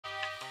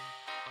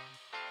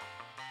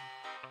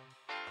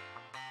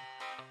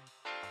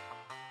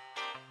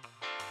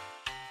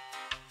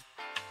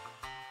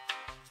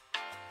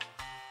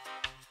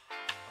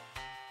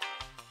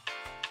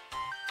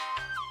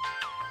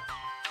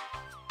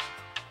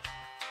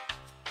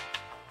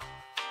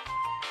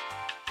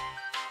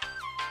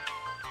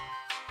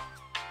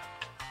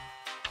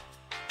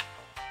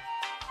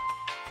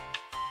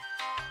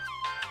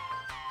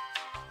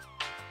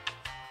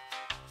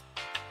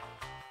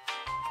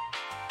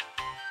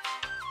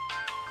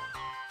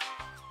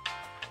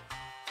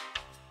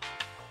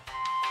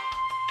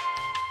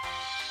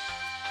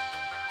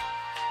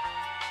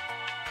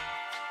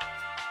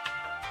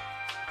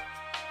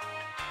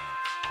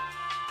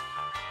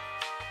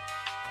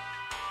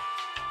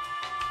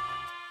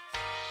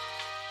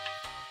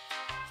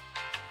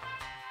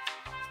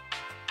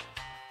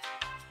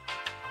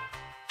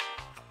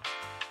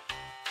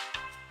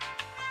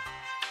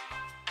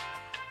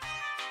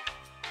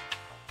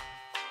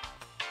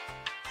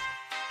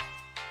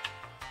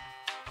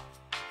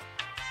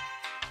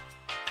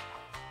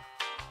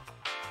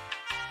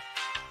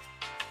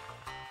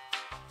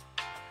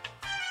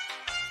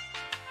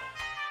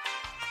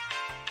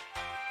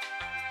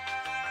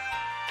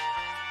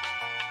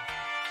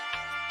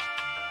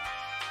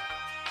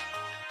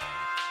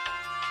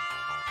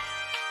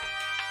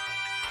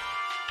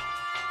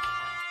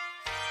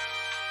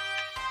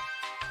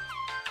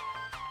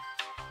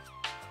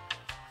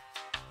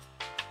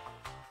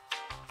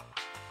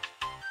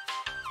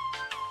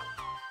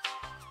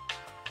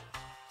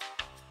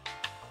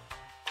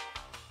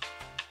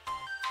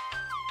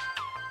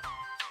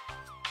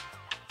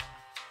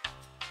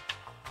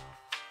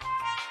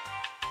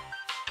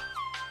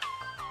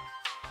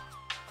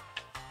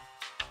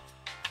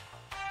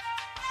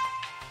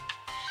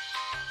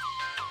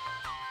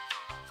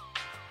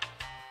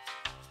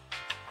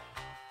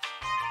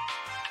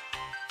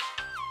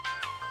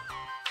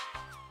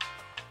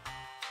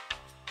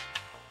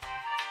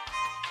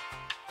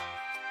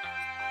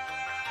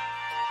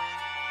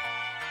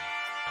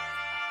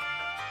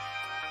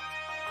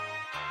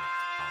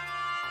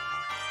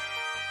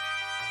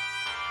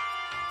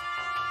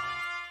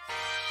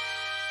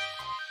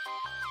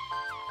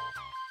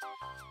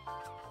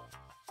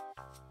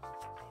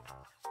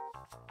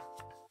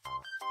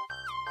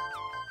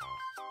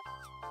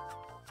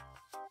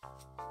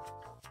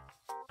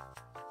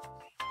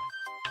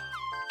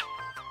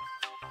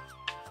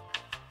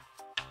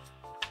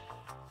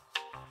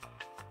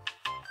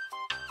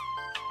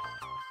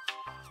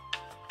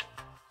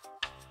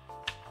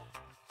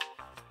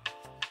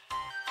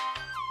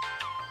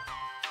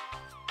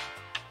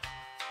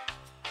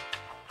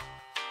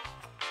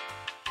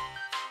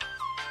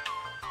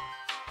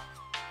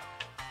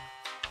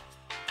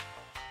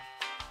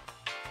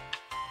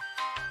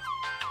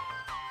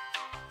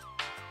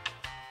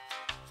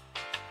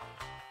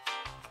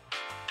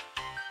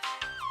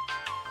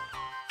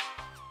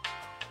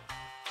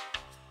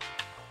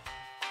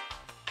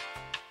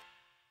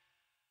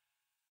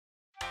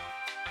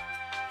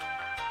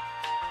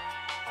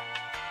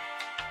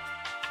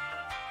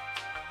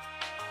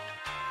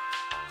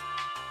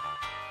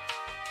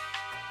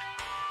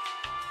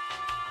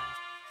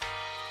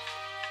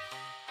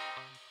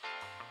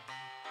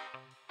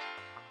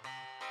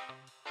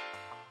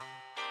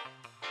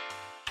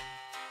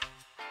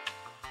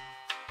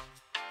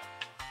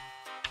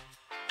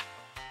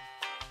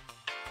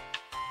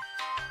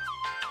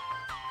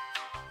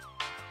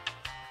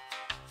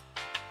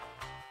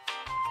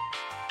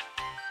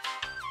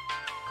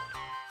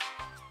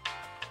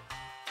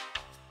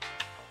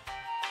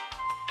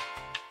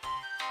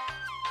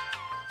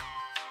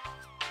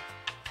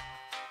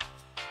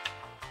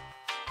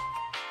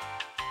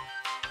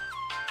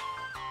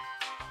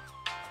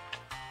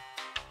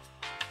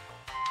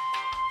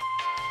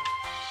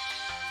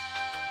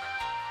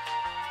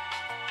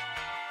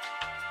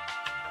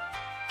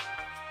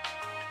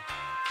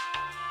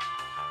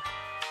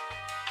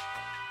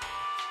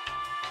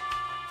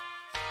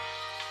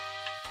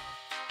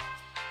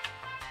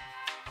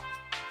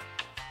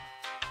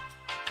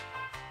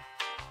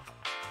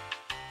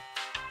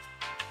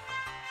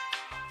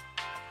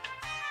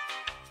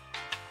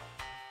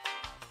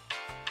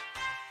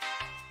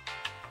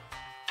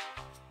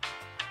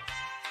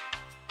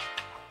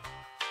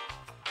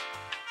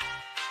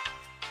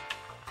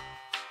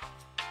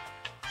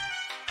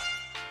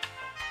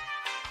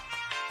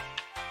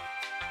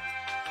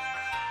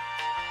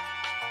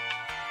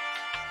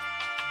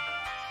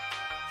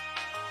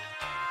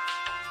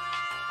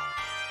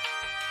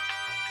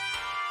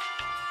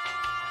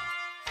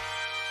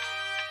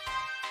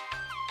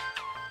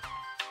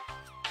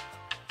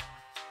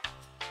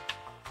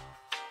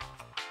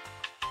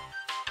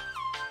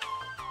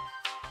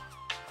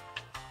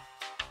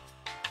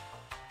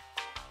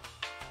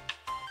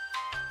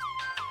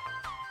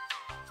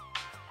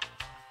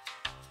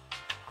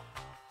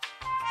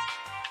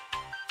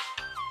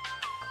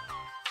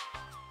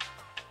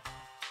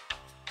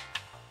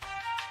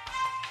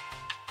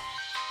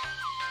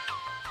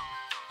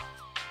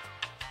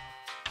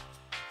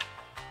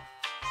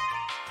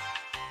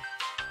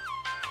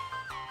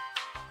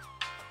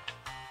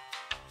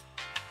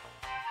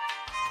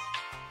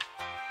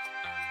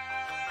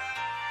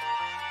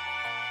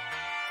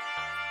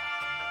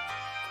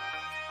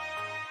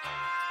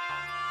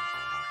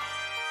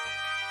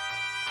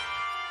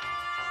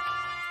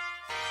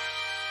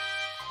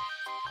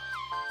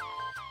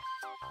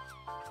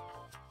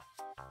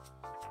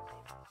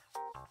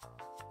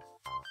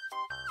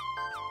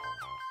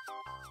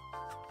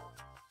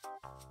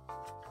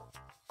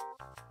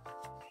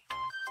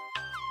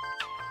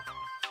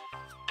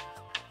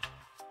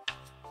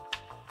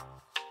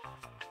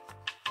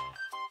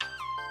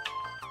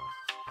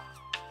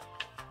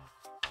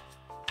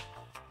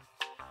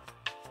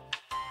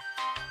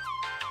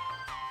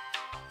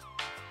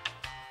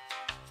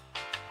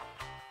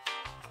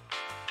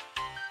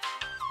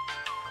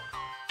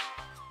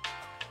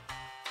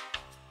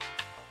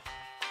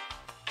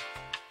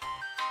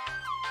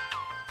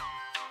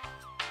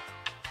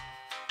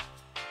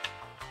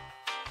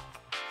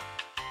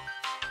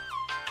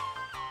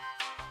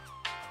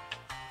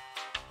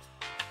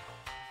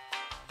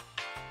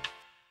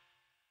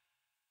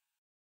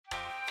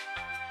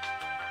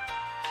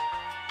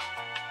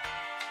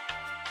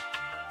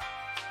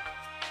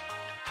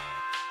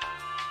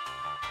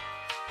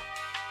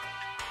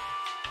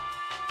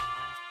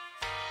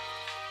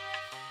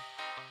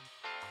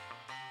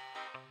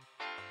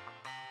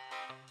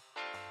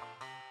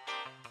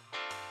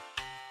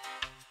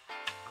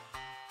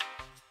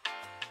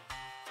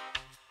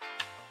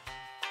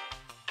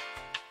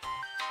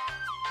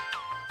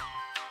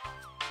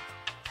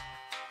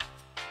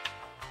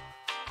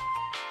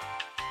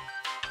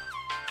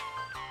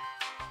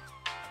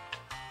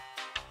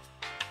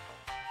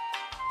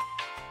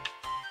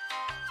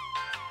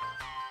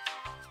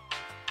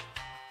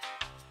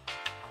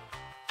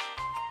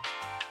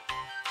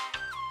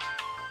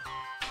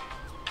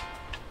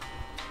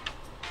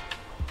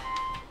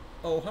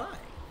Oh, hi.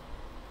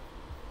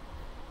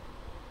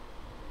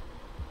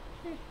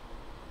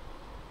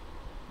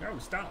 No,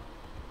 stop.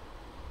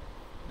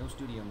 No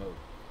studio mode.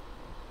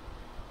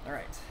 All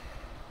right.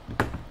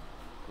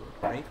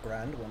 Great,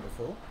 grand,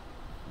 wonderful.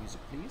 Music,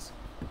 please.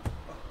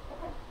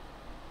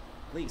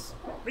 Please.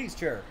 Please,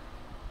 chair.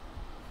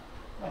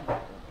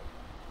 That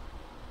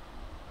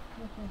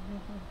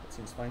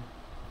seems fine.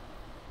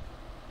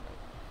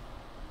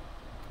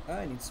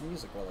 I need some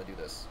music while I do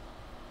this.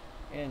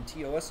 And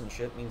TOS and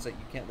shit means that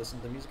you can't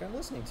listen to the music I'm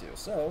listening to,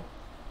 so...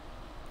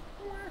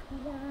 what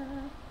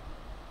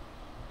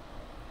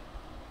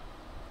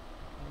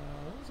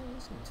was I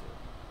listening to?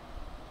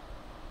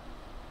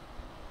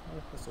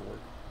 Oh, this will work.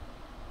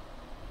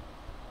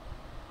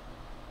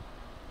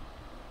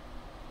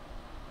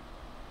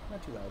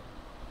 Not too loud.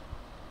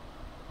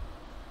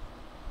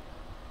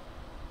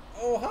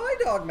 Oh, hi,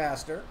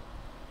 Dogmaster!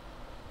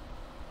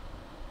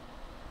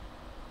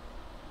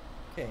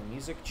 Okay,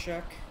 music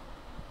check.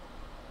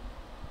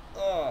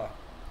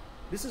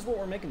 This is what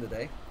we're making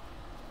today.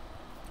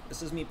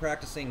 This is me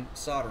practicing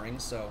soldering,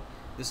 so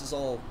this is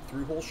all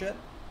through-hole shit,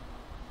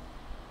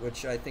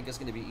 which I think is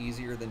going to be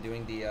easier than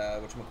doing the,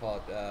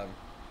 whatchamacallit,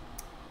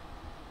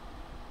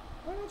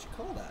 what would you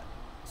call that?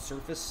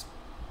 Surface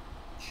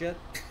shit?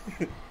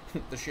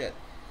 The shit.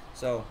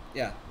 So,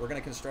 yeah, we're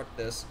going to construct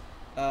this.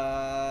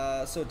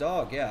 So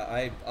dog,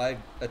 yeah, I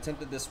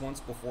attempted this once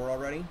before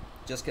already,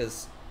 just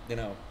because, you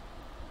know,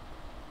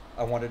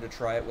 I wanted to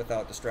try it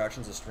without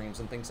distractions of streams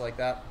and things like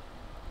that.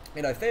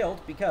 And I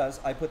failed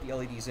because I put the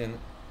LEDs in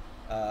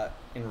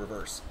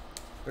reverse.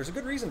 There's a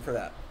good reason for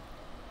that.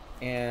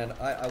 And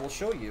I will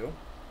show you.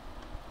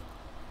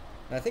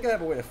 And I think I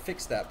have a way to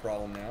fix that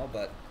problem now,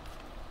 but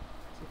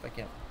see if I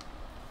can.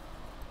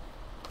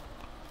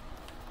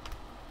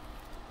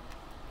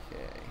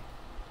 Okay.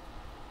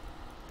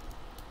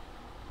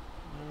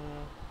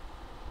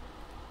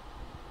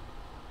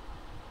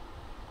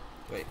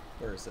 Wait,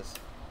 where is this?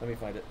 Let me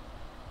find it.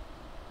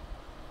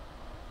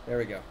 There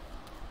we go.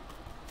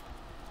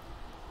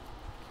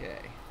 Okay.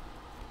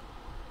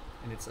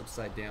 And it's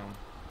upside down.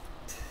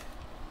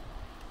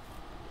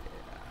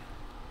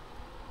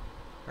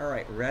 Yeah.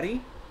 Alright,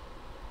 ready?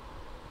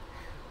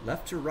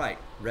 Left to right,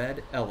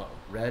 red yellow,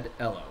 red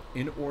yellow.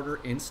 In order,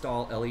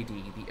 install LED.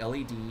 The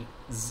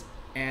LED's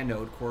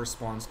anode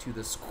corresponds to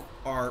the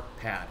square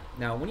pad.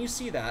 Now, when you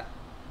see that,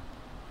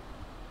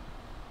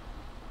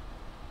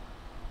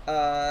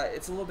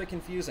 it's a little bit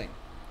confusing.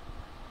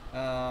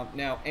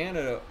 Now,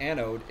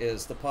 anode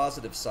is the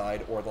positive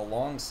side or the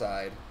long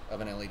side of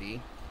an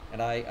LED,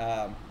 and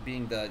I,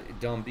 being the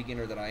dumb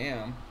beginner that I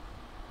am,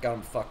 got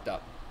them fucked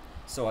up.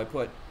 So I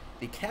put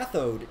the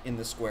cathode in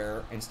the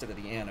square instead of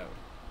the anode.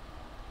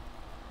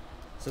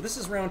 So this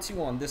is round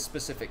 2 on this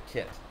specific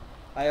kit.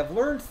 I have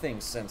learned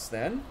things since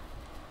then,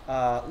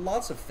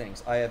 lots of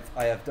things. I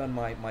have done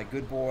my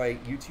good boy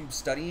YouTube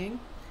studying.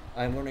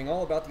 I'm learning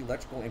all about the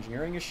electrical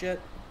engineering of shit.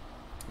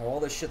 How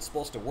all this shit's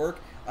supposed to work.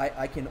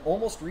 I can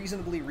almost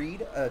reasonably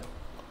read a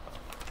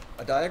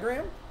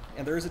diagram,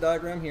 and there is a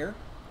diagram here,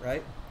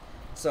 right?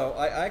 So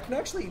I can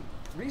actually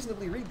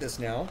reasonably read this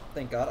now,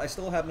 thank God. I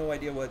still have no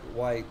idea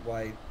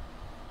why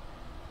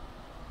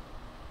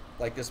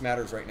like this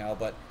matters right now,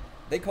 but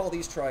they call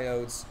these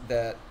triodes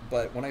that,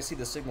 but when I see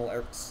the symbol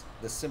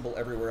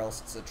everywhere else,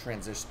 it's a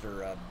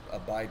transistor, a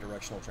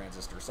bidirectional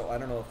transistor. So I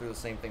don't know if they're the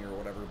same thing or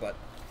whatever, but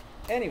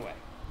anyway.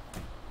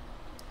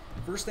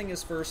 First thing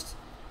is first.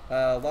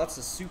 Lots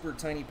of super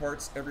tiny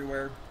parts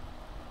everywhere,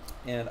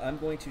 and I'm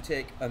going to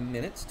take a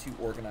minute to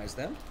organize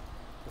them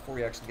before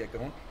we actually get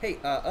going. Hey,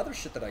 other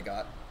shit that I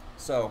got.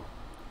 So,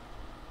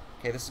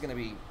 okay, this is going to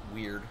be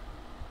weird,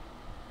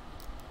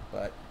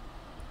 but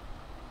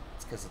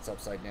it's because it's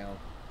upside down.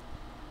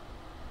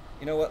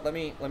 You know what? Let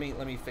me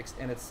fix.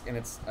 And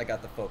it's. I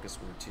got the focus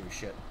weird too.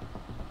 Shit.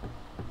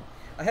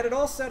 I had it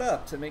all set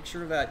up to make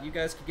sure that you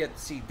guys could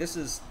see. This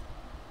is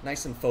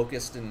nice and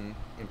focused and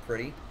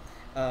pretty.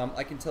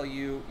 I can tell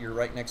you, you're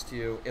right next to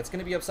you. It's going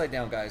to be upside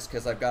down, guys,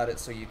 because I've got it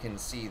so you can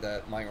see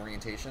my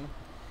orientation.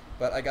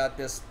 But I got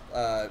this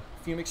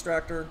fume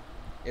extractor.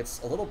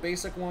 It's a little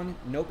basic one,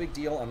 no big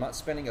deal. I'm not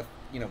spending a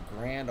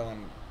grand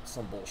on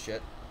some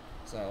bullshit.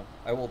 So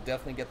I will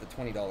definitely get the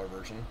 $20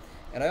 version.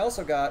 And I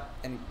also got,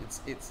 and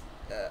it's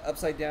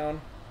upside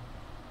down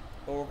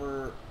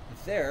over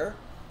there.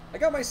 I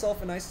got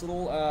myself a nice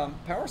little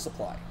power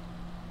supply,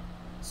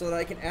 so that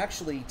I can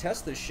actually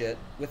test this shit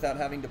without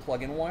having to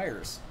plug in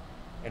wires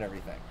and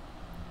everything.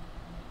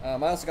 I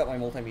also got my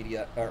my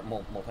multimeter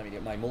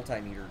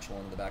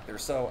chilling in the back there.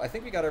 So I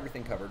think we got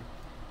everything covered.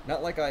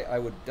 Not like I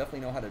would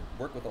definitely know how to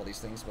work with all these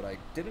things, but I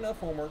did enough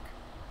homework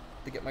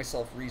to get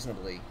myself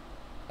reasonably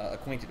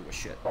acquainted with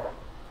shit.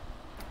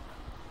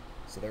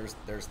 So there's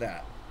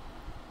that.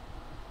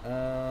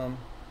 All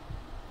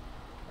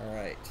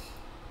right.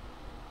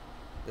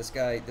 This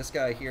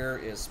guy here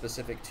is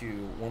specific to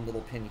one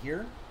little pin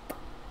here,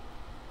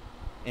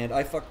 and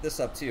I fucked this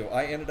up too.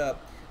 I ended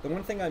up. The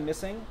one thing I'm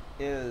missing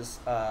is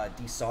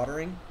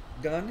desoldering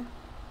gun,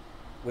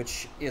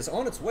 which is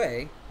on its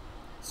way.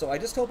 So I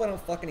just hope I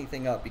don't fuck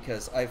anything up,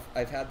 because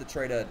I've had to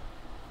try to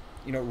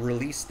you know,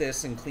 release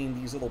this and clean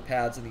these little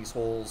pads and these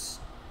holes,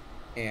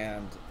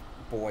 and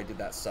boy, did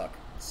that suck.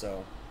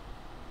 So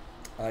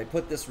I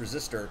put this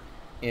resistor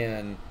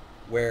in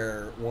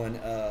where one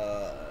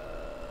of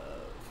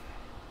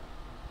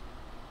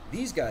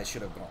these guys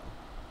should have gone,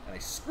 and I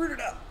screwed it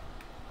up.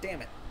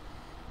 Damn it.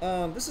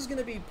 This is going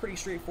to be pretty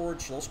straightforward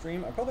chill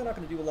stream. I'm probably not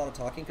going to do a lot of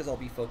talking because I'll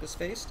be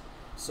focus-faced.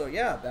 So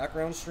yeah,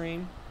 background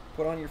stream,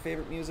 put on your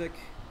favorite music,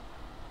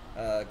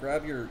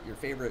 grab your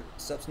favorite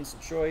substance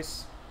of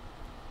choice,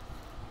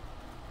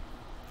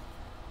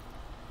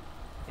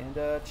 and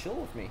chill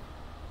with me.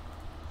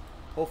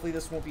 Hopefully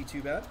this won't be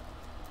too bad.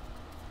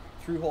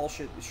 Through-hole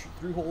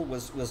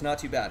was not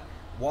too bad.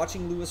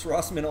 Watching Louis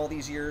Rossmann all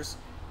these years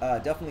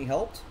definitely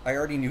helped. I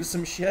already knew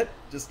some shit.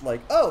 Just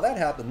like, oh, that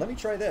happened. Let me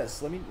try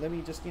this. Let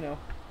me just, you know.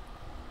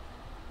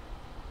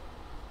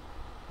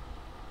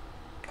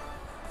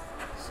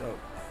 So,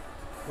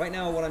 right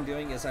now what I'm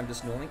doing is I'm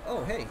just knowing.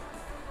 Oh, hey,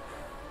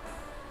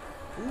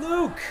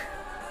 Luke.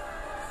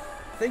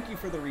 Thank you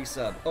for the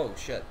resub. Oh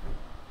shit.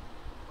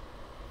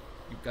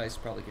 You guys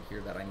probably could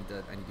hear that. I need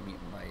to mute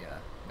my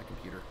my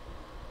computer.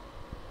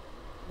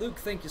 Luke,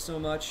 thank you so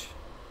much.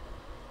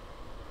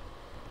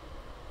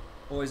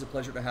 Always a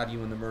pleasure to have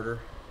you in the murder.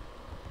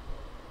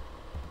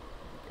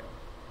 There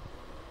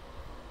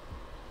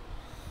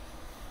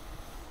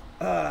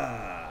we go.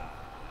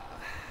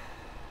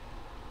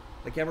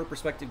 The camera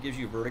perspective gives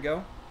you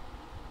vertigo.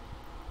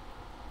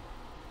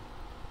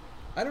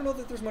 I don't know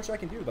that there's much I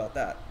can do about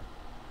that.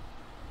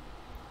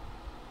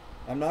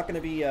 I'm not going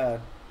to be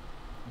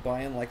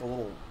buying like a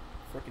little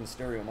frickin'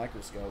 stereo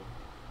microscope.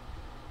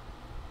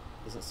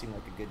 Doesn't seem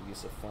like a good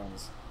use of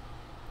funds.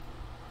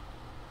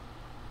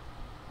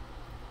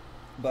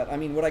 But I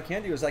mean, what I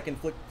can do is I can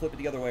flip it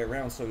the other way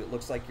around, so it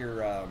looks like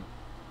you're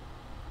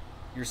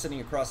sitting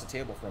across the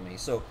table from me.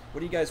 So what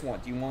do you guys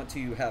want? Do you want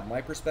to have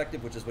my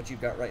perspective, which is what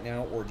you've got right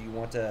now, or do you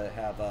want to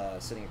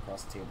have sitting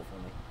across the table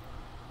from me?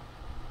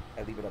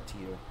 I leave it up to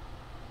you.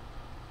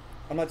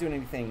 I'm not doing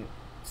anything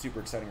super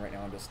exciting right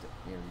now. I'm just,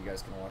 you know, you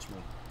guys can watch me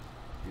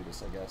do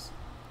this, I guess.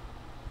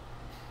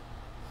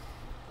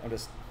 I'm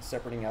just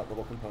separating out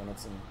little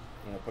components and,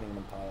 you know, putting them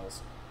in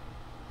piles.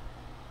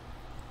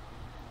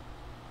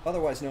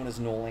 Otherwise known as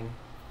knolling.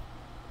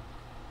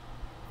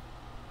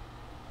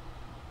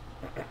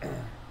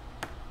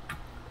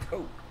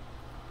 Oh.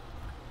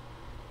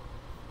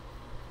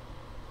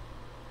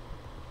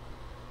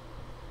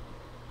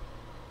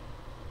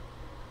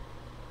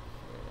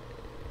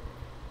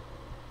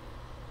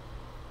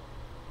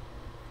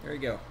 There you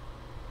go.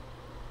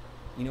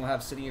 You know,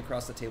 have sitting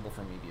across the table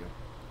from me view.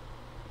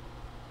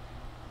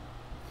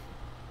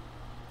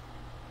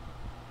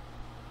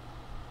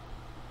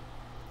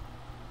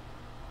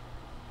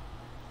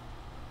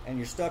 And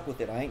you're stuck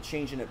with it. I ain't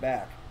changing it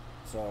back.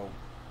 So,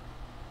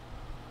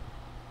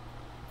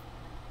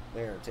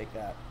 there, take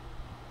that.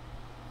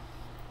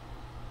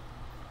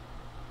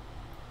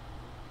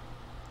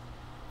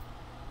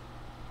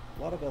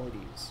 A lot of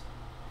LEDs.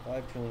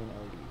 5 trillion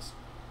LEDs.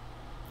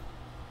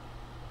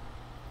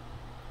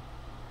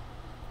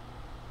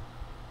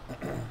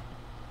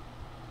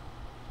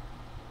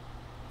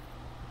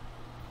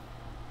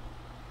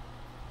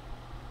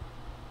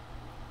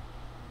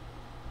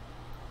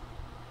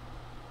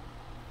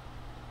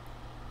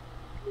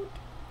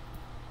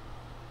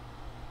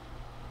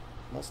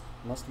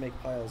 Must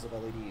make piles of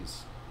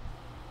LEDs.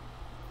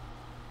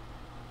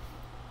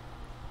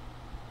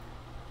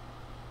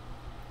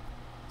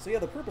 So yeah,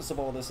 the purpose of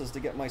all this is to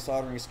get my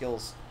soldering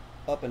skills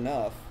up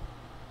enough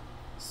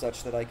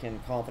such that I can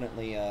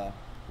confidently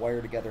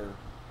wire together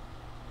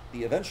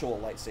the eventual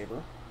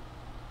lightsaber.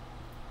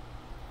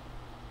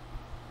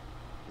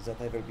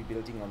 That I will be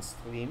building on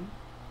stream.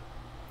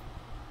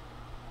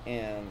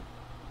 And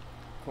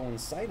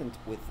coincident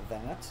with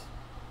that,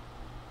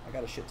 I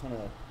got a shit ton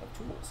of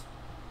tools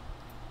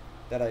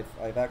that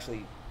I've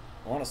actually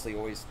honestly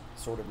always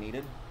sort of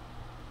needed.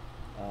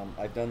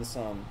 I've done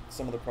some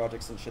of the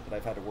projects and shit that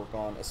I've had to work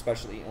on,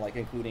 especially like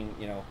including,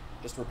 you know,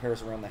 just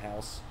repairs around the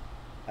house.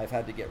 I've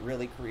had to get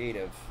really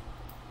creative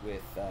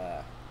with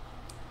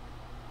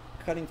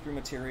cutting through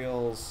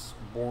materials,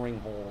 boring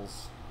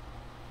holes.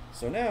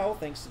 So now,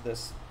 thanks to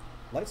this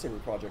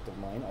lightsaber project of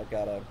mine, I've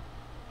got a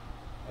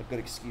good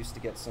excuse to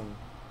get some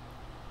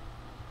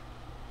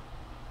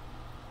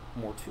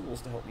more tools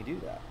to help me do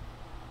that.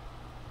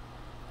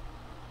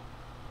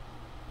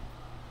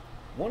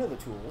 One of the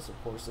tools,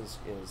 of course, is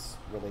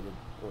related,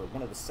 or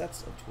one of the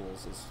sets of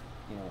tools is,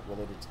 you know,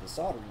 related to the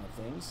soldering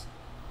of things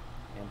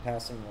and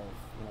passing of,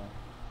 you know,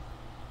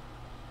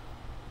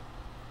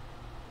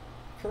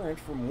 current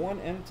from one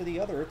end to the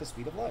other at the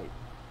speed of light.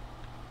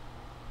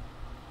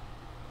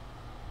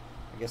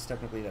 I guess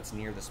technically that's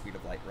near the speed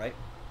of light, right?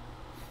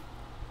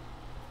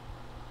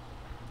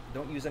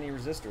 Don't use any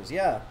resistors.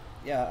 Yeah,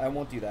 I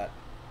won't do that.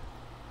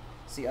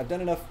 See, I've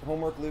done enough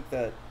homework, Luke,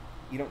 that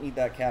you don't need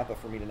that kappa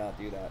for me to not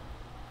do that.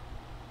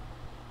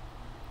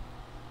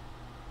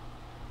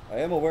 I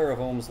am aware of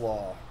Ohm's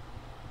law.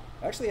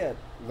 I actually had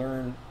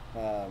learned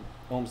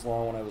Ohm's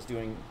law when I was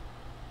doing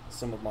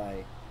some of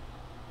my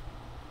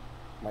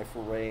my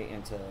foray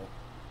into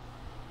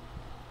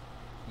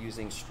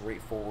using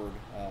straightforward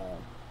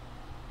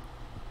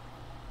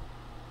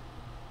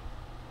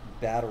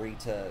battery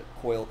to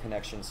coil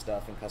connection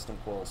stuff and custom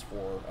coils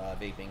for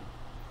vaping.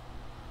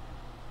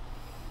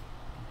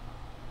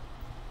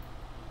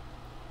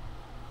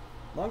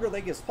 Longer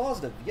leg is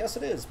positive. Yes,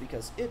 it is,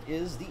 because it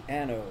is the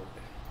anode.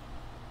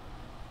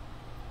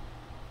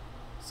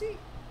 See,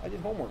 I did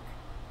homework.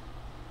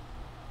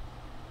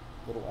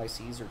 Little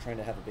ICs are trying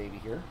to have a baby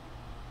here.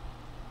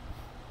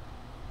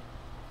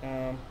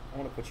 I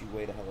want to put you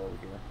way the hell over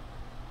here.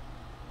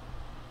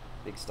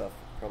 Big stuff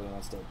probably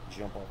wants to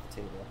jump off the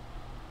table.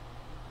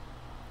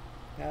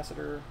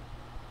 Capacitor,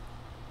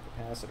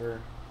 capacitor,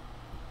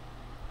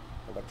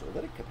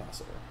 electrolytic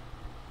capacitor.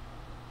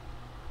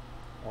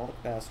 All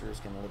the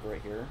capacitors can live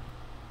right here.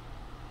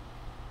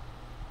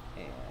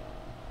 And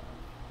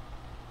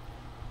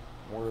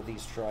more of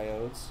these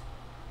triodes,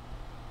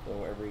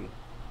 though every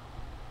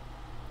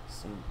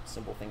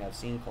simple thing I've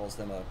seen calls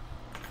them a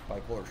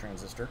bipolar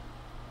transistor.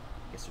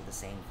 I guess they're the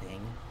same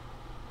thing.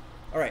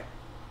 Alright.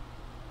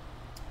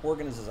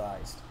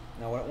 Organized.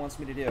 Now what it wants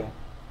me to do.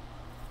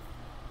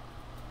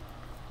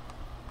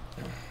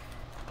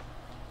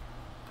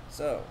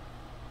 So,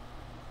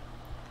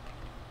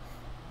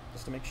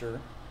 just to make sure.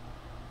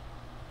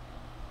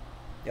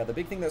 Yeah, the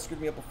big thing that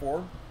screwed me up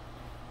before,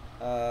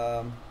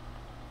 the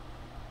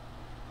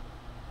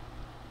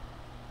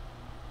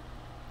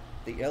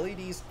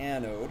LED's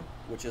anode,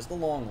 which is the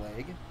long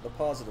leg, the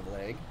positive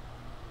leg,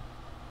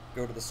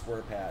 go to the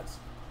square pads.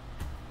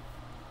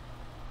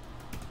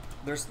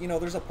 There's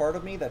a part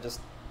of me that just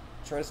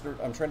tries to,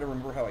 I'm trying to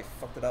remember how I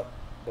fucked it up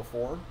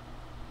before.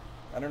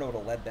 I don't know what a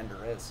lead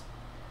bender is.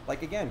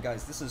 Like, again,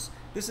 guys, this is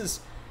this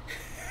is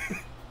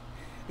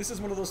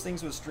one of those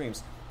things with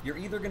streams. You're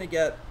either going to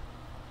get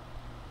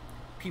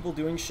people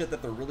doing shit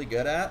that they're really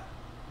good at,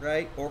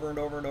 right, over and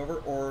over and over,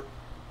 or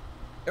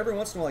every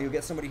once in a while you'll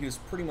get somebody who's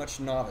pretty much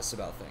novice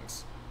about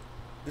things.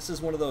 This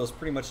is one of those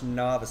pretty much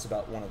novice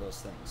about one of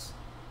those things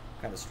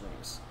kind of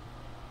streams.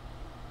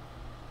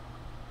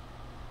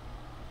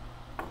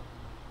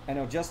 I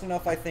know just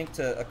enough, I think,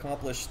 to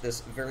accomplish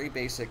this very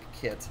basic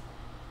kit,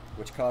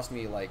 which cost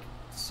me like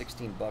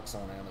 16 bucks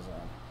on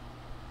Amazon.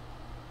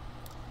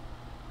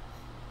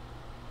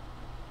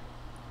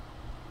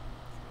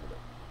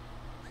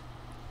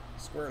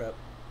 Square it up.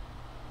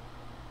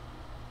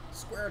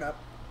 Square it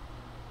up.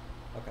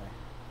 Okay.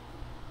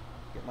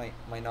 Get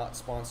my not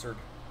sponsored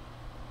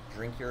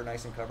drink here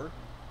nice and covered.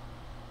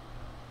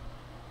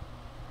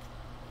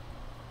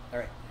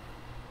 Alright.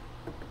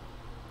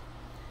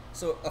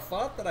 So a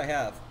thought that I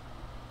have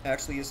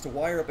actually is to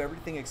wire up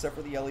everything except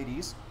for the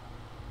LEDs,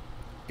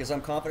 because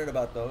I'm confident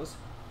about those.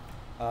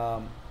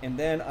 And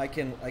then I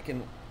can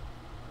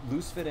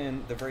loose fit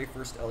in the very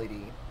first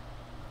LED.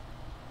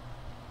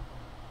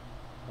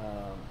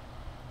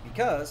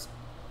 Because,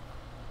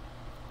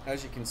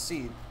 as you can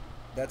see,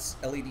 that's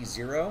LED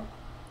 0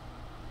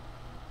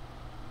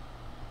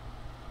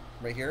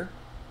 right here.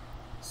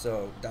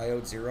 So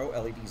diode 0,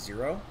 LED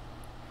 0.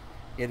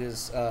 It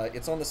is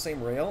it's on the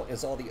same rail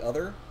as all the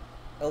other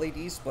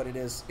LEDs, but it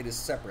is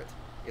separate.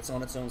 It's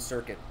on its own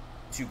circuit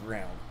to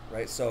ground,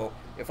 right? So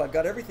if I've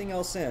got everything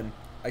else in,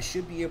 I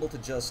should be able to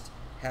just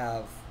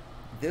have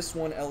this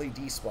one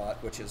LED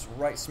spot, which is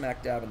right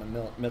smack dab in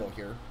the middle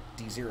here,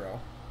 D0.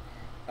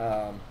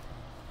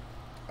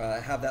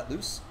 Have that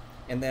loose,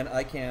 and then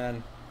I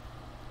can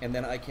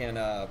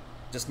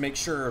just make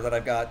sure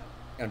that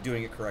I'm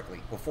doing it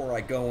correctly before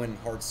I go and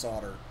hard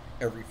solder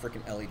every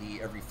freaking LED,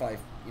 every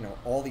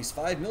all these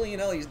 5 million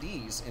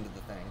LEDs into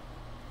the thing.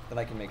 Then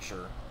I can make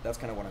sure. That's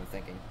kind of what I'm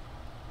thinking.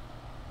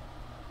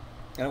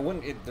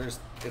 And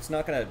it's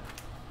not gonna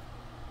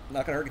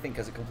hurt anything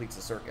because it completes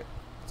the circuit.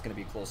 It's gonna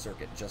be a closed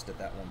circuit just at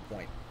that one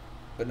point,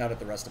 but not at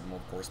the rest of them,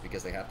 of course,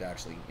 because they have to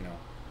actually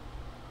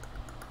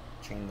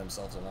chain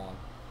themselves along.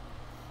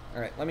 All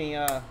right, let me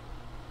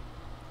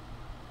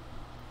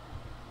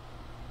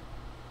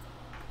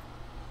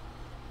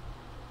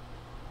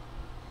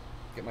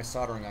get my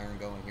soldering iron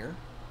going here.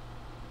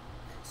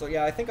 So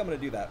yeah, I think I'm going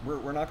to do that.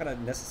 We're not going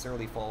to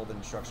necessarily follow the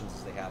instructions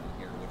as they have in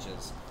here, which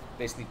is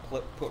basically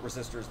put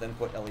resistors, then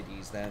put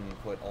LEDs, then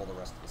put all the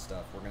rest of the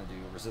stuff. We're going to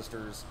do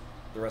resistors,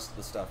 the rest of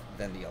the stuff,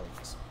 then the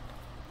LEDs.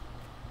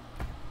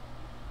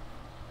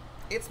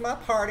 It's my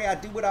party, I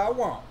do what I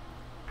want.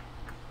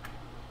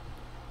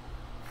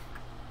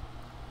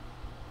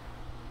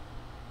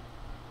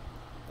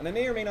 And I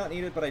may or may not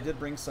need it, but I did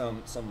bring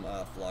some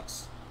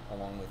flux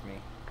along with me.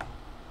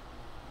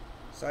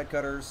 Side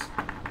cutters.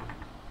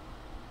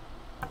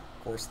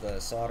 Of course,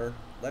 the solder,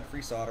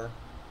 lead-free solder.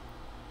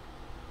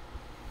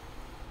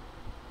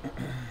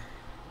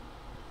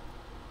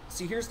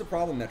 See, here's the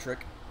problem,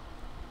 Metric.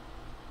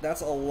 That's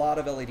a lot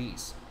of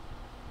LEDs.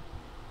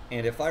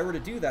 And if I were to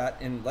do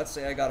that, and let's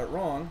say I got it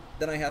wrong,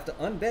 then I have to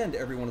unbend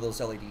every one of those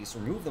LEDs,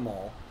 remove them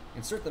all,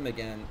 insert them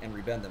again, and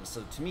rebend them.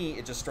 So to me,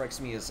 it just strikes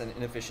me as an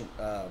inefficient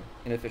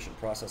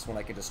process when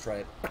I can just try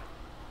it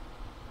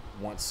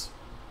once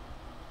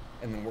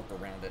and then work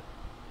around it.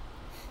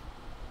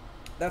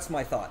 That's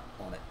my thought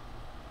on it.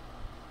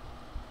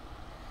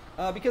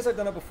 Because I've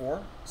done it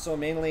before, so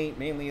mainly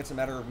it's a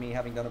matter of me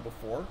having done it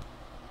before.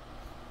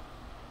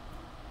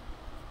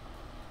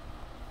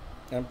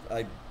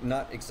 I'm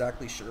not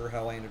exactly sure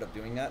how I ended up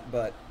doing that,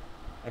 but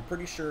I'm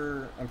pretty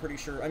sure.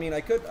 I mean,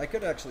 I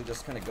could actually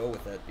just kind of go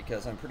with it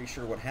because I'm pretty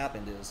sure what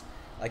happened is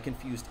I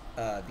confused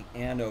the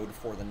anode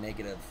for the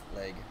negative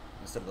leg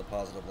instead of the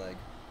positive leg.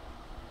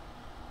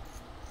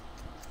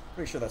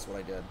 Pretty sure that's what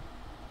I did.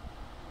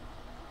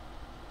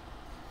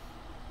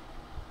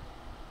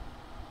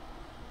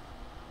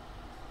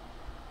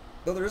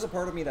 Though there is a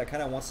part of me that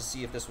kind of wants to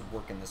see if this would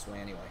work in this way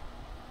anyway.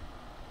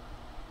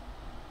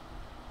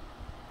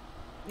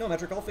 No,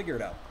 Metric, I'll figure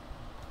it out.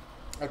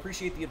 I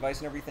appreciate the advice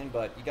and everything,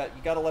 but you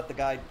got to let the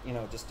guy, you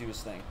know, just do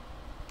his thing.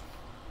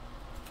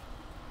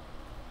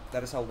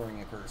 That is how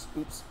learning occurs.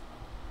 Oops.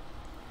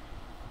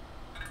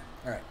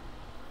 All right.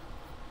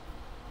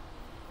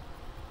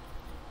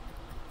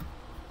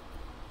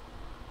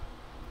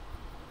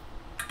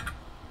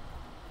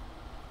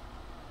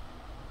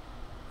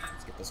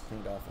 Let's get this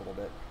cleaned off a little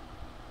bit.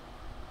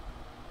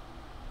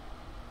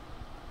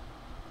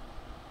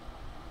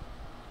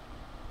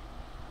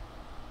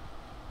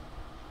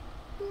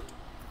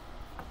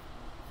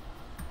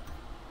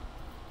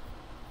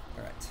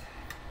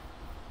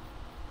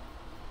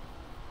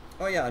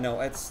 Oh yeah, no,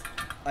 it's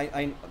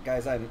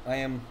guys, I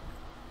am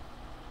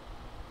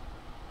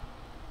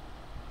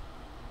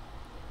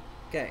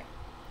okay.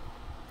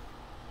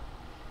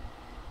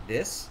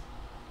 This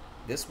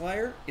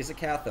wire is a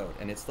cathode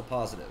and it's the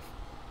positive.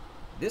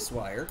 This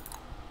wire,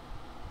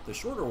 the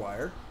shorter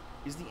wire,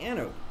 is the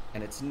anode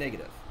and it's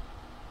negative.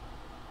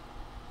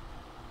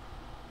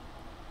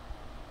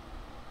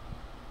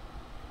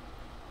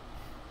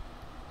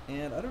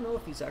 And I don't know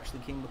if these actually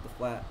came with the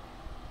flat.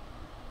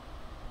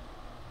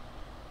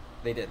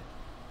 They did.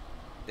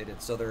 They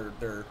did. So they're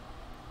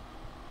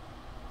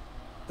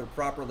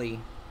properly.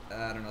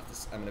 I don't know if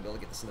this. I'm gonna be able to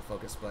get this into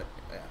focus, but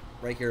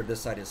right here, this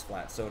side is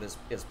flat, so it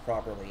is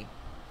properly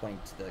pointing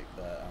to the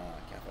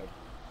cathode.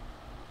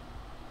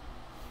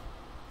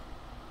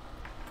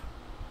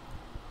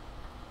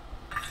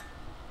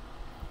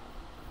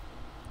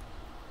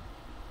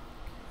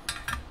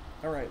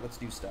 All right, let's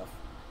do stuff.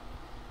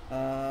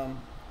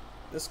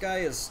 This guy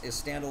is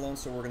standalone,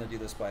 so we're gonna do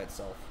this by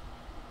itself.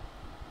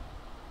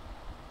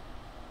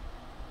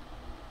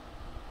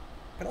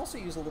 I could also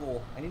use a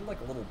little. I need like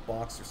a little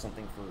box or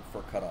something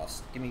for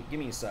cutoffs. Give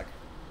me a sec.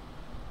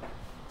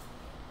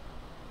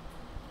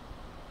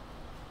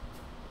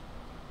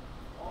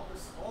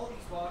 All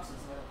these boxes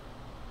have.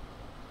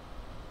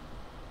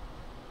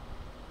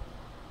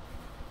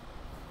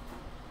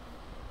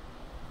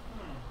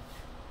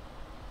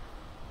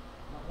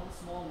 Not one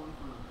small one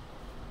for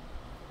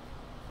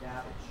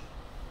garbage.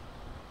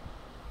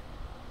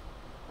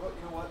 Well,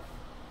 you know what?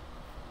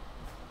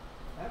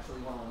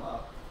 Actually, while I'm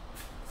up.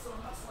 So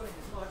I'm not sweating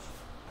as much.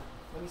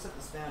 Let me set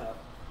this fan up.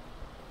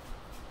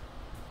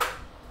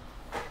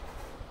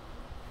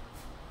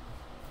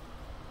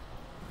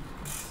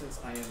 Since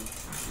I am in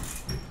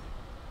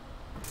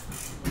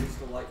this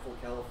delightful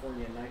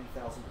California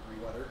 90,000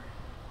 degree weather.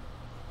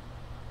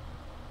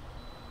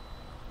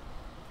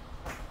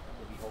 That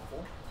would be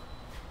helpful.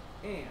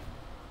 And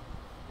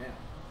now,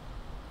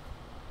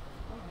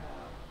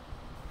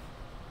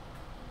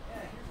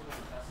 here's a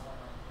little vessel I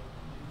might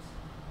use.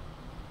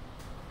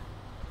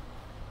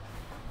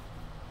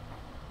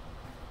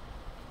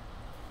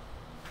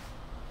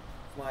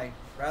 My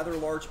rather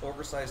large,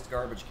 oversized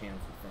garbage can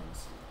for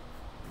things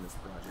in this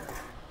project.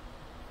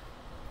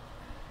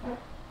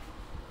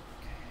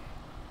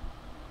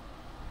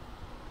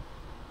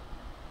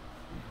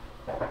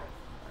 All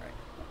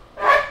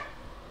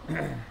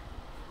right.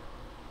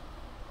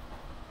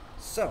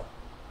 So.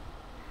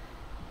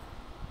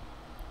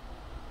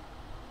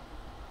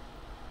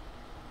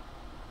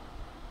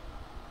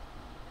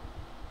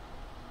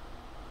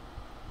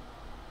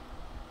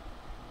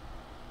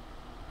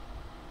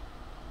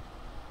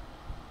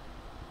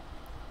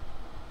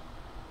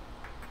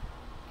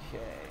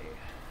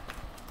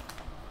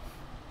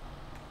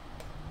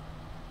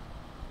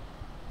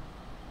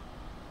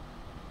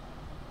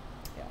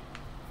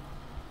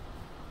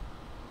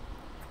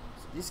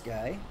 This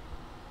guy,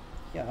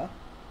 yeah,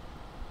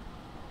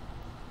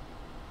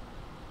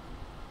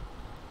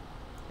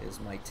 is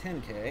my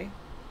 10K.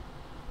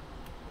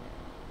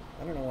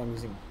 I don't know why I'm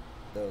using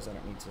those. I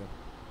don't need to.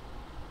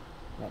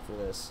 Not for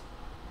this.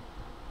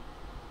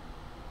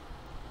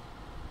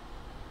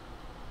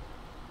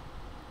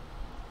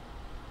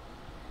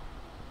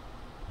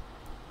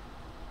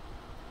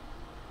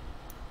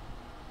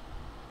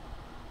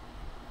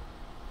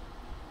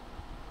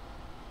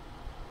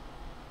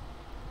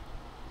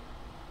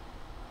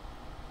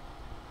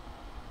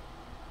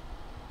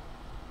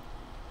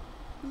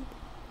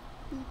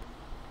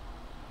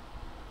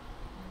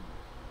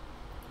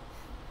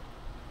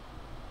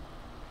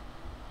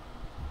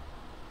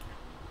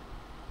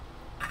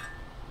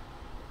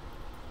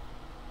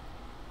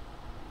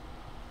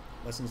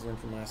 Lessons learned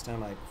from last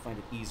time, I find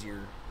it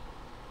easier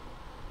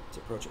to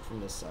approach it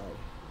from this side.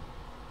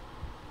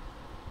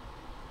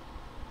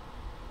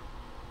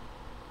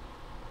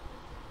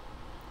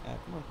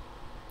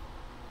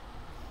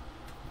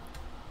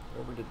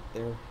 it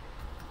there.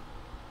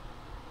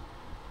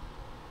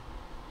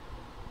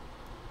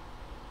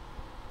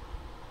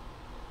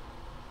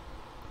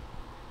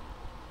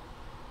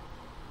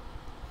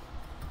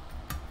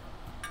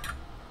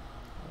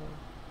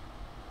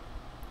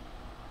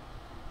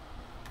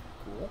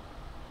 Cool.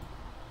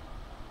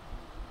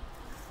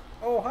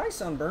 Oh, hi,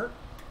 Sunburnt.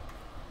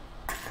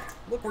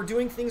 Look, we're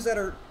doing things that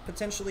are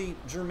potentially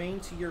germane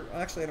to your...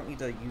 Actually, I don't need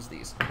to use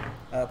these.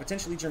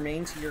 Potentially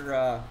germane to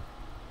your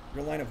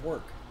line of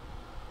work.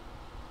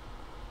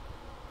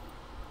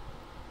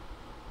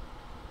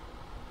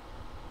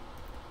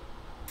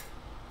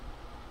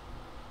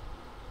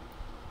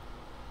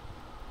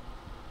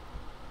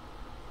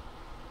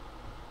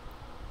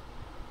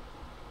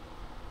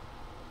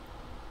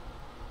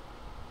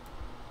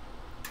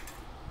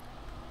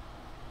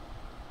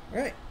 All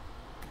right.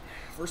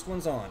 First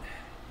one's on.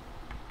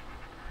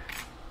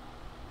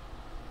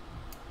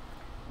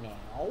 Now,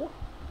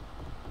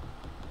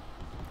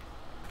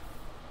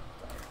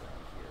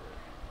 diagram here.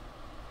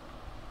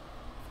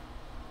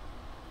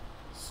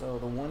 So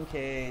the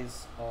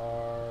 1Ks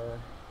are,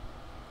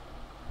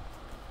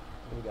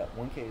 what do we got?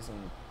 1Ks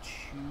and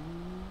 2.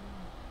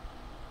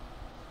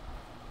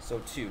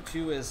 So 2.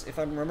 2 is, if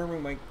I'm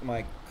remembering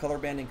my color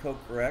banding code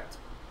correct,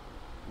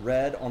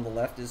 red on the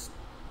left is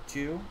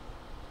 2.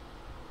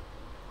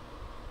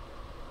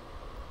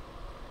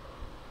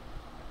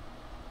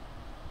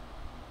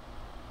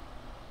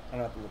 I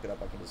don't have to look it up,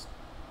 I can just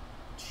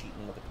cheat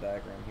and look at the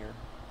diagram here.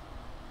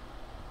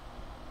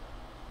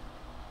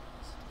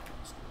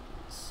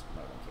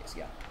 My 1Ks,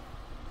 yeah.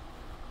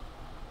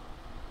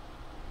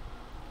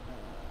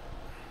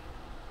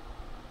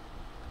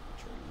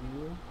 Which are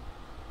you?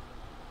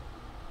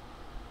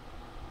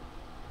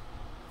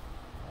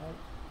 Right.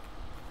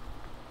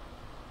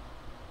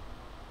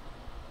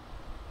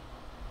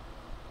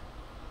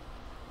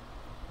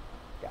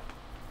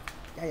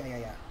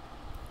 Yeah.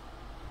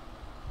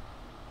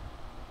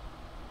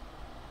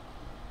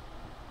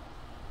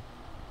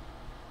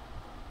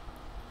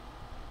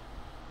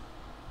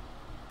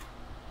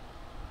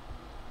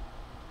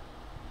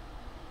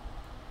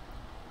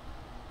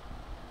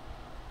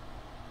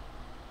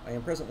 I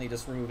am presently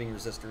just removing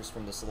resistors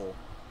from this little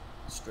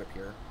strip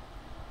here.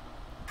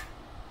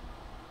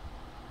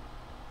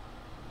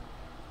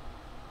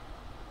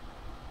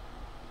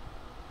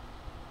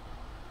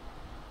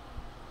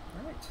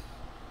 All right.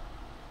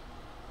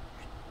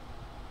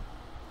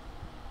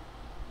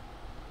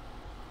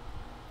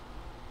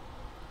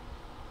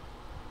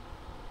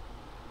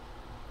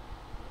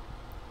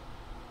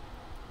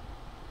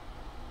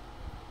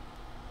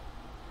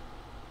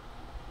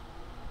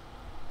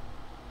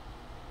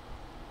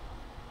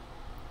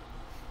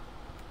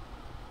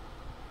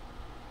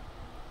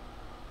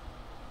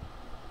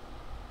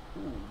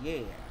 Ooh,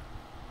 yeah.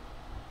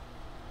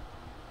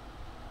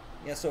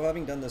 Yeah, so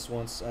having done this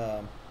once,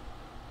 I'm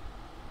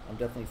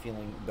definitely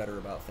feeling better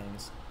about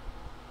things.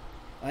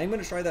 I'm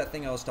going to try that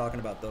thing I was talking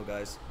about, though,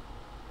 guys.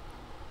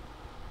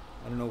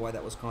 I don't know why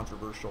that was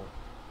controversial,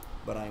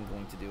 but I'm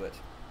going to do it.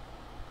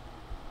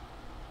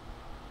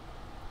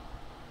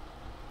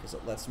 Because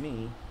it lets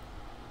me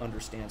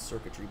understand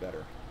circuitry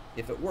better.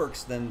 If it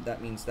works, then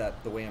that means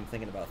that the way I'm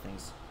thinking about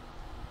things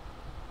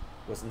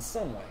was in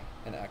some way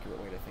an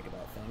accurate way to think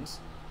about things.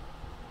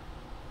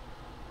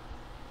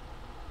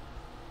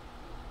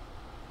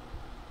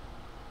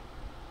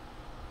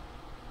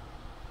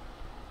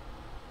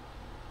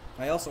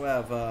 I also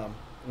have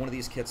one of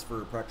these kits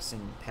for practicing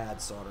pad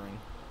soldering,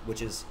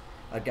 which is,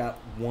 I've got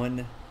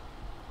one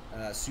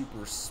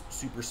super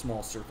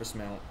small surface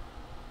mount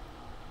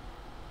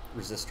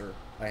resistor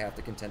I have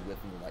to contend with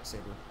in the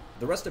lightsaber.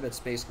 The rest of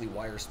it's basically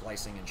wire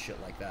splicing and shit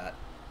like that,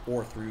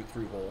 or through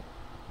hole.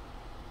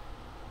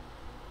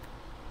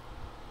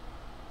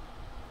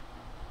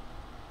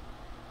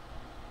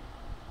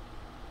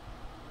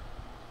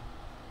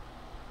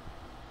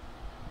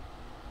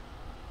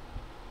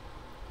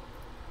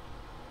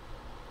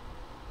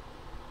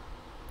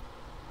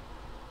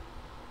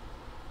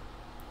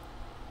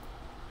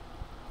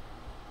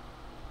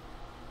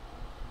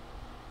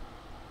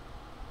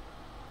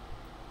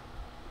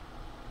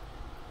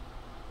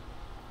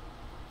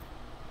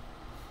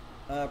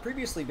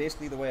 Previously,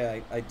 basically the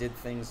way I did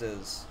things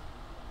is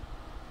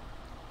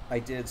I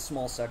did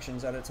small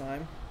sections at a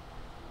time,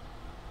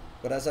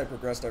 but as I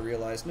progressed I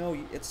realized, no,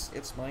 it's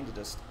fine to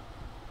just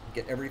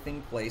get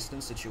everything placed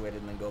and situated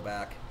and then go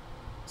back.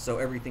 So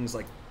everything's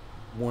like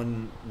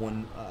one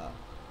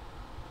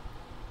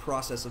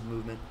process of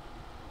movement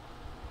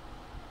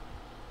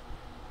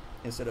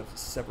instead of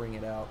separating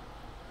it out.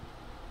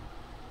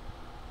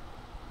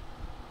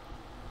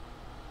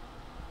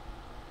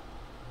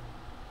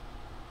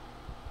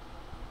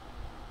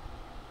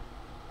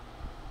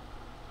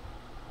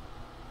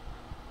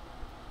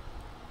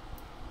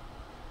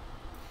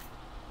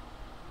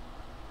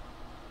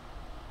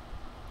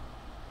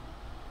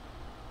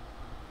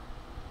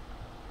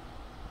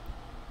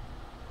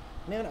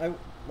 Man,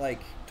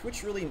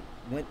 Twitch really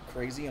went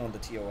crazy on the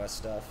TOS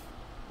stuff,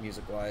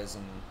 music-wise,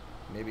 and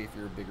maybe if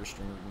you're a bigger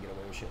streamer, you can get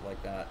away with shit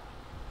like that.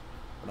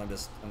 but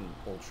I'm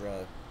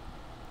ultra.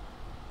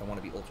 I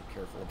want to be ultra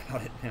careful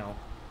about it now.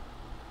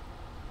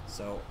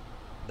 So,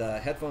 the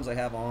headphones I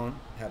have on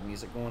have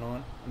music going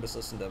on. I'm just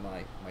listening to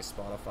my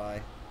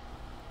Spotify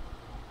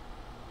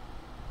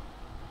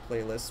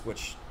playlist,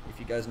 which, if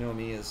you guys know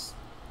me, is,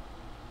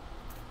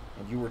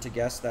 and you were to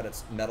guess that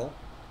it's metal,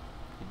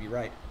 you'd be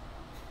right.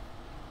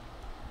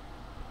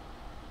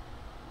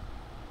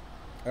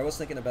 I was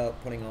thinking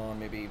about putting on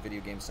maybe video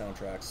game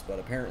soundtracks, but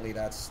apparently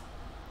that's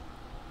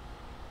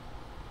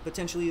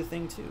potentially a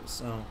thing too,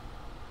 so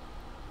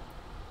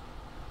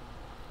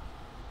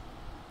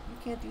you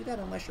can't do that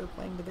unless you're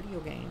playing the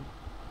video game.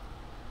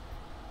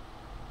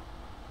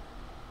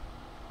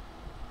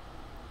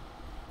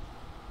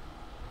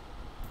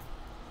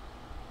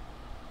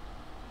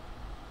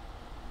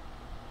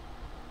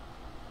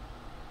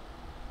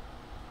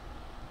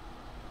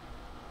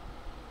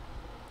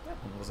 That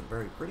one wasn't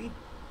very pretty.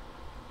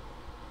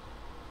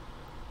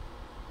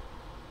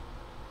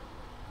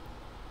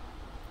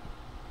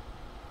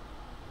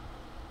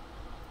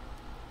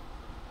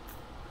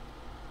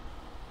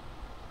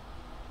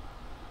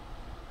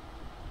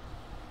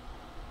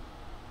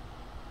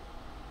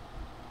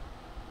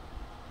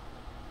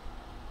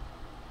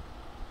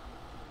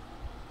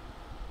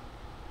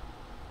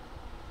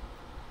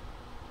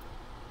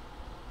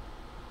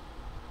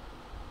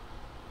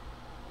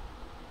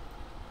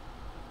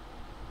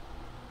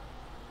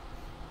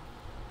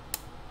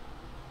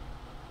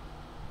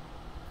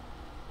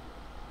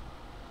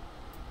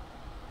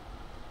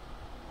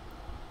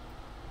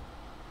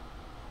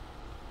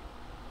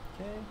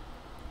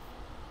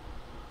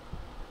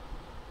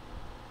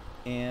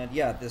 And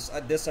yeah,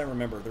 this I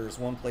remember. There was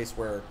one place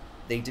where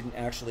they didn't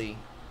actually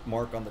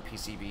mark on the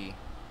PCB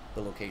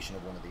the location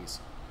of one of these.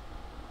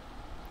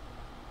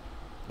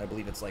 And I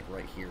believe it's like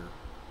right here.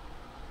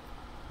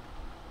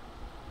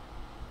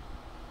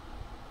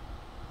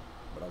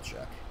 But I'll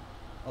check.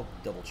 I'll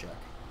double check.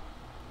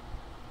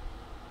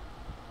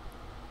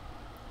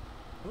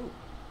 Ooh.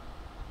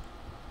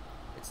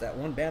 It's that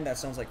one band that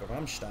sounds like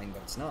Rammstein,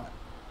 but it's not.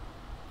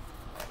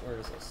 Where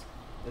is this?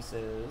 This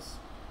is...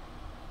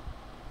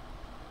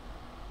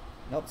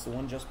 Nope, it's the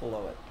one just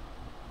below it.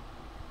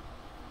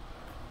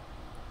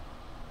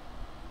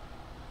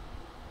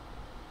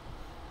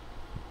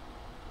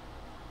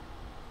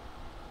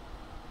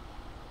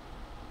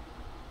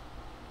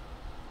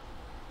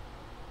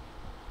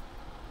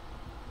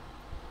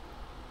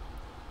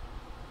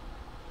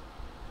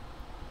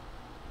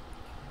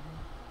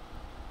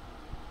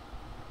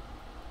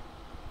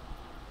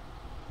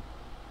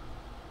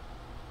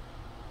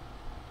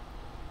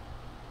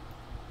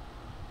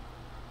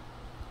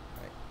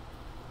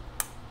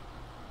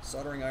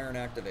 Soldering iron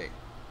activate.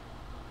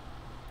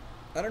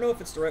 I don't know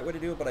if it's the right way to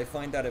do it, but I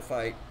find that if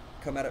I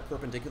come at it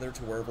perpendicular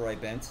to wherever I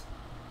bent,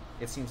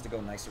 it seems to go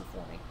nicer for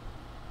me.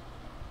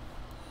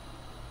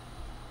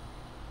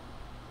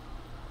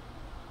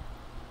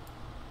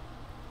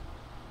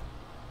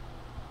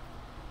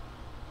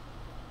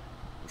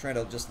 I'm trying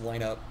to just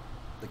line up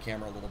the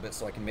camera a little bit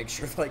so I can make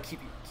sure that I keep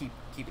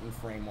it in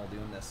frame while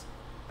doing this.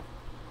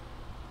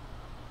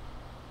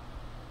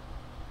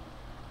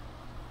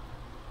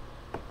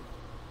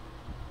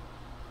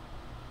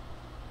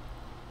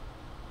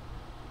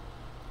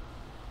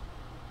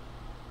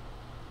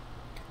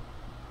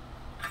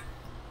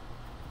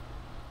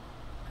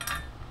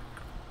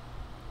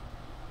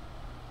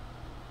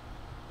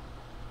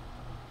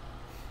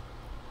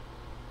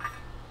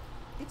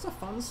 It's a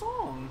fun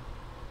song.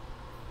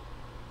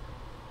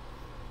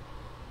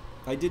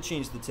 I did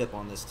change the tip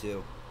on this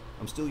too.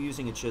 I'm still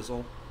using a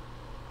chisel,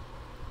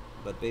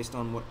 but based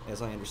on what,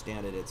 as I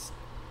understand it, it's,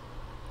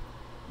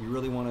 you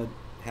really want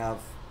to have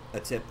a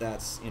tip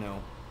that's, you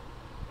know,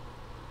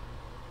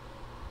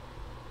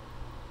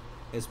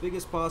 as big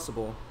as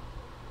possible,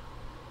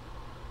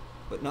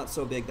 but not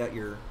so big that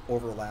you're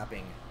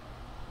overlapping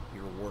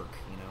your work,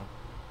 you know.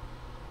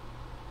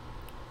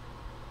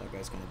 That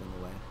guy's kind of in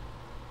the way.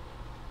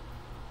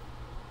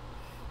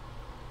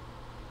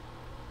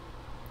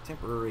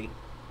 Temporary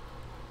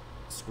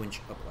squinch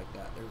up like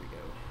that. There we go.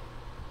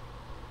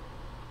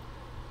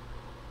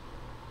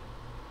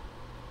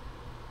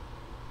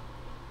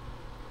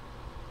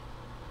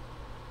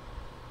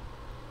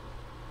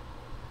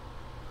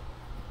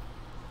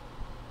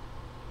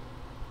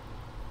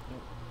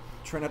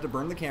 Try not to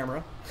burn the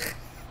camera.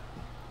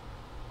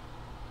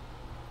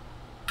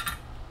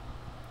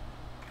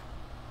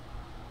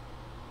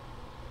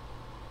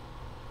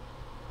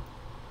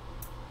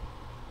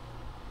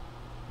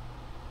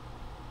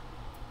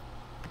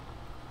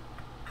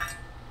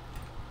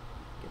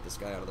 This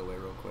guy out of the way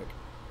real quick.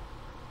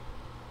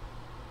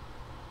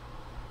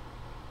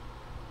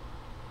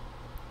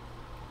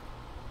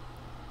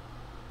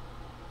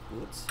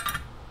 Whoops.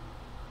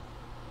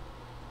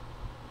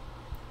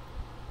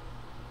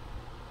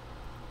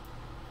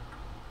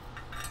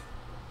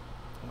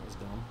 That was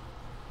dumb.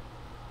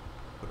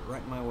 Put it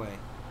right in my way.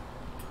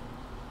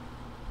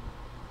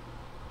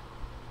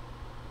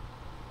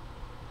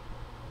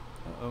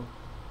 Uh-oh.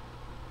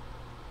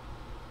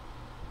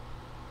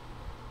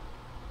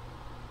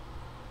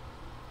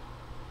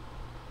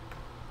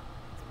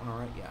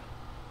 Yeah.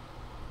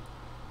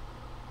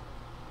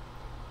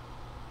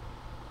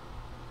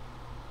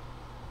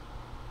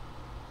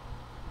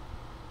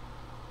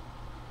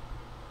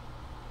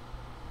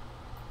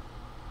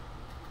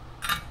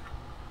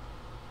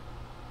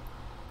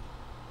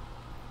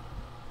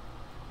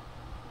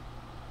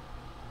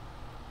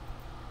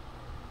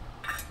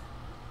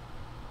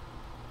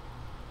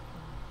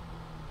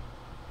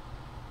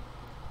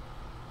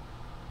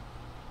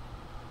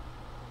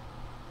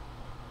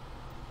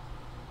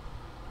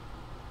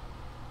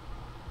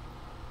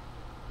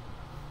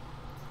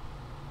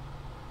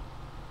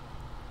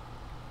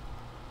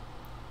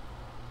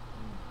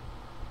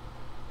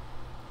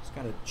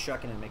 Kind of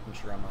checking and making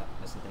sure I'm not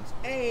missing things.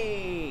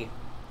 Hey!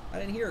 I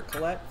didn't hear it,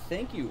 Colette.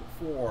 Thank you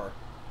for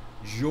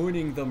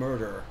joining the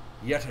murder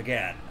yet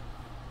again.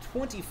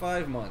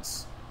 25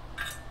 months.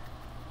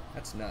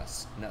 That's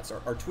nuts. Nuts.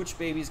 Our Twitch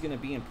baby's going to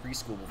be in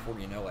preschool before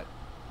you know it.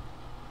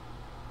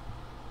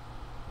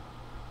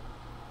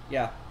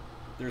 Yeah.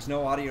 There's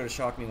no audio to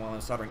shock me while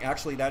I'm soldering.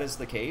 Actually, that is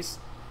the case.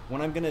 When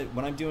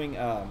I'm doing,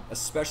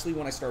 especially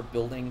when I start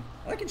building,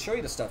 and I can show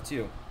you the stuff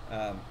too,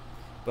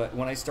 but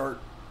when I start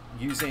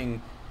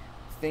using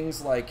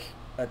things like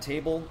a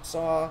table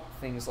saw,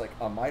 things like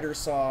a miter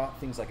saw,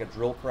 things like a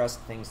drill press,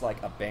 things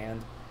like a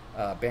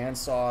band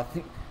saw,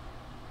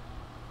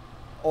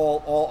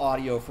 all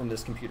audio from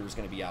this computer is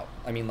going to be out.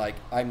 I mean, like,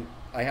 I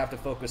have to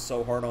focus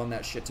so hard on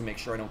that shit to make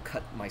sure I don't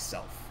cut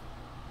myself,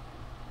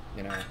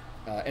 you know.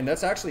 And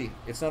that's actually,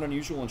 it's not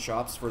unusual in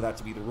shops for that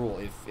to be the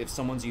rule. If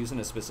someone's using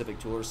a specific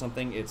tool or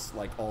something, it's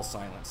like all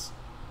silence,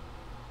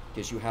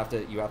 because you have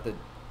to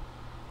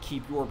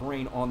keep your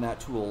brain on that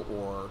tool,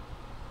 or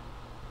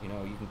you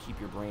know, you can keep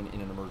your brain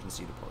in an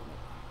emergency department.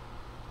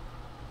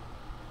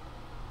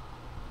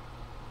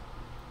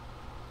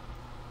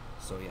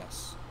 So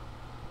yes,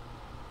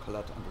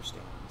 Colette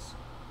understands.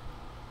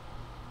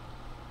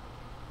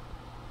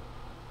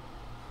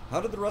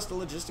 How did the rest of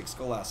logistics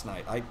go last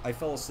night? I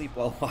fell asleep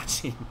while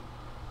watching.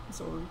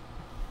 Sorry.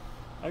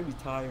 I was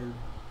tired.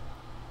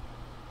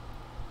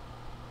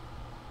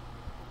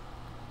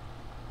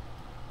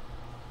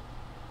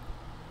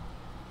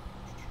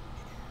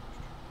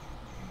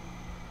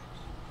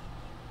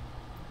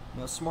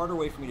 Now, a smarter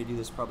way for me to do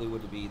this probably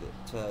would be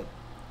to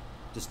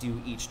just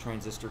do each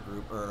transistor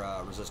group or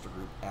resistor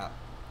group at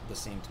the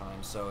same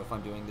time. So if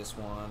I'm doing this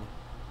one,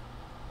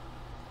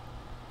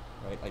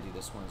 right, I do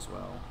this one as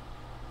well.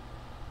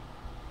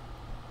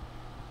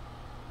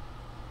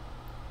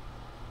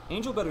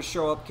 Angel better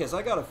show up, because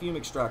I got a fume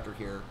extractor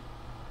here.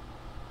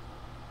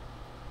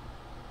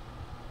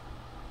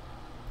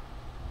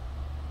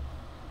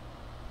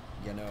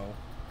 You know,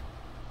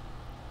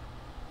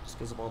 just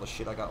because of all the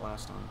shit I got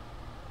last time.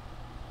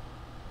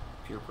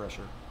 Peer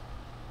pressure.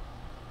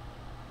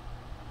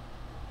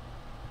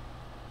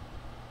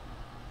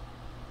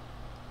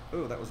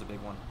 Oh, that was a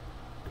big one.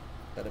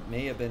 That it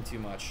may have been too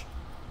much.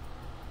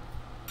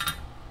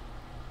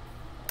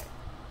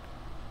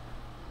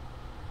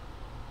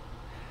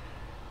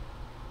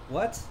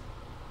 What?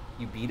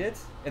 You beat it?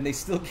 And they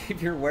still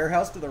gave your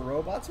warehouse to the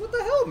robots? What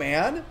the hell,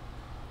 man?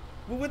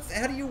 Well,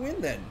 how do you win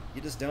then?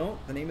 You just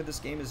don't? The name of this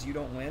game is You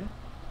Don't Win?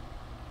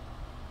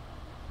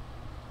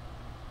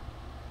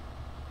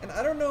 And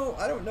I don't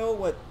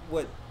know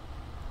what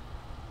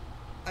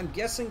I'm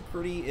guessing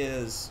pretty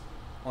is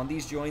on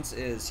these joints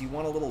is you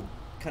want a little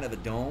kind of a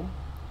dome.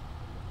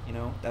 You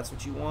know, that's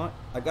what you want.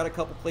 I've got a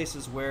couple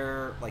places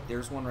where, like,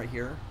 there's one right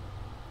here.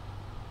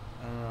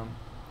 I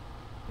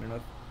don't know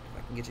if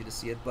I can get you to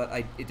see it, but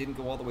it didn't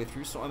go all the way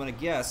through, so I'm gonna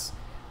guess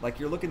like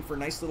you're looking for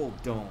nice little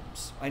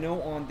domes. I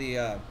know on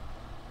the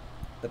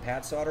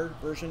pad solder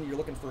version, you're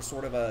looking for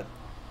sort of a,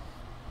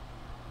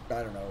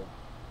 I don't know,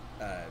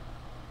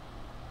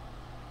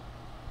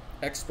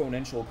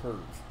 exponential curve,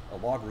 a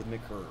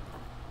logarithmic curve.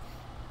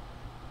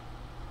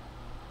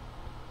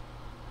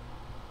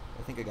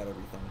 I think I got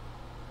everything.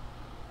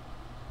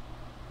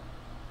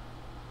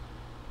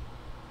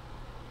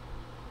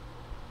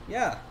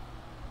 Yeah.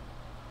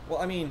 Well,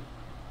 I mean,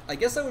 I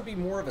guess that would be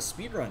more of a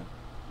speedrun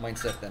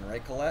mindset then,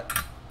 right, Colette?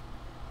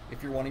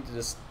 If you're wanting to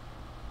just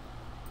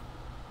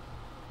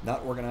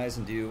not organize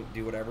and do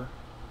whatever.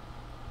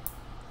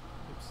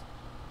 Oops.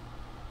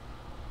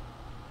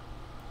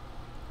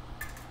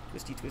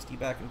 Twisty, twisty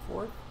back and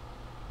forth.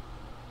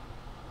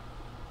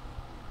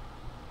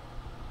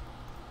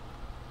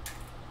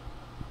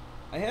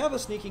 I have a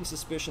sneaking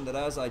suspicion that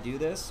as I do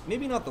this,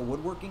 maybe not the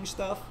woodworking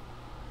stuff,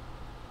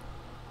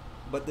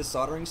 but this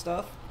soldering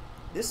stuff,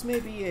 this may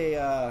be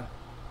a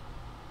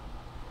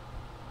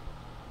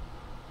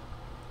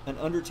an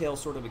Undertale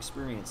sort of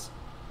experience.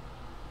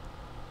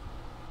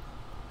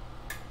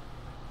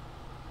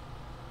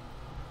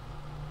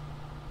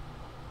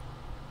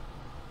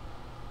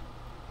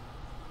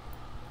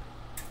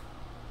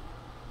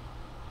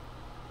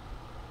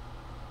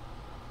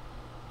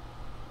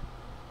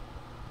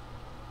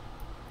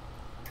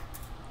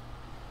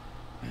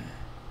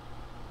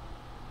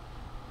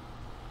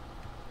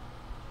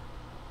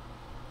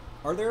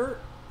 Are there,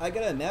 I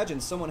gotta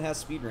imagine someone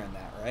has speedrun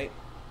that, right?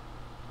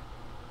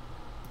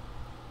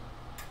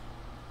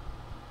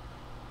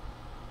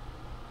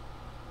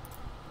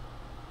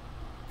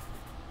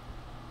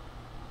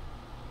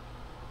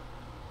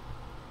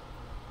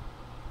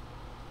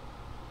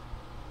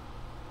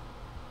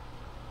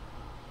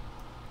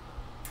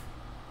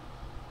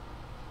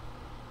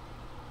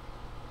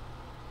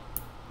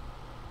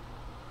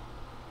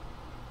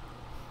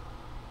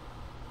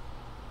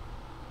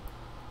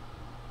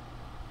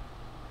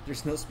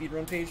 There's no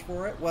speedrun page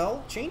for it?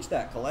 Well, change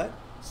that, Colette.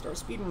 Start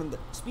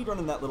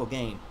speedrunning that little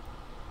game.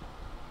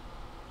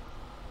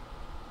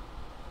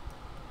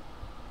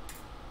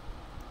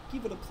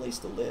 Give it a place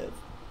to live.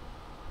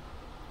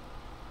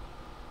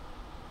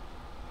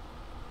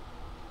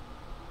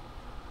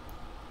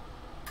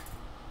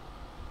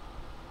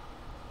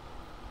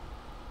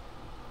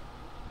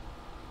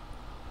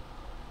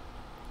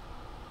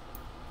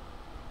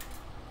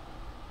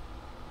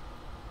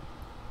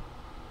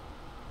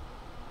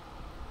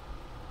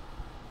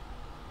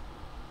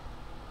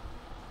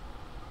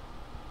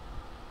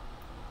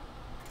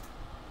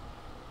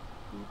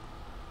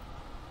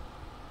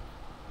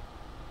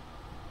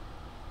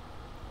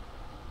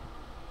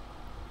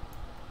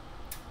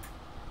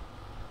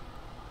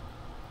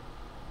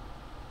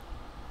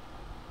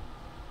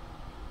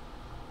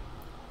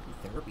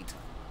 Therapy time.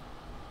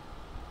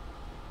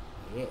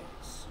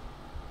 Yes.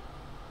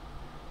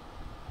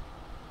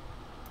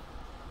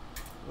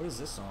 What is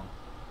this song?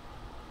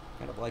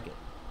 Kind of like it.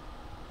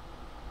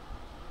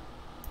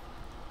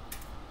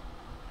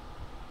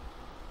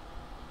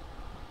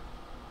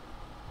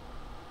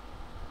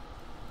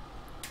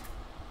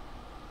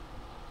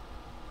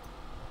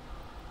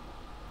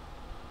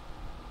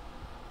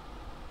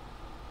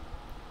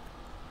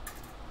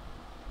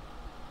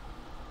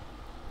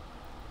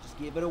 Just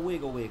give it a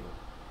wiggle wiggle.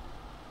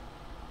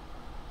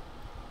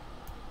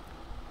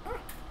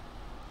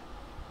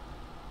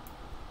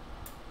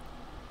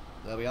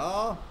 There we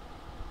are.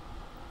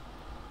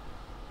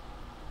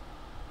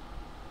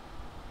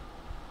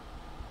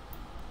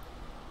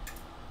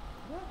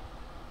 What?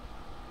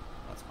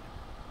 That's fine.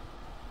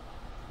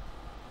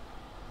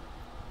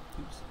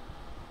 Oops.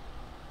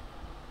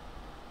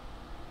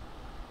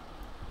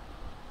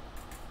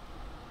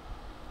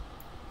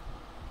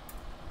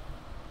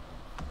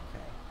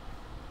 Okay.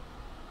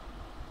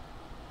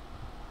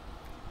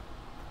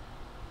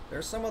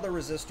 There's some other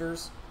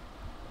resistors.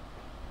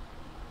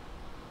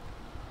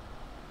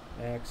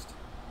 Next.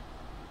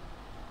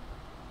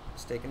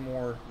 Just taking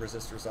more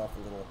resistors off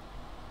the little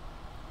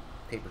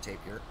paper tape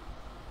here.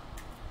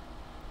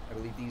 I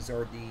believe these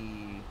are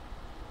the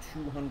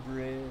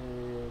 200?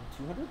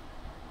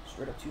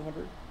 Straight up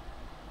 200?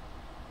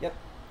 Yep.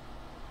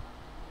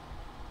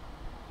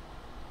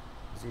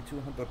 These are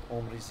 200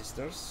 ohm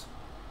resistors.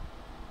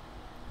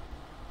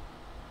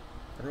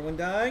 Everyone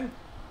dying?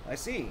 I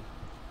see.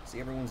 See,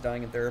 everyone's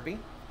dying in therapy.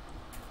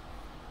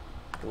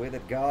 The way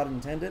that God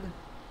intended.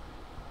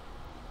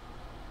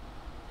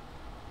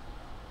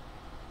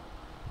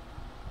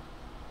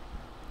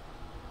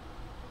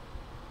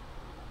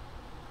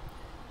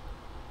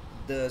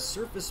 The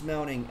surface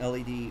mounting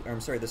LED, or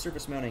I'm sorry, the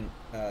surface mounting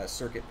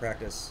circuit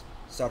practice,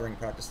 soldering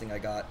practice thing I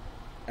got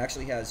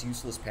actually has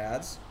useless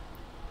pads,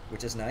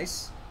 which is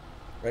nice,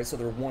 right? So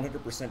they're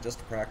 100% just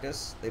to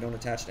practice. They don't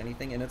attach to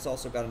anything, and it's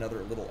also got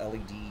another little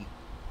LED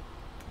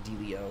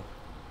dealio.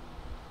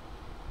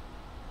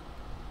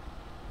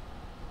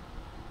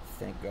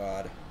 Thank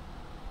God.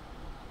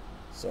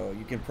 So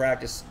you can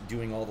practice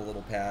doing all the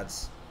little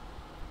pads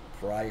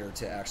prior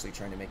to actually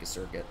trying to make a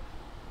circuit.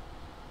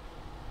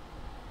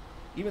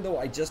 Even though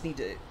I just need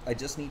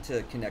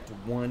to connect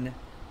one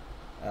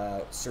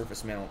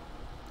surface mount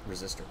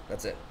resistor.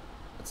 That's it.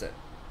 That's it.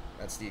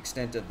 That's the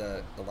extent of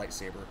the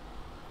lightsaber.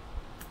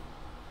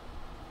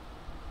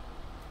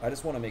 I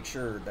just want to make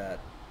sure that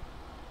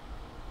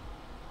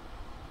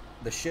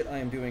the shit I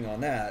am doing on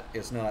that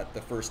is not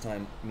the first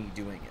time me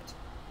doing it.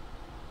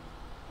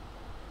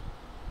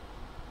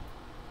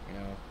 You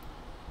know,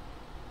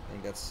 I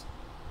think that's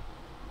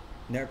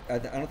never. I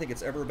don't think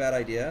it's ever a bad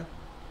idea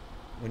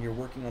when you're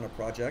working on a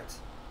project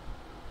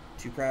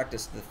to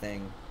practice the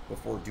thing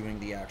before doing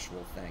the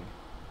actual thing.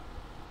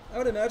 I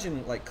would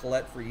imagine, like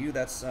Colette, for you,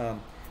 that's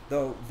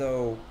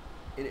though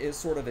it is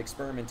sort of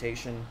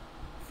experimentation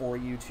for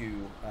you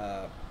to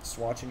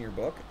swatch in your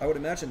book. I would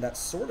imagine that's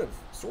sort of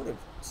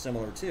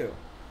similar too,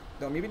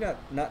 though maybe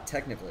not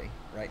technically,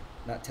 right?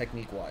 Not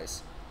technique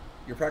wise.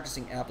 You're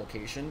practicing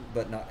application,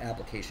 but not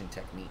application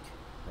technique,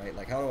 right?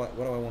 Like what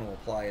do I want to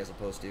apply as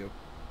opposed to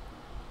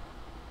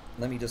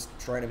let me just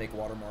try to make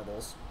water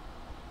marbles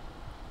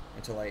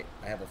until I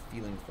have a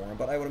feeling for them.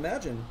 But I would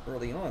imagine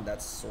early on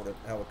that's sort of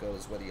how it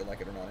goes, whether you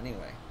like it or not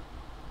anyway.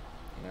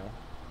 You know?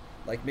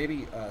 Like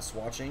maybe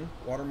swatching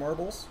water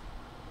marbles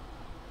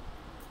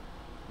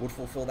would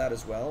fulfill that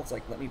as well. It's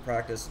like, let me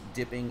practice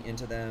dipping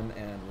into them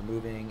and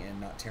removing and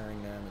not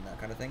tearing them and that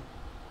kind of thing.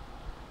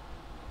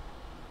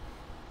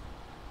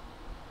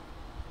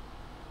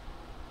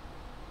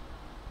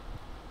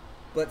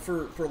 But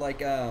for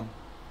like, I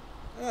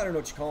don't know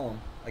what you call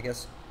them. I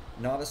guess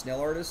novice nail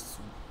artists,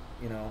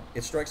 you know,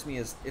 it strikes me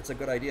as it's a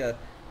good idea.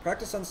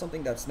 Practice on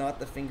something that's not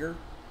the finger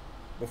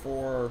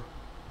before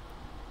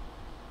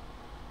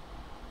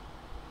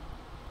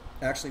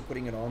actually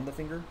putting it on the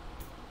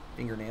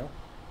fingernail.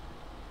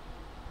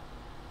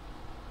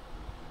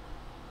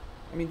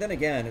 I mean, then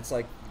again, it's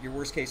like your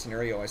worst case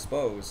scenario, I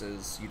suppose,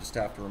 is you just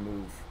have to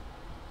remove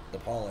the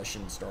polish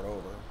and start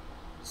over.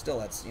 Still,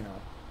 that's, you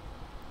know,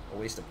 a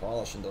waste of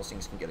polish, and those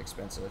things can get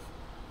expensive.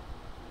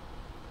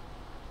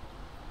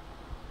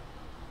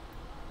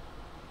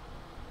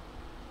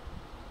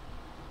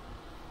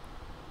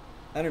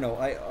 I don't know.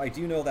 I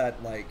do know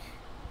that, like,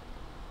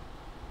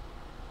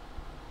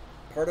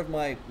 part of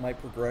my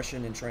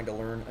progression in trying to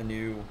learn a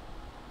new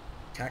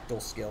tactile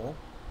skill,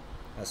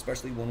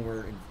 especially when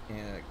we're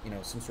in you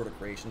know, some sort of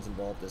creations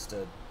involved, is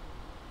to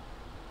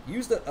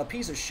use a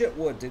piece of shit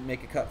wood to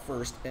make a cut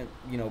first, and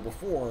you know,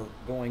 before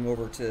going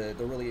over to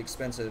the really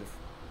expensive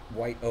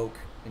white oak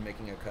and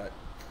making a cut.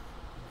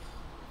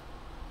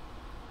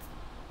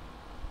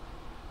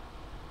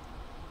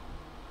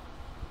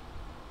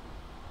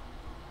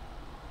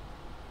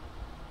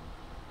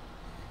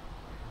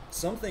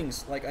 Some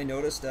things, like I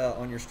noticed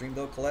on your stream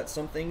though, Colette,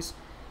 some things,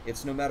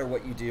 it's no matter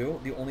what you do,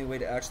 the only way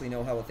to actually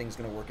know how a thing's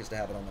going to work is to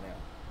have it on the nail.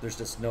 There's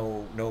just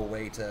no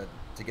way to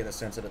get a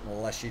sense of it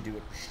unless you do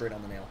it straight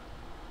on the nail.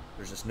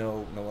 There's just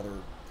no other,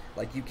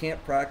 like, you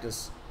can't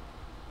practice,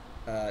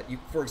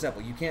 for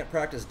example, you can't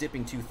practice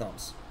dipping two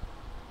thumbs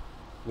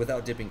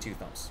without dipping two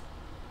thumbs.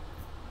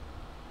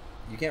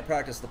 You can't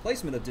practice the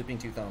placement of dipping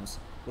two thumbs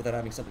without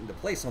having something to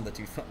place on the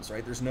two thumbs,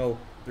 right? There's no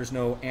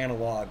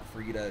analog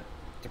for you to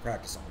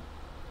practice on.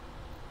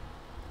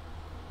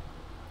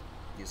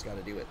 You just got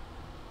to do it,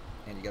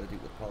 and you got to do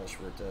it with polish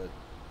for it to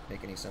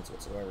make any sense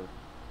whatsoever.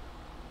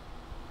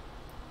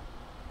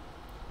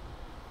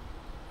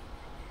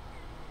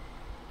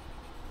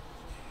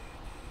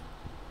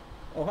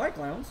 Oh, hi,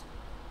 clowns.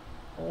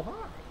 Oh, hi.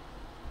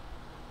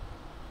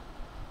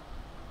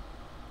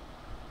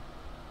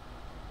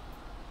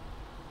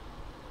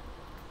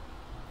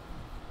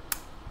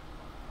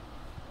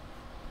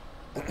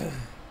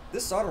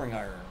 This soldering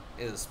iron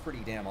is pretty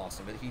damn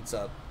awesome. It heats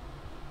up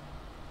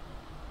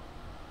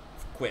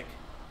quick.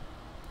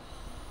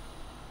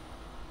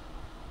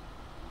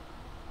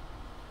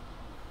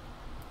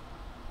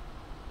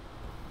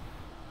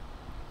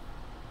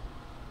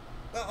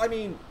 Well, I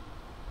mean,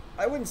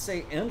 I wouldn't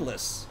say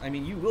endless. I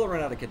mean, you will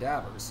run out of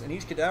cadavers, and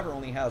each cadaver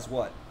only has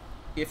what?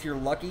 If you're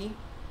lucky,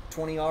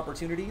 20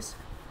 opportunities.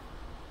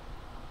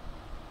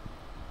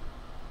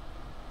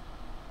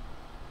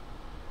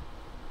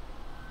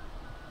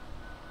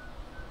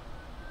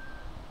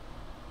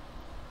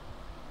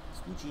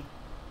 Scoochie.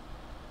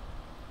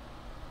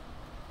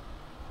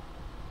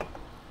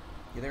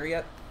 You there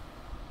yet?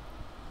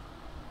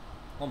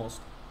 Almost.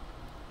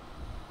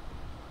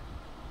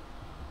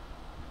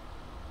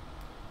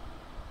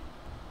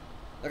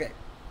 Okay.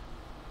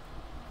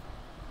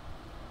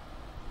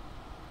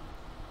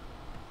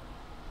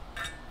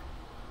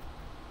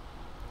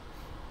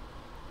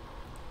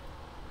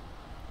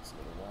 It's a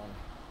little long.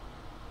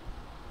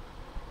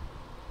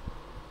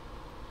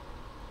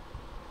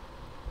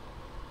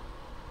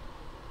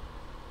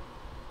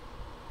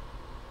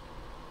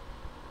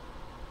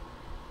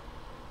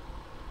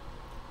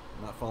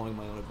 I'm not following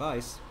my own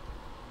advice.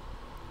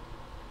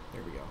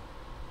 There we go.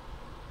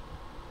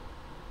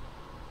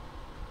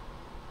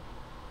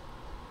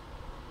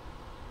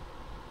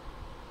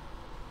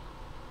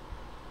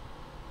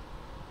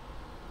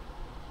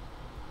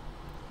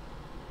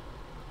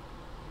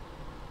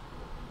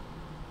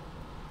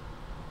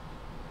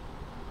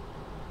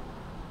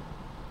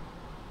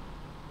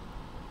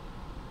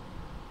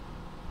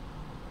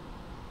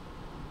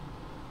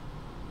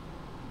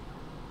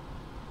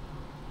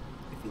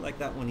 I feel like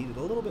that one needed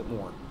a little bit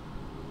more.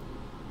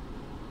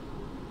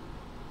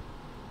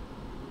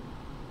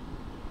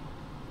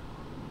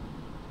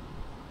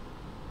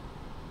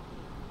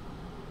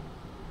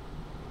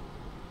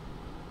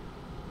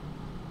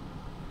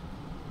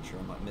 Sure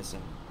I'm not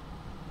missing.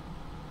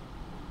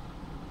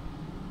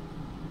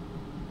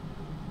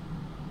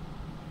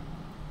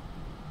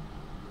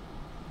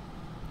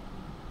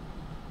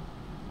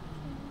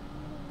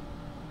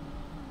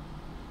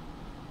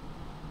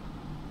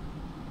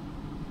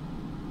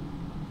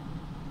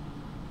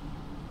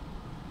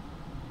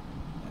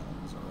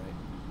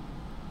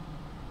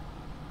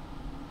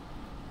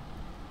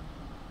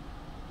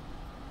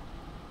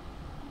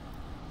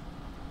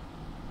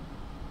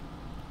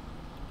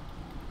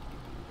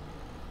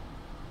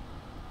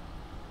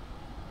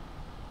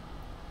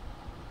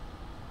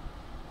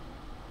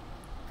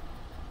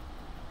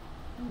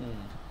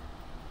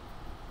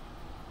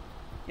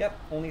 Yep,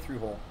 only through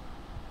hole.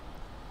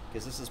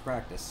 Because this is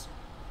practice.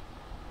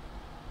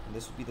 And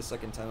this would be the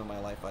second time in my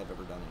life I've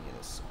ever done any of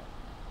this.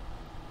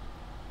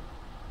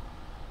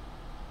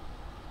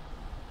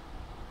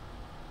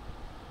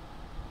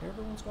 So.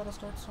 Everyone's got to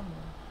start somewhere.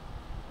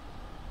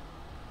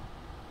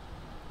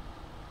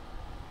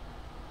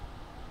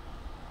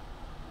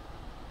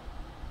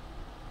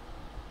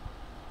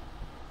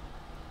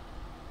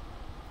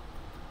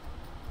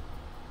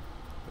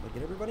 Did I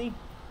get everybody?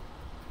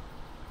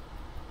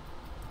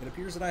 It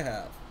appears that I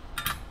have.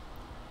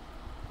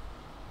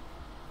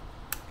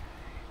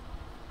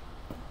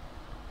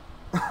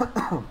 I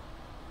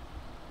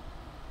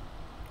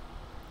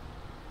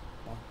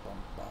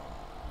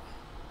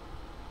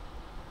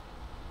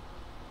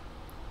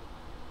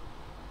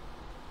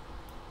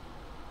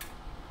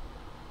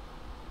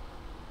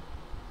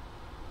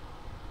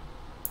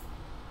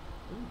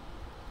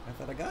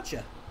thought I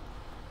gotcha.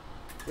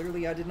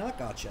 Clearly I did not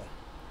gotcha.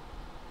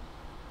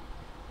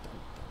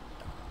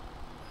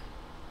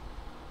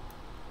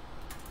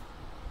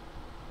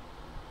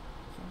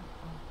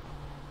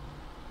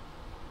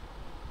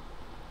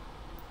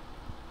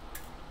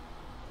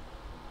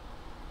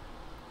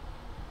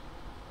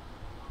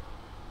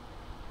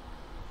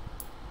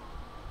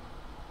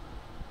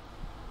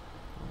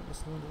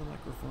 slow into the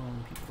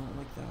microphone. People don't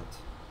like that.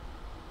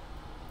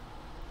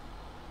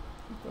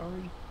 I'm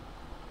sorry.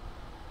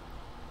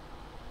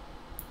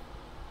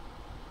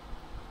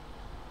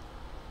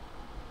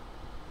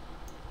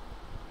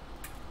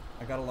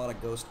 I got a lot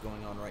of ghost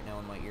going on right now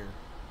in my ear.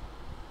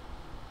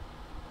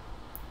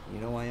 You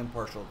know I am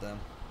partial to them.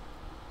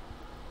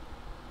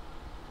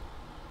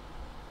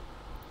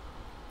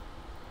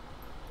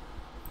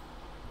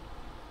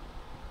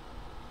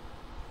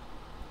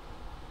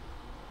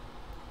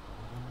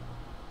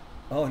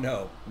 Oh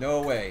no,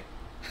 no way.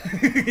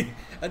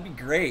 That'd be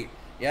great.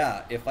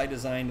 Yeah, if I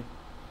designed...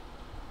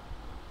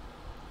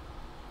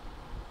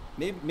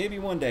 Maybe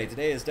one day.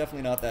 Today is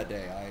definitely not that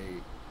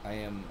day. I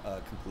am a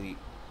complete...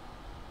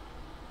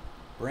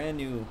 brand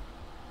new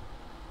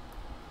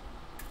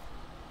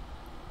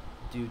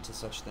dude to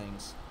such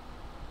things.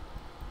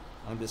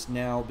 I'm just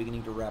now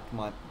beginning to wrap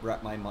my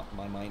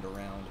mind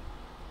around,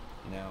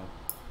 you know,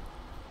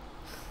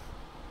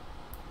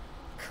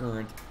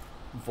 current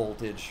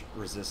voltage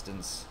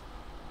resistance,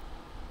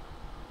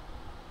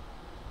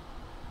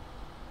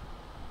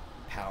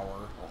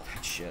 power, all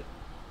that shit.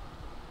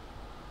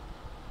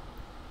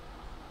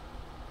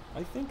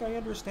 I think I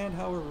understand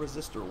how a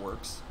resistor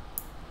works.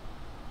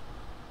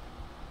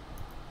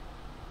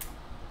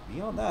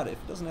 Beyond that, if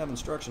it doesn't have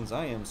instructions,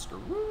 I am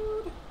screwed.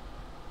 Ooh.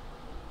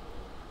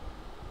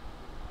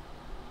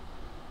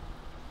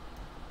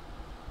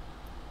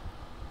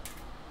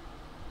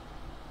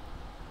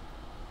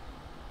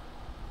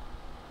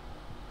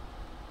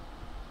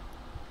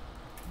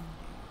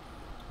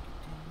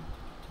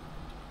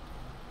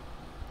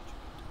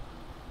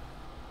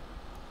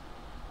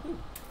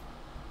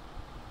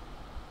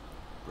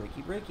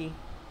 Breaky, breaky.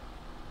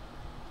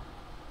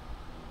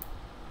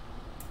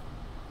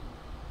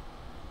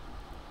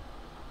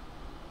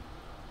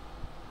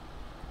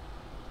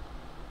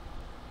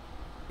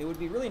 It would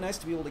be really nice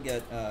to be able to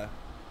get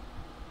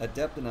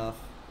adept enough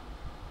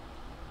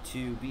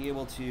to be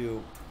able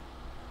to...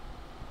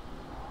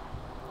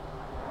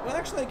 Well,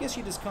 actually, I guess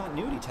you just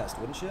continuity test,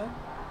 wouldn't you?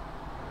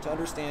 To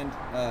understand,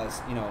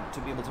 you know, to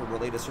be able to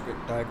relate a circuit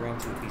diagram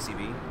to a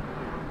PCB.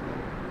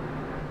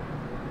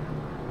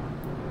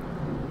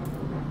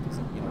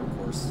 You know, of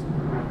course,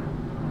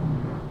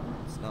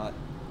 it's not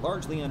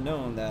largely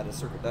unknown that a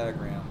circuit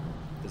diagram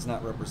does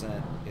not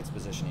represent its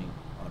positioning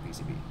on a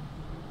PCB.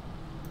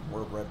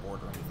 Or a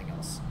breadboard or anything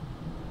else.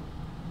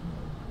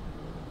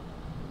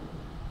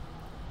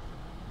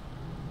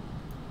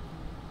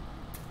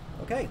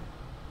 Okay.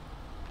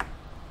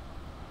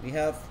 We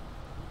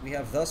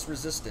have thus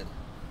resisted.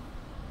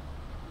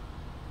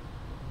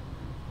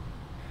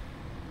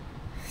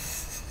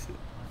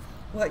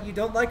 What, you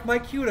don't like my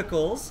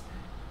cuticles?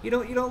 You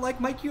don't like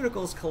my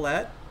cuticles,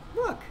 Colette?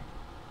 Look.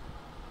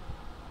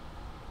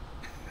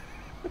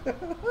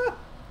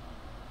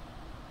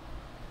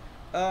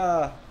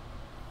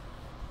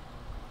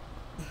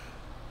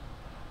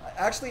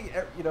 Actually,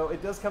 you know,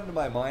 it does come to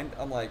my mind.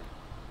 I'm like,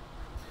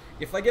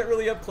 if I get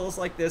really up close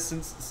like this,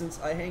 since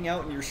I hang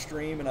out in your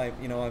stream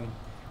and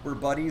we're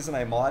buddies and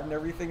I mod and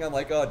everything, I'm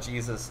like, oh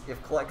Jesus!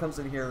 If Colette comes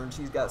in here and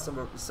she's got some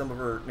of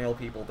her nail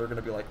people, they're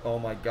gonna be like, oh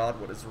my God,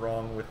 what is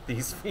wrong with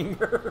these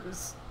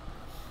fingers?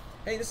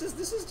 Hey, this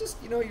is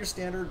just, you know, your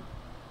standard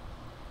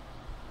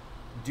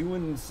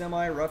doing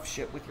semi rough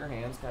shit with your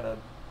hands kind of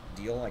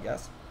deal, I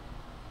guess.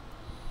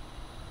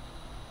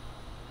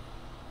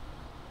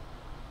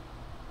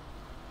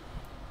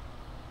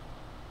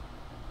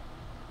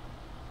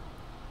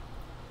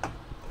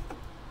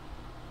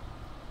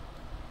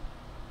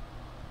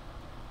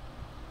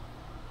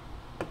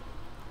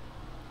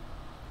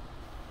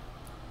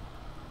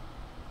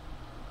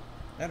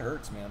 That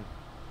hurts, man.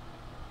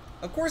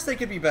 Of course they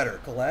could be better,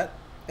 Colette.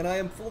 And I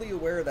am fully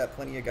aware that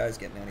plenty of guys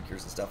get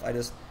manicures and stuff. I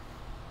just...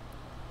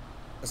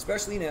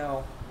 Especially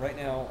now, right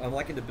now, I'm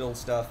liking to build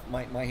stuff.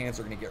 My hands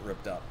are going to get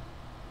ripped up.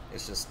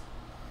 It's just...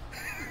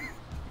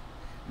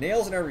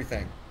 nails and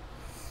everything.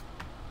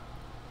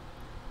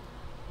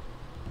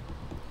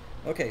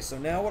 Okay, so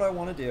now what I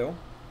want to do,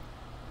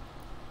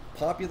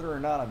 popular or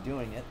not, I'm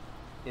doing it,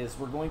 is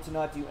we're going to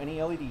not do any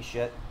LED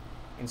shit.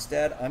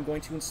 Instead, I'm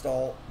going to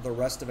install the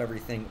rest of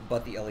everything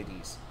but the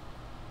LEDs.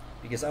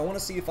 Because I want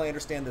to see if I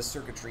understand this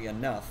circuitry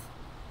enough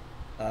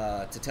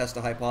to test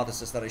a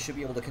hypothesis that I should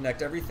be able to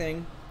connect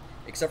everything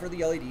except for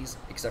the LEDs,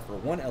 except for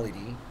one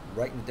LED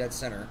right in the dead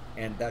center,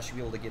 and that should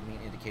be able to give me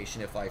an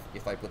indication if I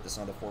put this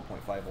onto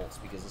 4.5 volts,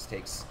 because this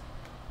takes...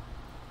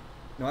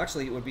 No,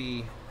 actually it would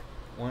be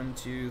 1,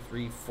 2,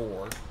 3,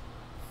 4.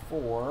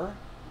 4.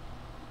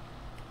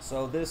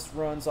 So this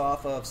runs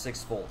off of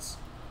 6 volts.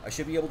 I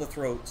should be able to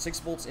throw 6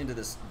 volts into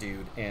this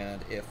dude,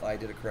 and if I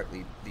did it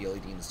correctly, the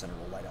LED in the center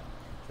will light up.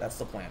 That's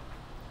the plan.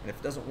 And if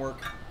it doesn't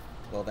work,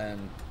 well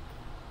then,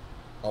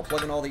 I'll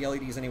plug in all the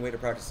LEDs anyway to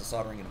practice the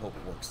soldering and hope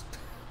it works.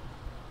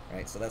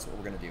 Alright, so that's what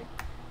we're going to do.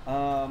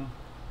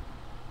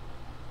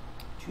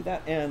 To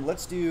that end,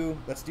 let's do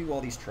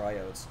all these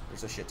triodes.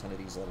 There's a shit ton of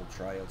these little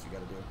triodes you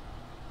got to do.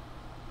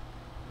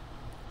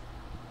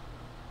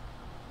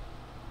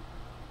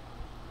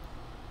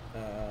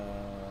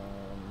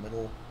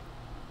 Middle.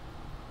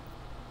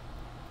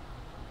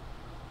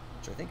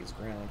 which I think is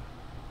ground.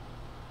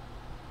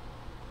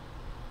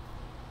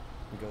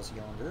 It goes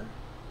yonder.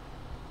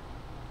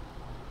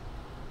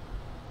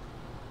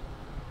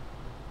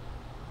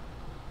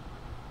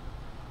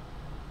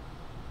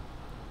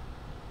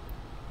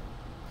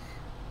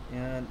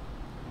 And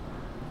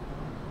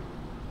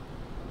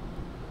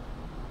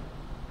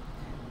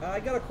I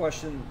got a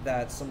question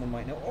that someone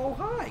might know. Oh,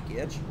 hi,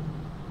 Gitch.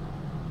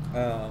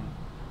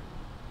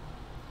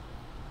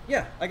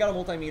 Yeah, I got a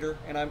multimeter,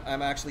 and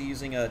I'm actually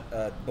using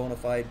a bona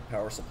fide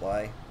power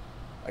supply.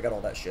 I got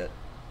all that shit.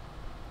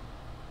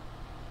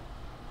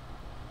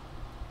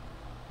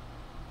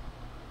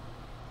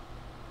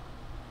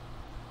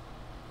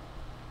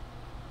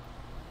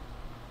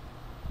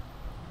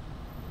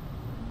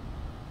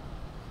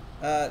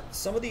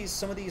 Some of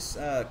these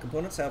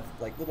components have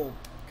like little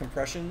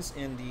compressions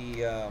in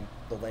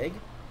the leg,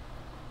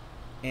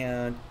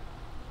 and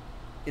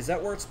is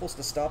that where it's supposed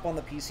to stop on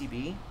the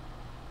PCB,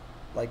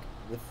 like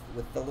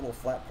with the little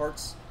flat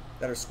parts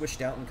that are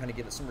squished out and kind of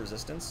give it some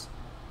resistance,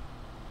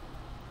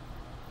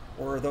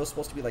 or are those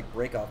supposed to be like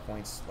break-off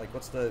points? Like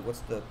what's the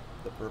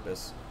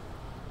purpose?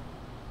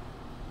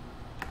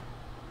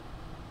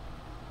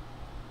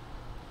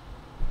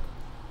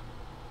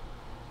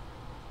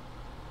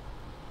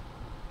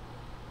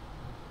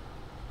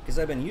 Because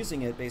I've been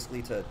using it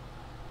basically to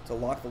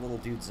lock the little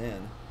dudes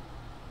in,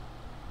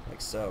 like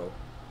so.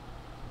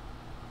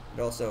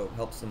 It also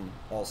helps them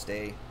all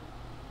stay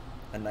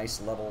a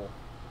nice level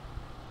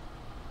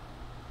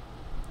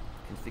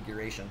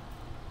configuration.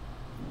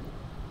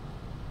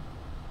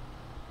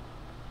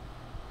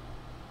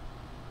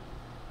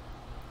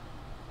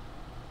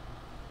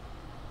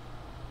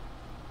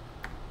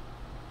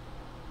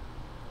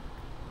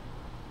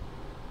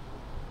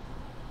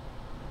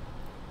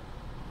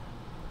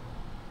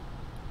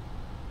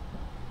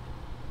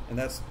 And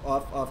that's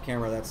off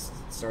camera. That's,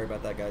 sorry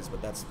about that, guys, but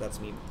that's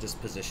me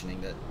just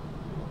positioning it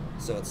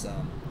so it's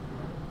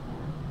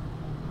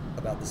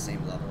about the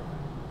same level.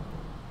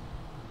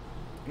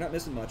 You're not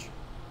missing much.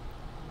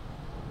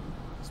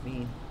 It's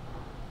me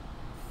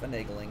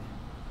finagling.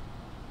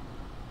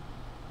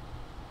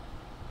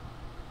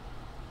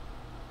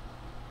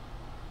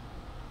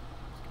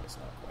 This guy's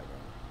not quite in.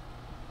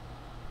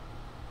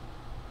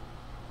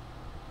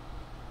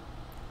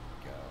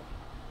 Go.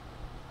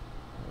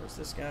 Where's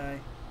this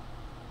guy?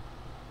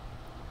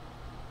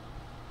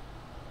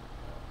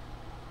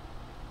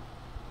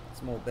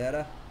 More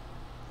better.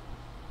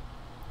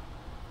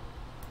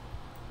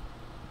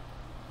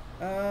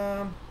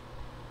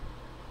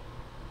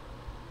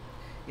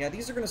 Yeah,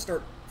 these are gonna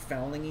start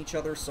fouling each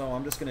other, so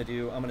I'm gonna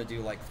do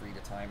like 3 at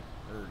a time,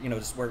 or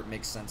just where it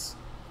makes sense.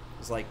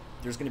 It's like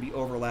there's gonna be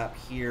overlap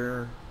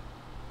here.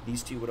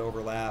 These two would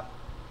overlap.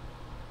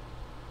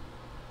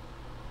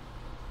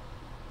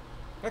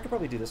 I could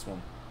probably do this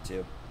one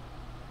too.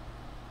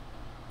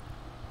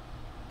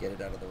 Get it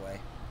out of the way.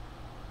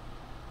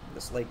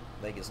 This leg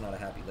is not a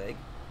happy leg.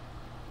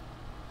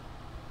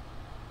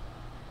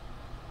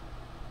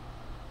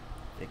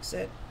 Fix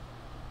it.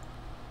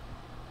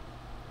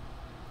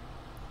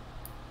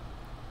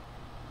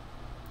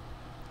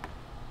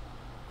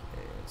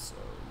 Okay, so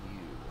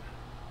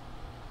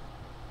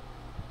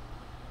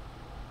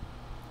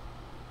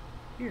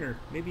here,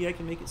 maybe I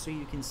can make it so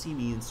you can see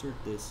me insert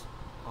this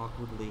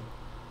awkwardly.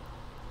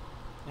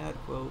 Add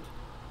quote.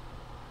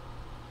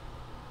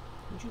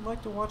 Would you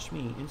like to watch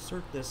me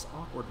insert this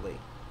awkwardly?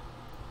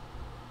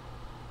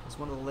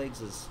 One of the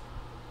legs is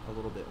a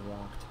little bit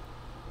wonked.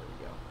 There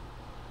we go.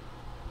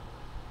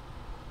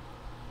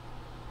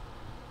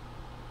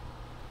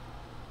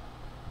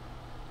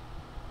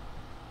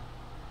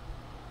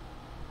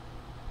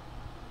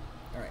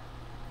 All right.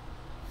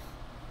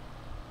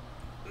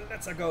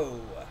 Let's go.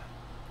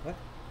 What?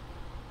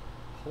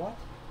 What?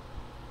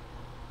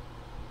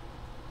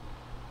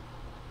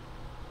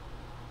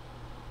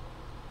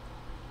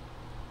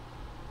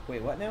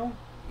 Wait, what now?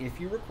 If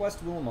you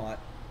request Wilmot,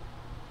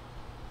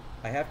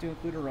 I have to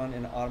include a run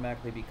and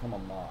automatically become a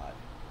mod.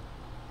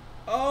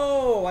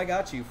 Oh, I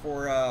got you.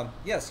 For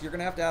yes, you're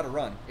gonna have to add a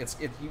run.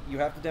 You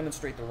have to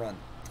demonstrate the run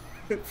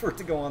for it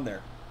to go on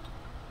there.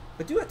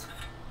 But do it.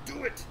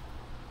 Do it.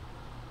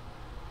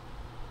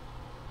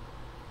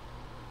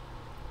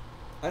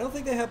 I don't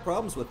think they have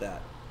problems with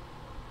that.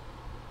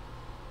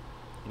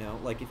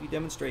 Like if you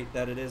demonstrate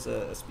that it is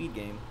a speed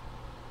game.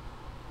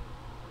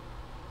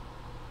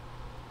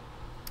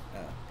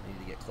 I need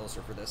to get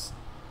closer for this.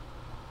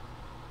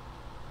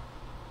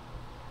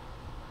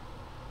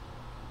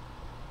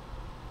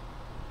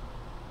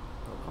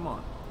 Come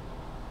on.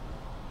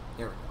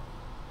 There we go.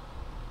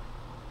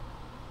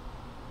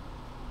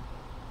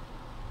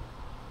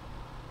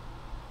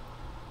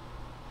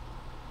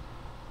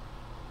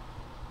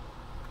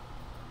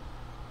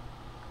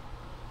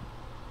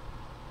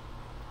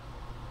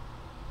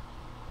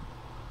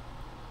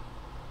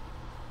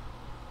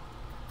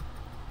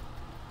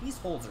 These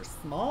holes are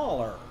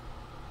smaller.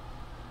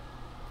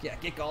 Yeah,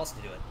 get Gauss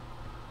to do it.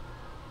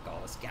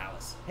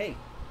 Gauss. Hey,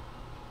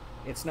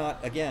 it's not,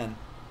 again,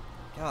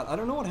 God, I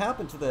don't know what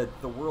happened to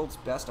the world's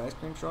best ice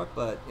cream truck,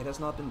 but it has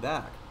not been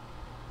back.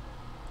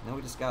 Now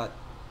we just got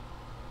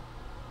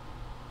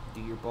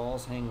do your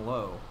balls hang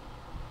low?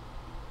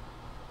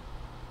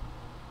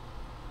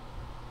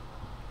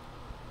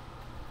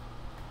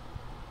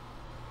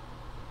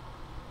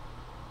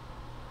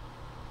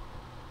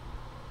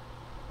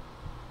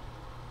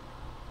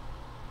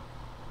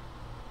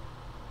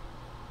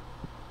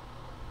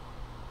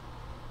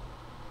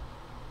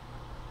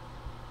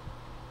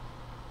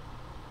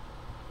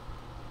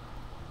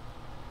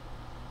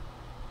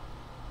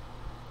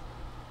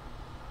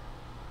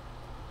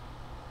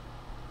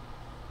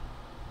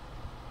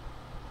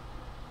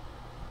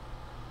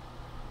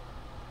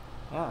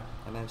 Ah,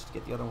 I managed to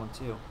get the other one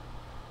too.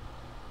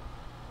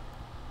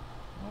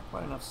 Not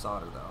quite enough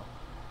solder though.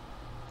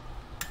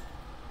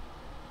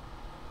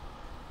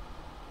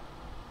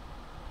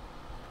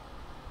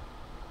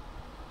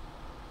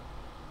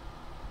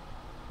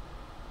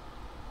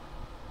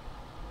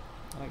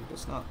 Oh, you're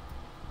just not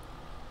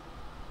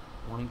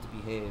wanting to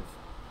behave.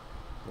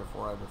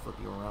 Therefore, I will flip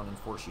you around and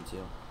force you to.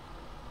 There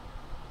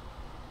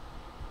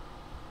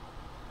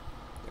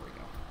we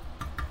go.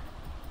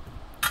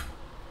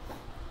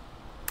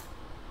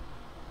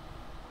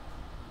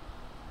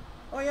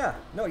 Oh yeah,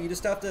 no, you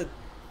just have to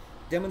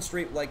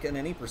demonstrate like an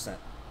any percent.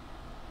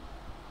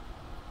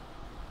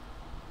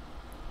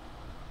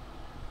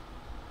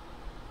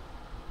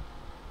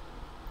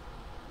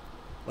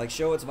 Like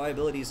show its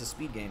viability as a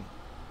speed game,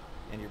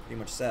 and you're pretty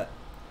much set.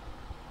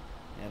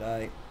 And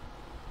I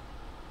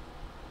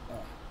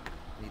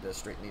need to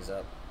straighten these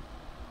up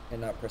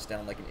and not press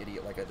down like an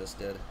idiot like I just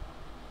did.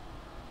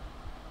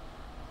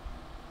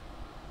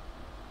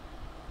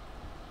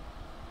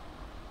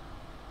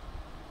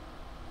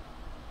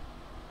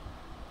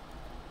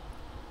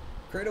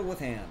 Cradle with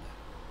hand.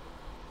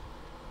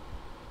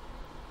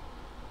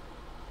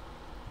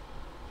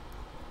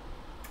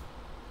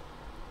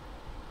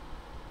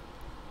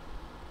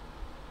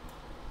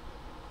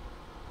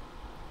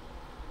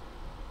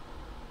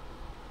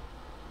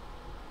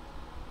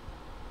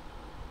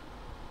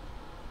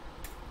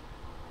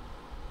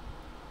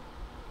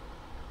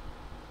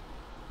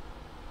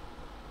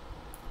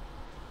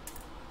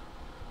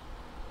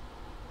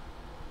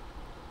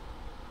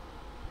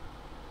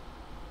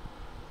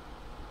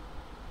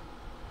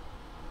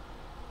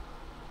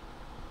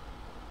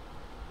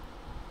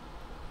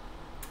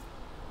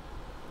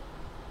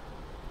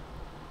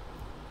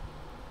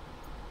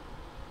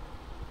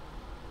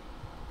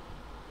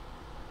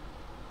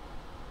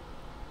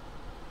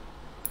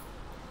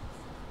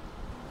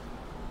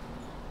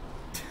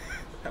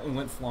 That one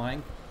went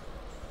flying.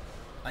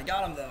 I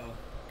got him though.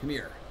 Come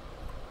here.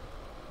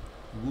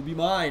 You will be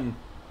mine.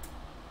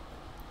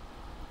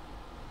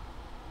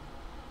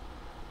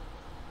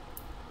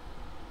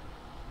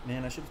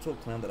 Man, I should have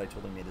told Clown that I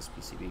totally made this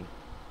PCB.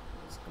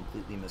 It's a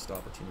completely missed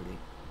opportunity.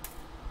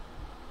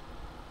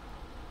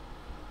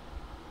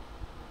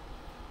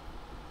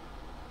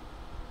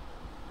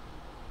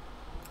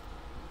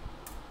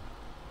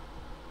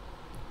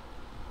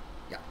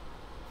 Yeah.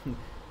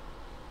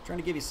 Trying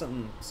to give you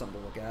something to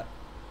look at.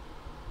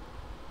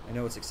 I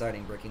know it's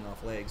exciting breaking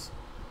off legs.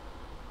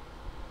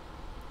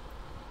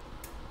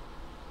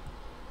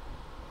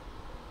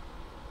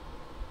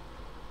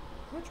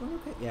 Which one?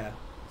 Okay. Yeah,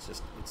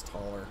 it's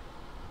taller.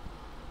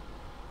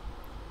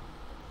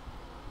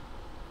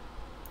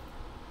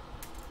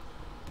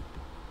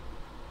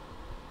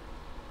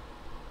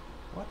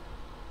 What?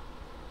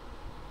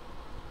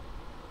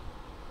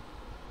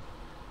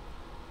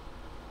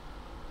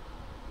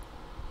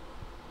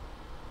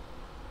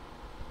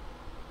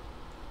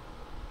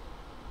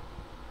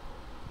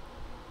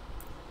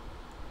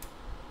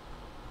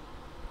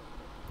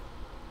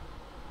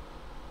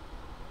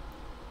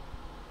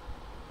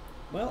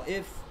 Well,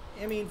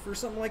 I mean, for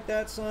something like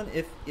that, son,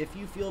 if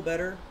you feel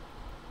better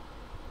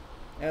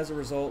as a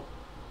result,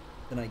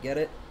 then I get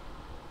it.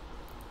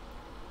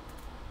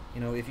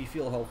 You know, if you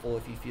feel helpful,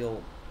 if you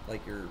feel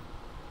like you're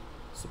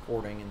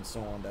supporting and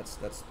so on, that's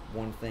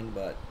one thing,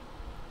 but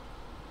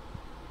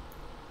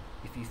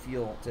if you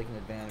feel taken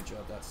advantage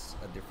of, that's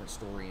a different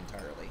story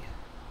entirely.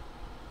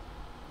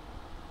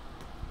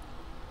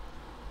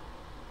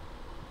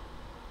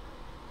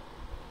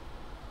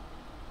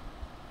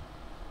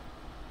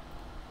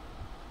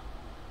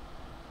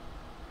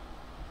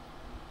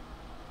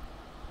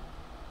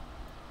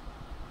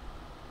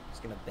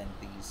 Gonna bend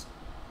these.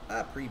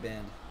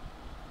 Pre-bend.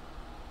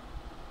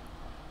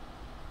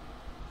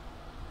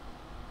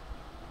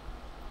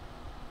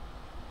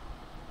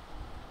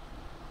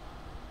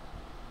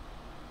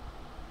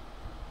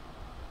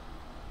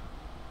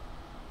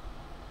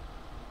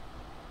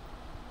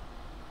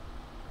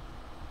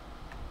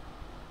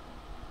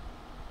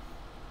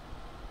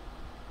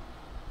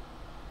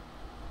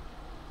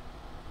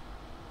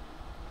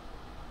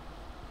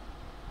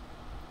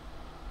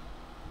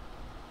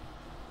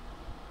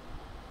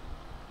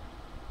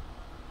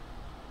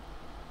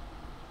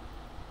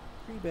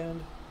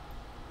 Bend.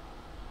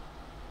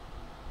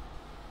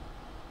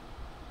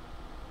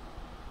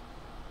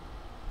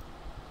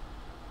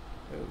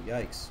 Oh,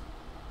 yikes.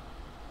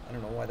 I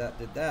don't know why that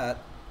did that.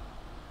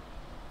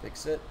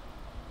 Fix it.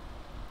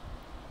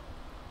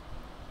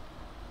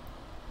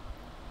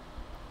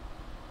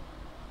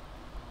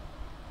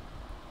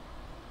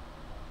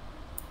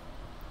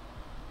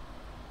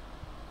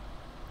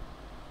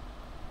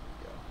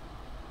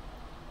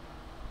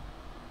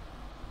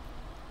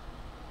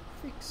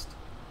 Fixed.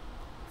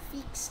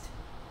 Fixed.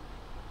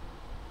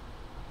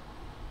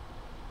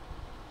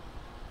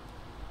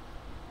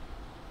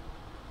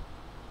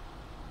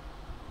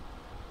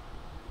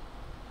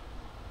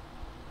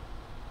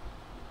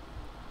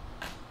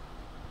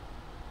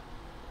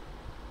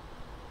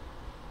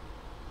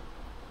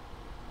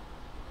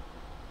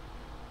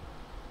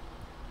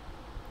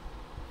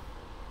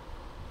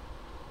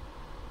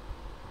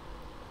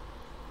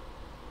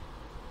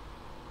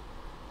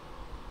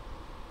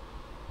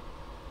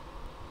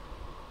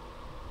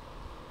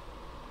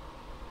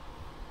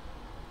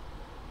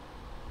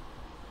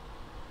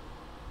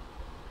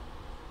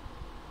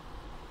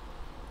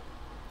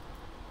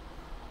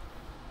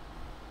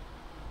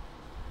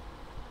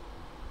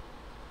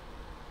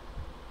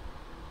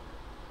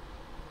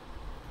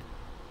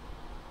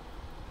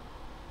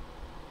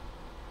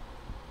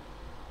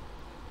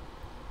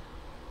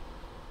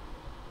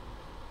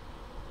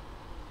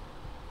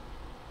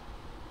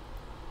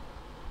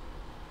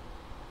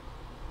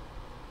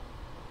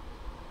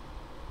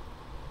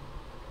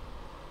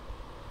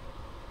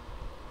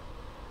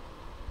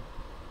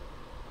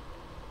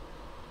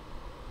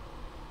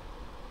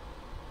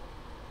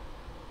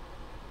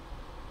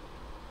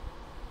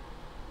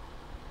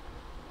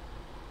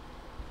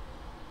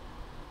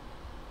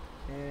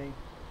 Okay, and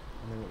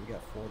then what we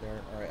got 4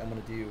 there. All right, I'm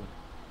gonna do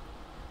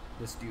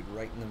this dude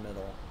right in the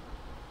middle.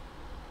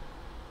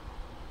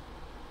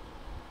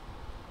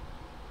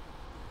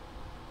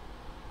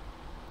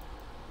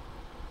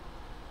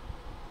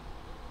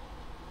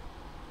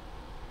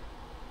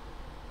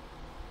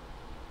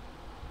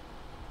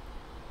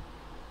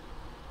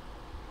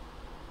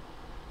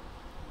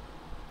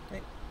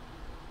 Okay.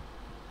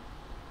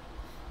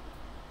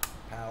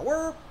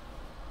 Power.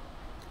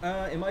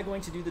 Am I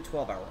going to do the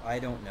 12-hour? I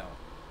don't know.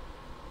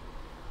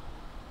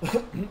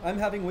 I'm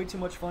having way too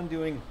much fun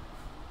doing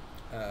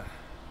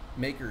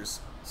Maker's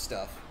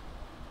stuff.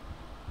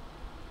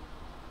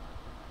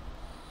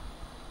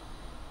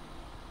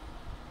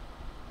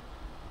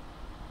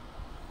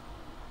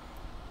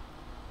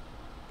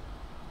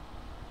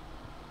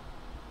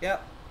 Yeah.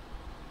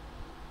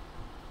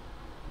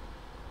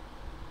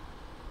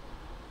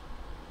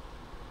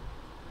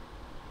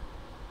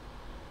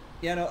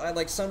 Yeah, no, I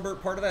like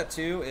sunburnt. Part of that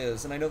too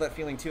is, and I know that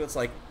feeling too. It's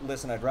like,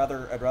 listen, I'd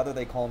rather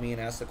they call me and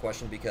ask the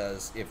question,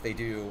 because if they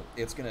do,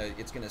 it's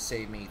gonna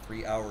save me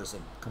 3 hours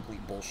of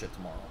complete bullshit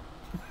tomorrow.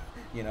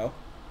 You know.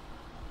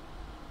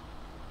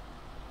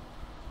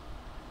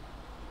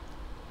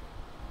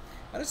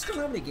 I just don't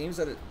have any games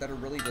that are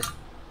really just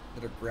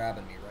that are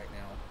grabbing me right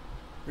now.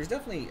 There's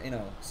definitely, you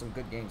know, some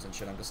good games and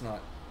shit. I'm just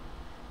not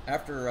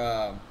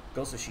after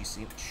Ghost of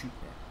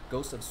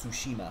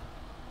Tsushima.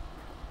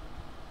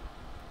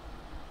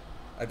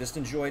 I've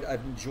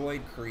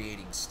enjoyed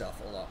creating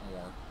stuff a lot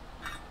more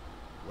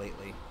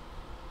lately.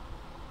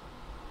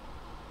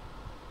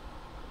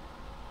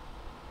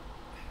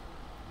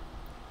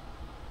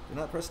 Do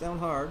not press down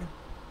hard.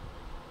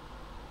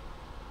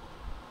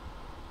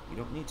 You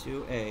don't need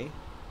to, A.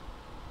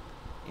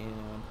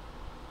 And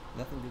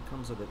nothing good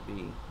comes of it,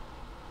 B.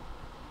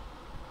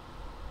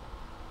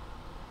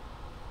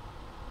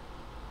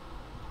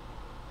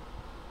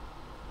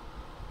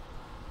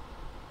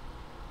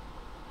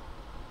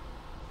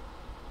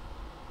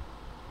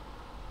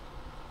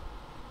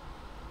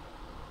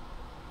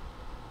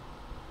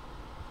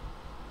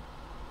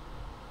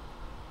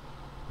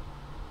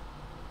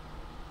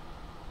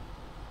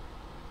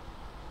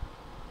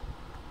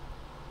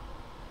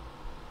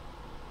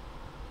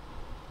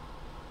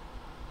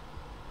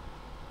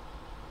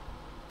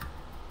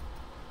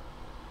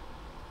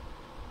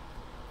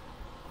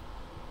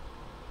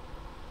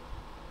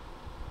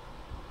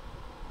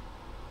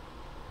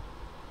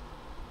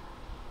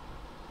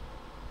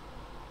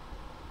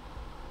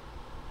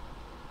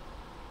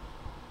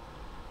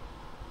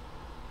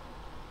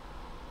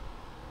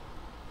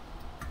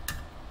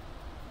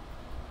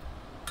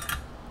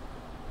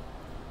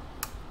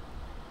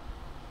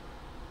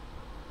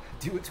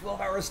 Do a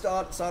 12-hour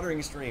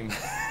soldering stream.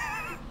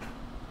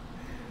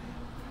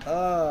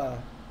 God,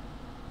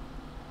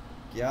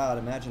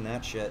 imagine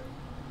that shit.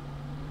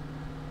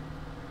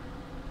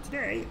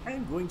 Today,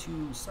 I'm going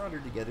to solder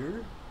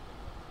together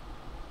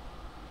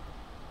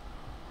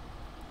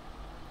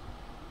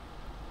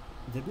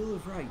the Bill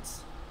of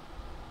Rights.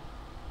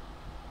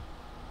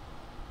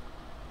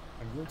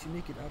 I'm going to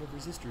make it out of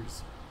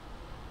resistors.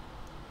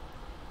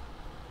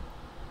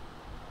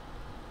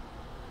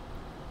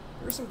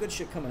 There's some good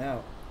shit coming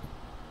out.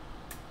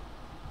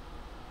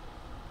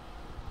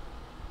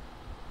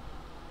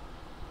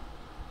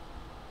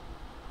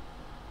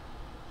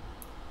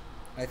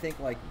 I think,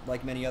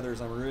 like many others,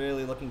 I'm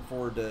really looking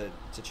forward to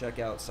check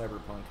out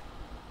Cyberpunk.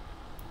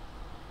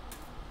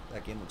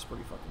 That game looks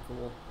pretty fucking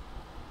cool.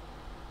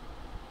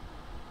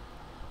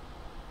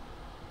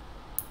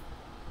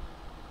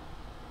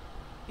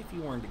 If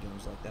you are into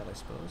games like that, I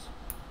suppose.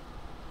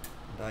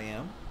 And I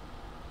am.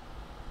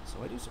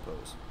 So I do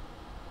suppose.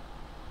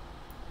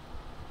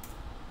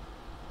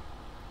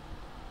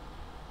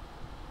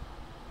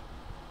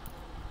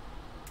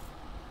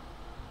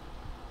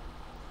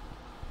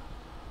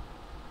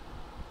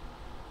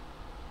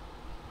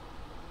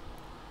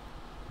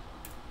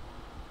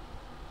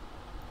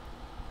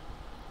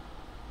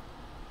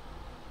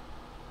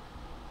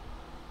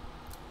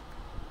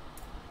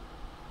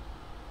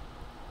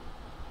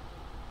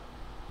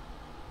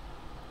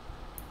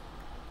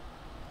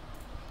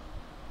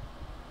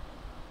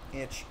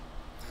 itch.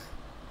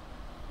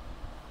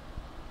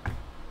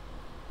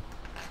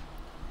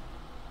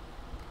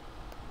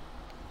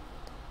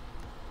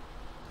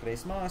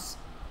 Christmas.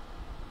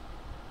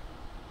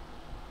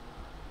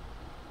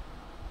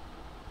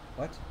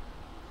 What?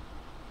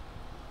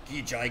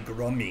 Gijai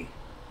grummy.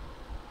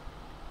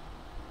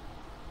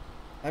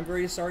 I'm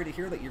very sorry to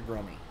hear that you're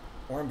grummy.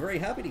 Or I'm very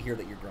happy to hear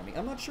that you're grummy.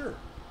 I'm not sure.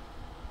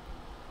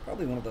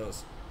 Probably one of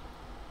those.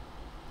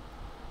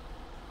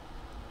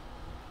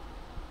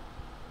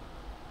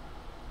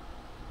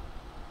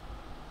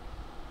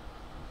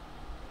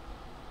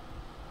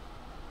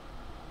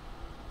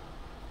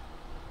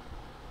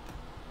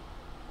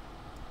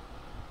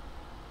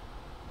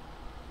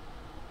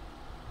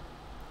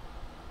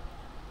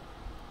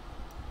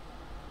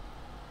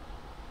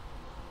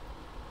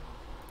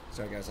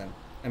 Sorry guys,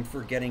 I'm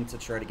forgetting to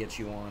try to get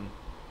you on,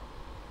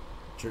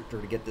 to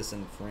get this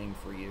in frame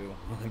for you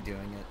while I'm doing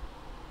it.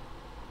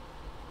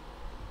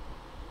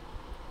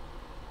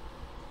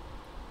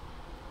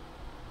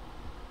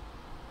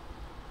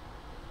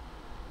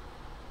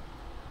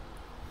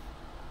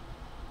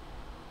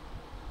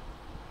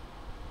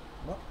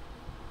 What?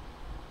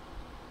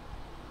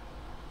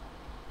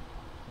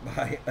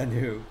 Buy a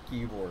new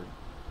keyboard.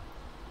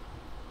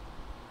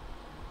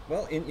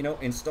 Well,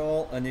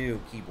 install a new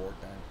keyboard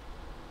then.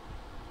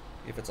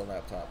 If it's a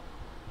laptop.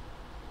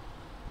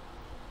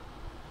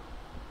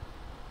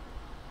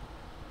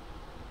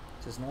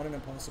 It is not an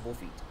impossible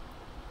feat.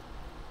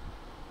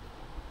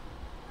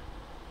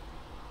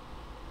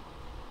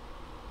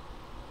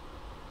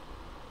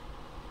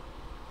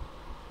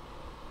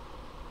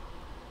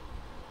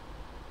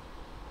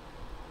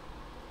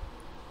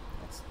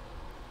 That's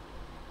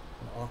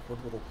an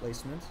awkward little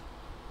placement.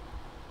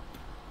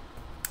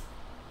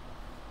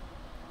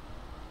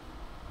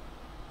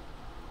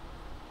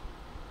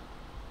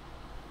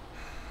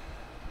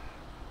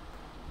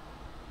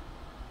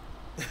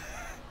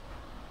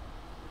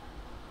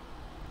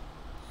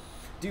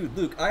 Dude,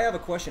 Luke, I have a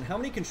question. How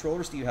many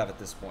controllers do you have at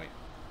this point?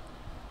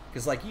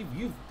 Because, like,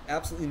 you've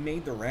absolutely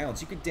made the rounds.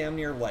 You could damn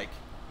near, like,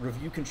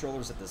 review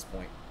controllers at this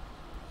point.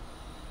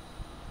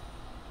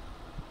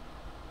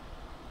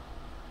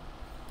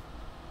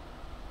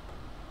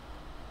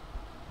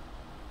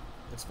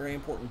 It's very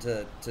important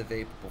to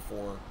vape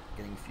before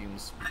getting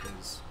fumes,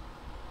 because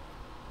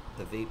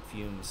the vape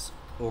fumes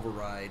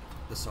override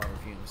the solder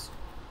fumes,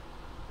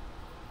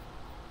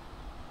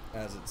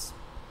 as it's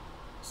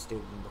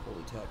stated in the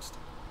holy text.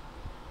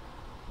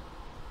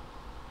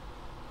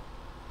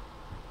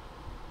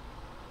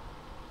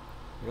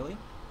 Really?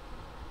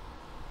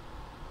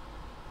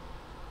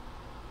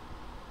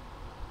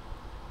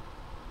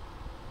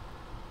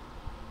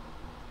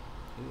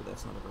 Ooh,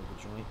 that's not a very good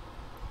joint.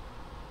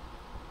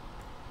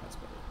 That's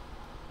better.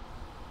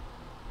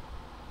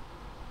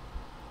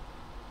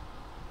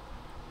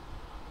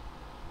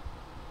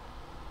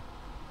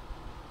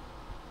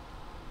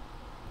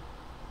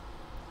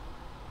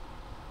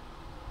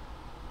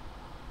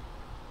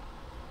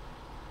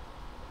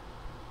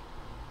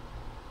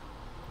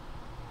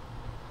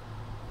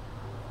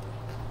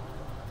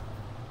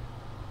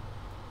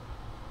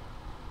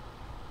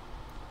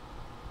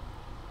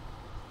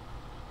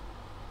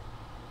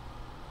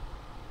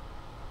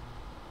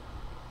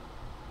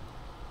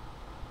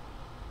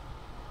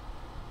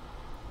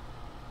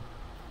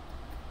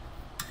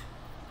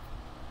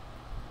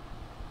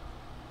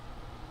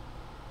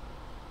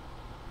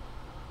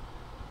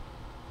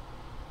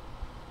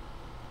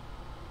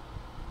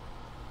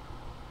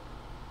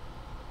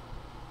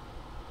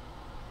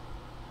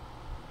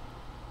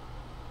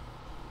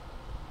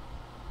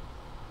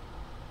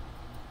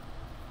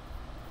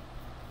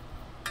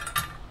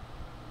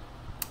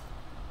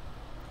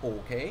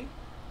 Okay.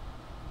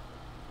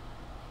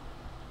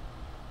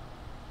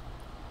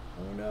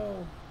 Oh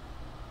no.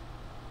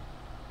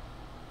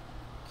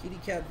 Kitty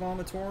cat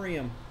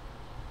vomitorium.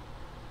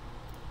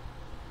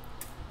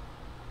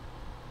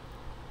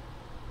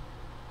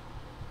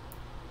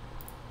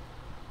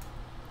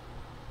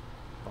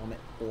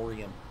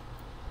 Vomitorium.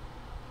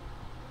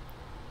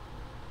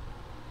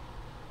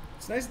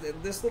 It's nice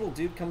that this little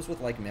dude comes with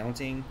like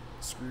mounting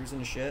screws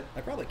and shit.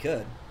 I probably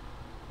could.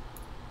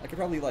 I could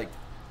probably like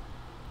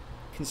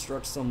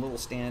construct some little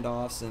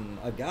standoffs, and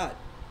I've got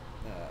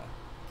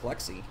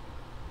plexi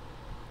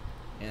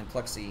and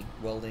plexi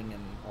welding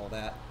and all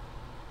that.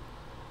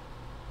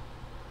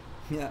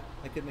 Yeah,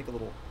 I could make a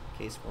little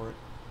case for it.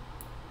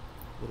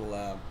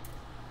 Little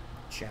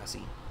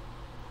chassis.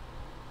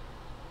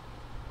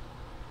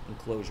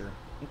 Enclosure.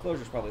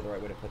 Enclosure's probably the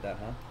right way to put that,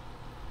 huh?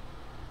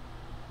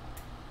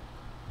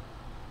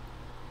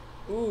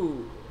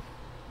 Ooh,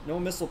 no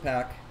missile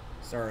pack.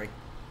 Sorry.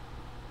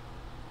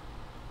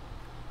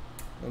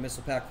 No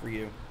missile pack for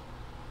you.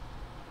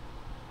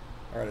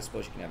 Alright, I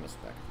suppose you can have missile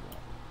pack if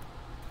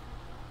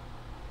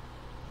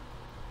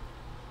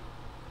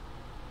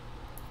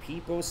you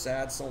want. Peepo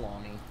Sad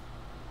Salami.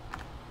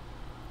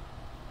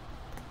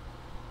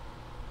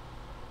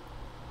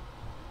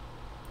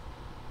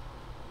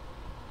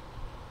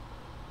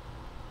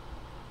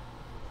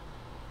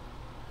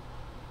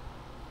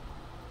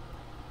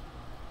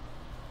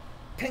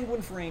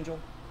 Penguin for Angel.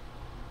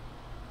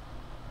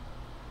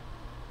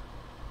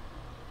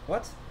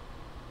 What?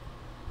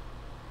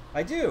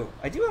 I do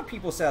have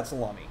people sad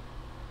salami,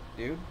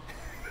 dude.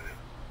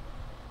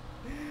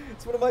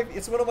 It's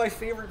one of my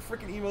favorite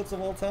freaking emotes of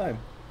all time.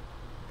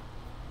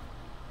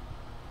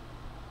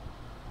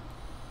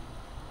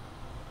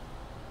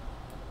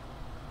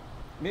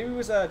 Maybe it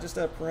was just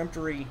a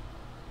peremptory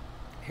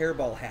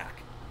hairball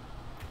hack.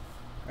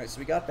 All right, so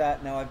we got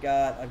that. Now I've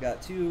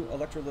got 2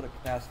 electrolytic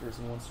capacitors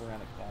and 1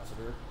 ceramic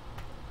capacitor,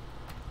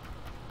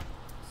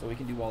 so we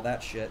can do all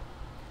that shit.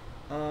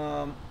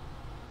 Power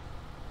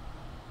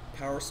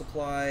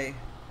supply.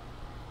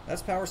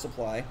 That's power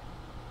supply.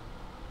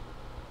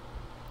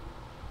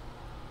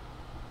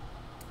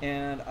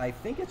 And I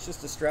think it's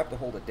just a strap to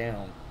hold it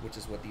down, which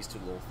is what these 2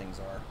 little things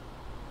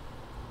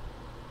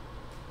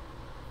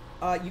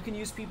are. You can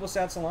use people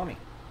sad salami.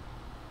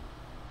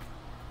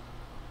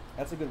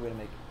 That's a good way to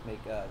make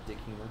dick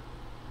humor.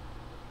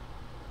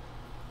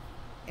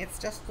 It's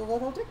just a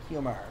little dick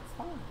humor. It's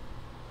fun.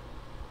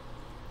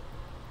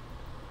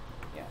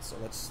 Yeah. So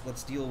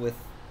let's deal with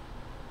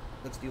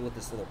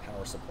this little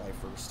power supply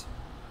first.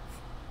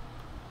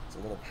 It's a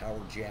little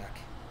power jack.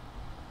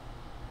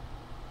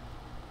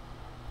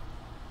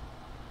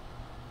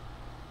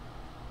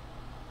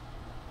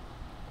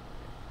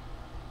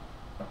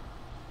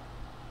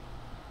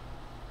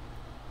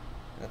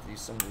 I have to do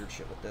some weird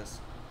shit with this.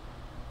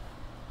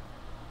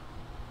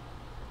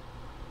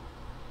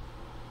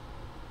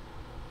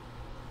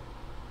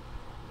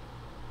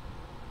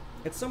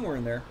 It's somewhere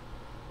in there.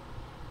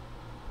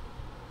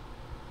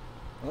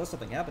 Unless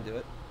something happened to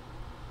it.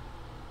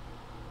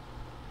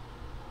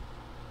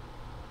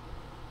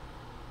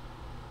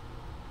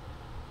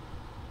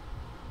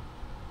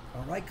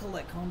 Alright,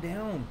 Colette, calm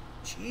down.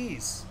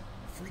 Jeez.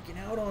 Freaking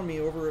out on me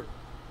over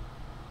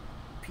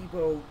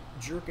Peepo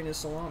jerking his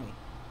salami.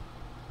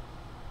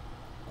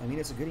 I mean,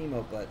 it's a good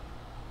emote, but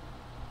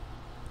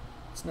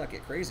let's not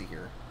get crazy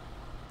here.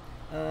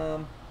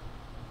 I'm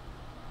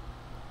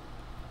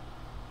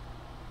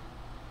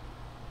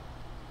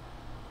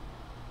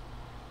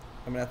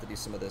gonna have to do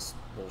some of this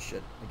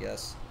bullshit, I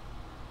guess.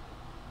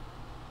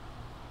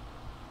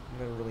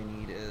 What I really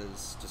need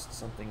is just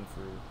something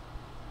for...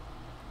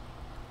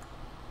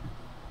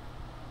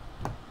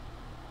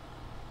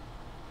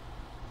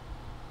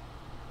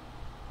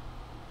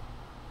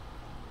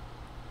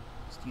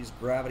 Just use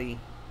gravity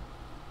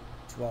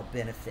to our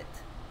benefit.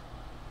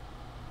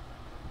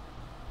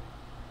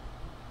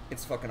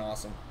 It's fucking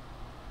awesome.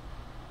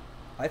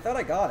 I thought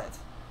I got it.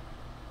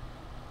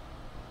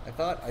 I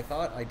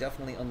thought I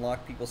definitely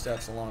unlocked People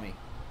Sad Salami.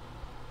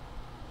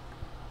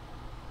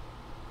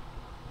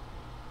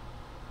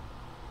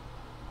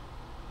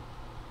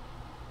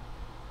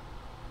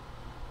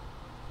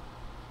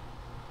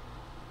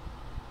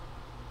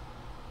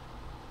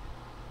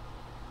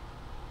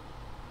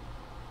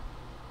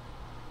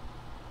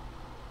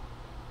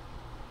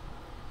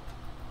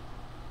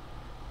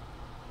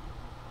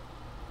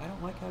 I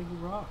don't like how you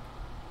rock.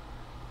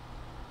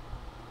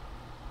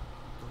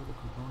 The little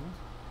component.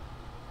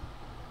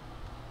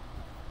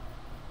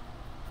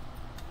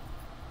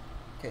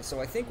 Okay,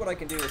 so I think what I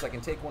can do is I can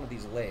take one of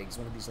these legs,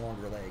 one of these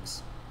longer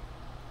legs,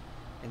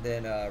 and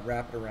then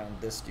wrap it around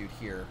this dude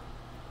here.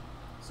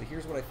 So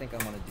here's what I think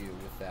I'm gonna do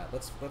with that.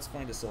 Let's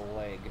find us a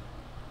leg.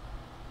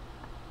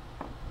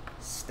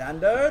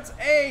 Standards.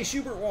 Hey,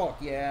 Schubert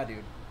walk. Yeah,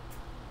 dude.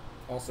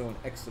 Also an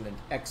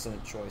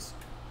excellent choice.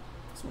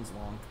 This one's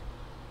long.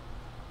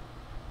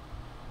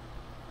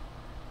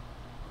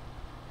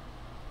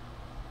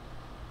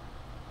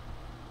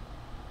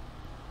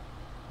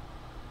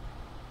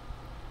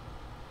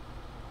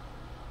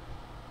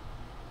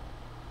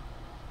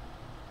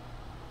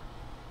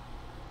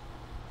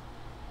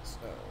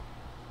 So,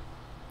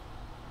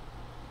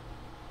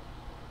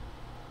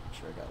 make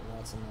sure I got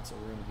lots and lots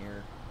of room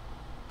here.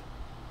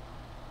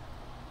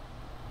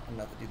 I'm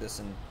gonna have to do this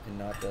in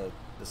not the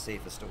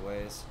safest of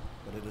ways,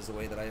 but it is a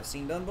way that I have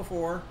seen done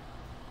before.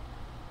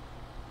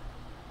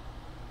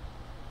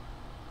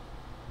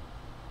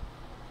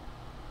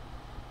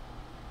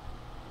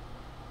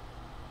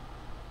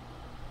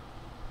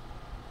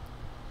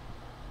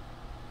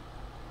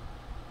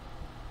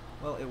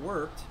 Well, it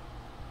worked,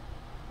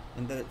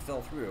 and then it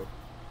fell through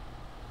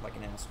like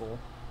an asshole.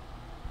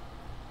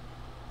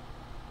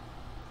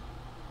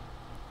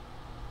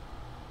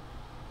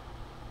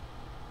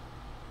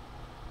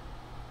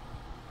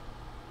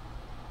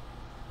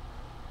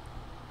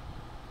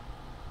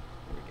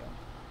 There we go.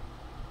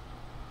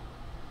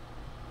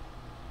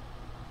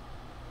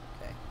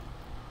 Okay.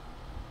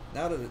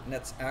 Now that the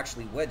net's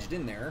actually wedged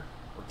in there,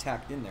 or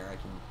tacked in there, I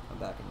can come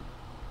back and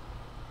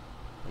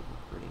make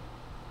it pretty.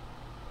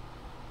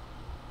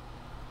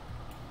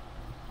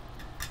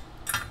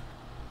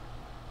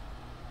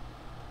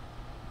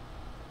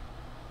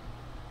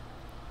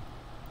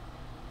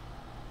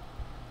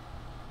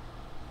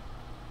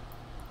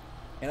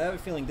 And I have a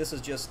feeling this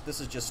is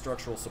just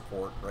structural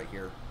support right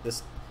here.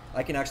 This,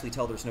 I can actually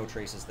tell there's no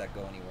traces that go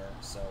anywhere,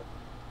 so.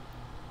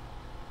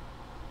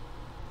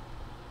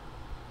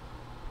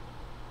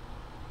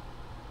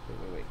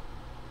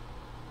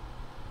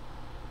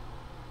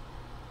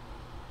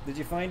 Did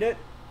you find it?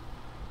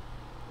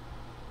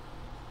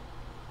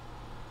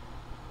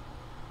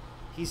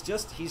 He's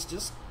just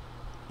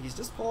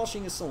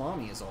polishing his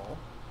salami is all.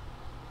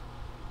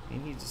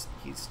 And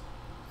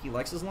he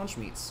likes his lunch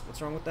meats.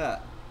 What's wrong with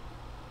that?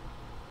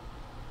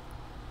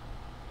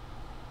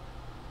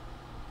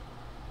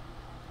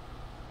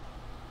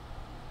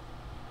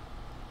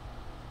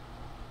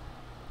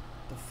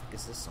 What the fuck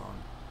is this song?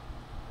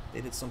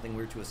 They did something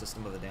weird to a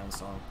System of a Down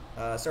song.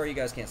 Sorry you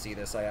guys can't see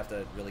this. I have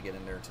to really get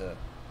in there to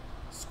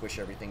squish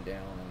everything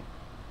down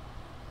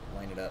and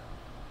line it up.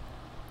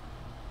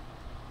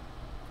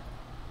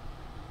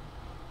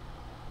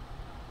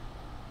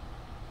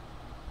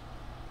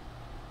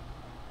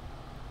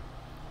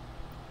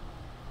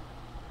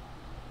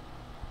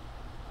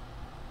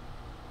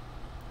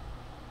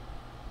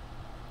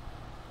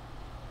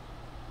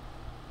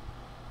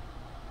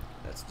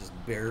 That's just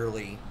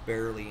barely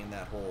in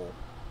that hole.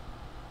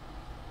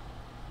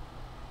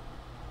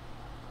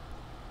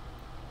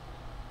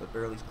 But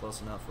barely's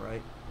close enough,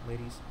 right,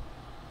 ladies?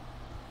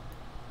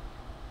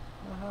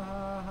 Ha ha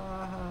ha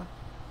ha ha.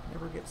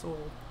 Never gets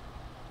old.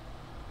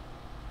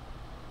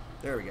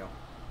 There we go.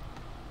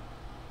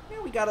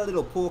 Yeah, we got a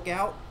little poke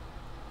out.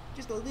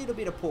 Just a little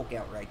bit of poke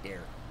out right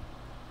there.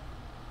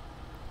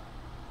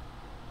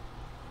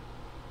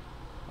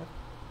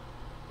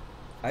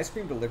 What? Ice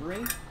cream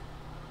delivery?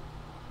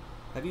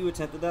 Have you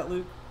attempted that,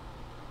 Luke?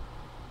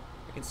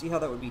 I can see how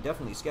that would be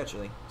definitely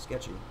sketchy.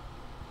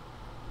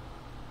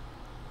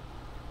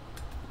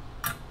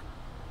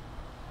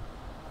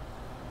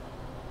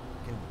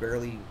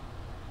 Barely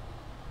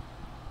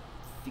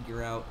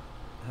figure out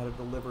how to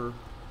deliver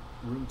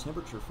room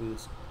temperature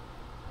foods.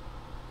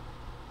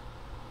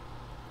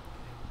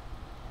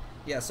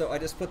 Yeah, so I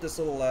just put this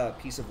little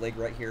piece of leg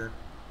right here.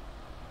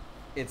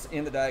 It's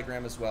in the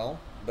diagram as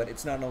well, but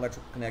it's not an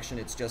electrical connection.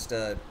 It's just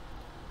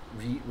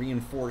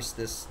reinforce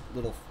this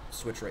little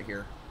switch right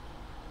here.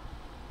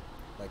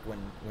 Like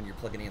when you're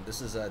plugging in.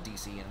 This is a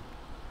DC in.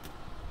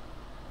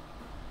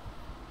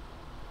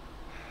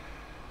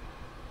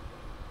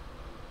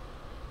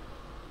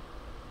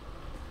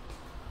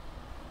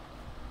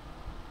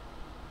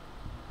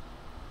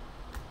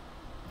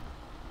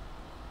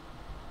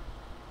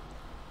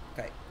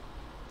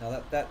 Now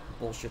that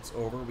bullshit's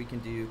over, we can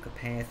do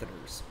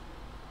capacitors.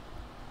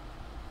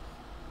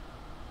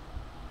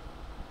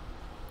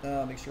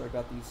 Make sure I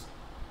got these.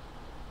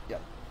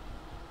 Yep.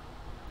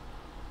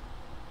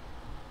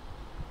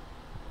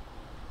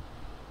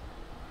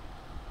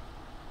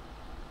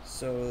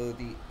 So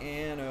the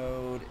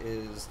anode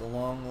is the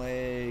long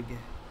leg,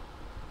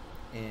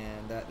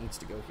 and that needs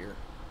to go here.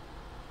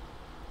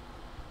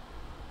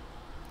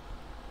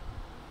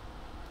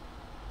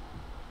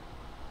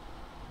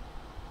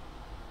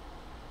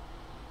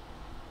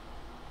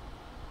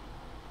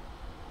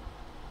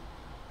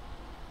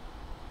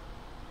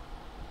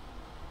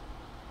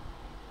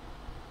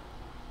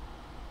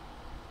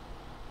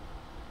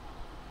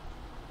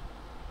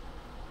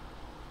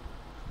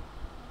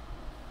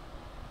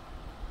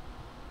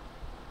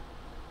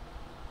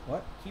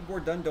 What?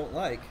 Keyboard done don't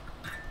like?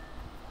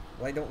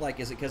 Why don't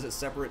like? Is it because it's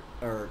separate,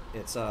 or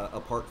it's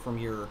apart from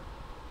your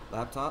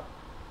laptop?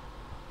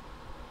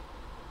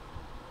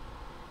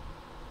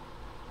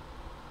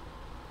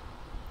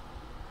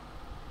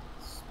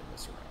 Spin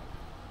this around.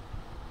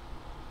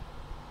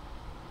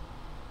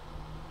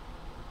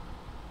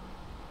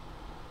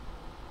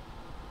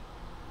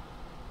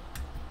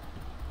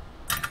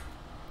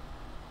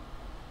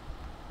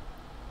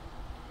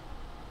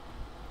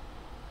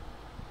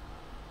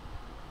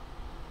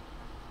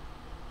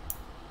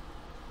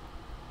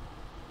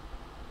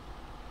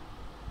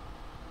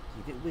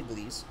 Give it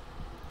wigglies.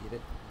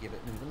 Give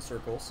it moving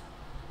circles.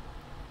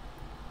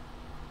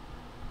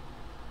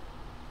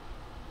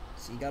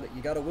 So you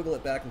gotta wiggle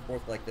it back and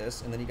forth like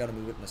this, and then you gotta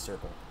move it in a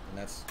circle, and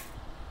that's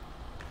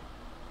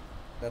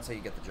how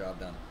you get the job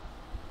done.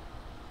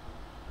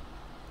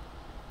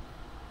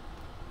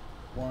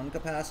 One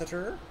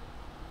capacitor.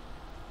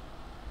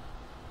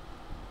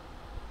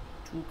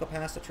 Two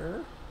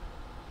capacitor.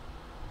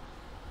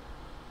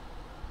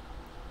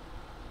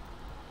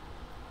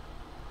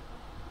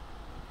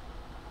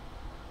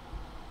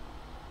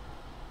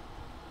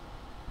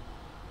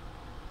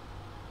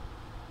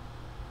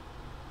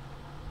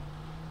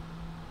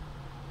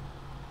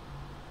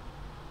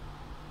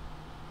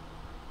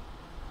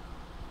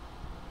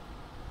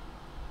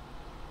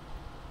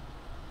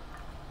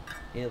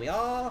 Here we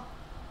are.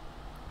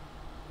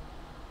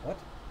 What?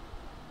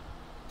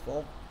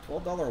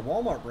 $12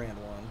 Walmart brand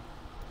one.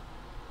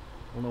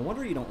 Well, no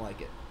wonder you don't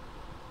like it.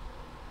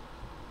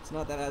 It's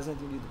not that it has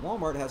anything to do with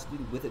Walmart. It has to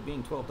do with it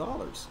being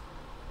 $12.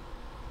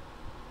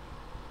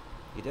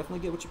 You definitely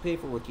get what you pay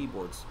for with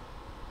keyboards.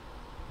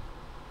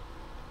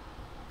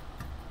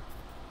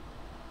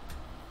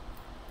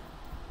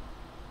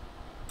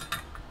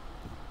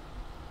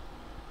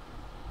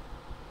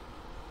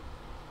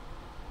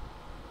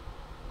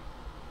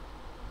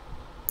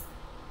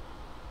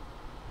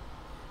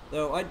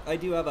 Though I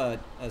do have a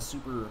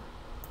super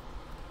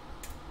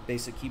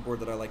basic keyboard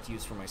that I like to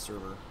use for my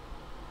server.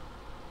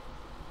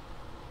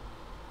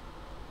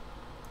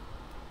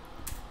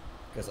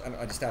 because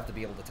I just have to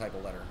be able to type a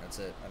letter. That's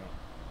it.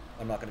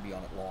 I'm not going to be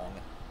on it long.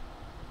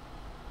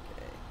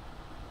 Okay.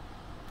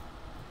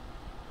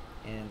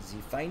 And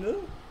the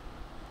final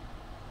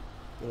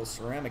little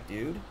ceramic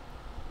dude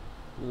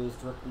who is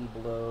directly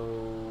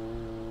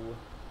below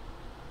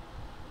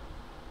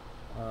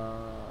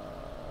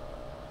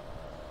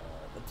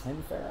the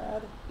 10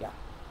 farad. Yeah.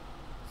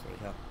 So we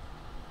have.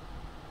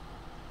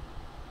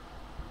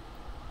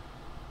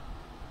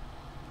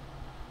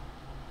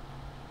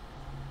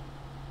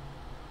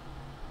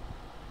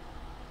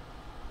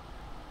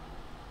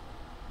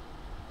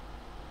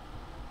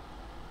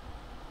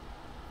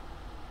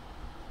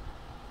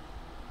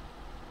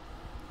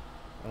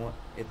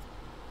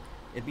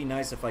 It'd be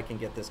nice if I can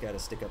get this guy to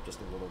stick up just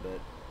a little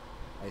bit,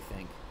 I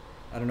think.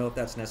 I don't know if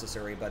that's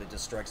necessary, but it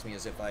just strikes me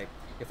as if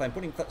I'm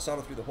putting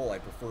solder through the hole, I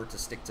prefer to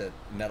stick to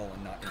metal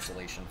and not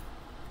insulation.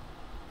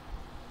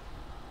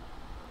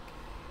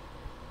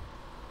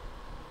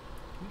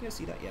 Can you guys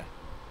see that? Yeah.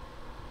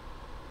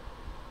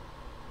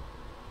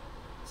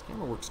 This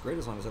camera works great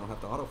as long as I don't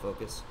have to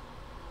autofocus.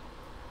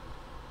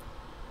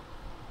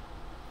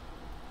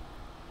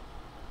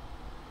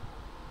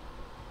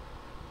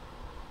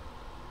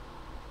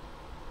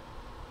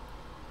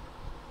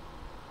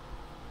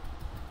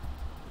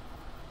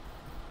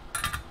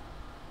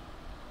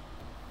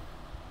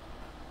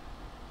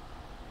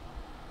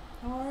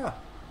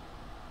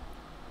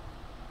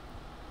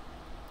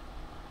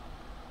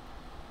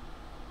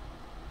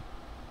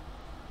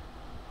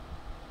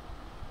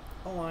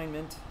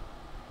 Alignment.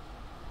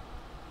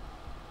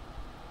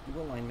 Do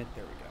alignment.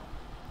 There we go.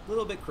 A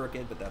little bit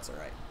crooked, but that's all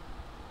right.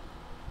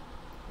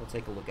 We'll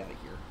take a look at it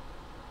here.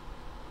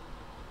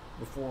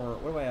 Before,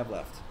 what do I have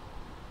left?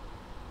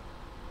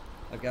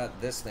 I've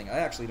got this thing. I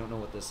actually don't know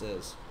what this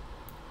is.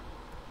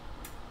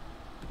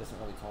 It doesn't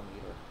really tell me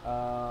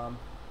either.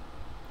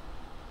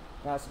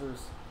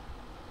 Capacitors.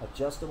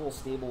 Adjustable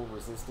stable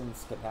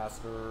resistance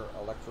capacitor,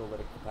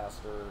 electrolytic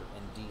capacitor,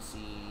 and DC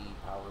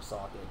power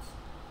sockets.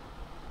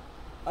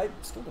 I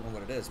still don't know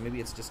what it is. Maybe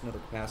it's just another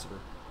capacitor.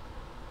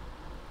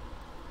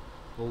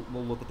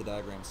 We'll look at the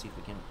diagram, see if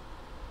we can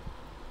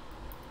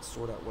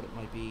sort out what it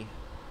might be.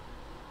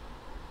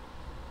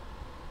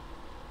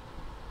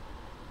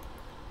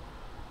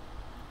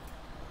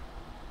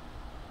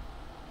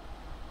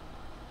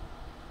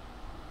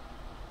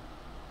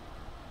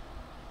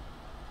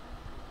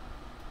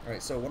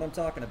 Alright, so what I'm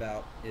talking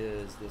about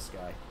is this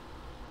guy.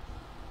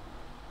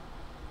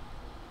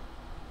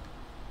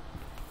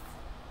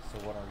 So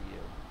what are you?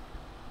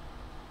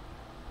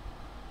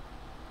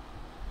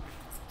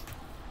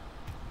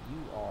 You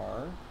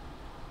are...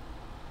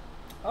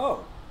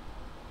 Oh!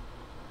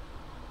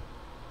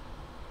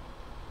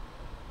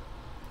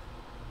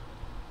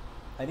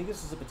 I think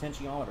this is a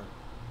potentiometer.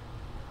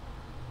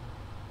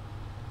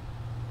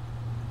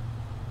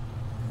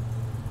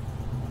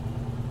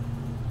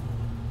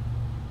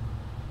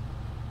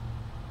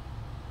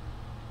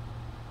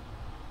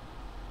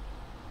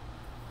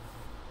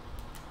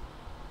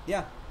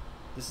 Yeah,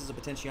 this is a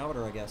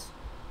potentiometer, I guess.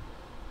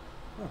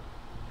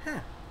 Huh.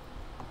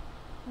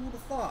 Who would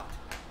have thought?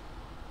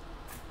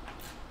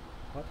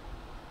 What?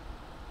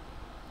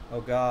 Oh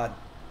God.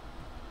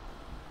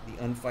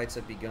 The unfights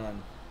have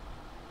begun.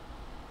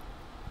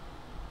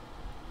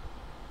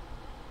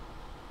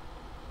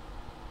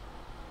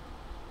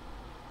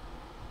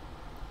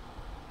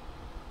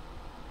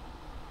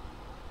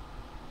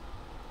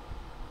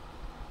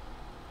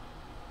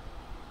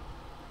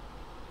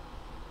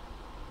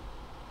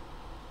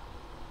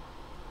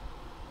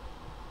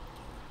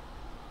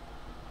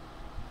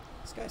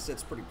 This guy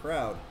sits pretty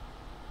proud.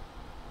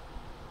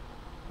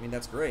 I mean,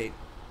 that's great.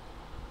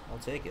 I'll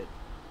take it.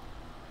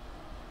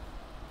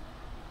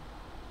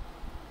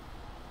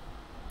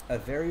 A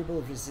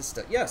variable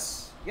resistor.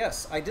 Yes,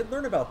 yes, I did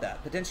learn about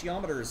that.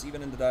 Potentiometers,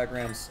 even in the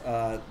diagrams,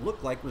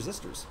 look like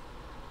resistors.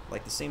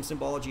 Like the same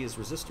symbology as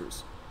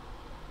resistors.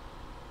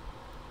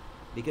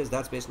 Because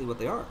that's basically what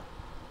they are.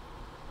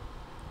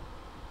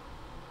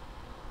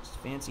 Just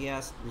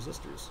fancy-ass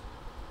resistors.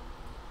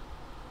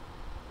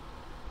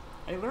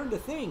 I learned a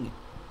thing.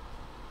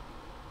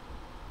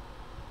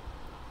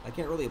 I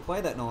can't really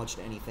apply that knowledge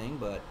to anything,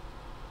 but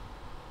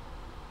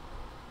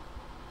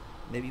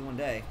maybe one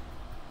day.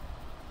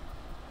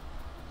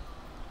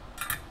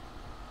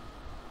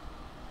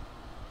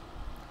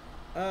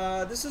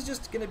 This is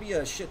just going to be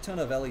a shit ton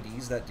of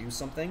LEDs that do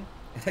something,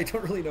 and I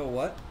don't really know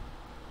what.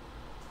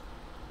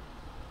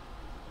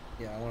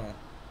 Yeah, I want to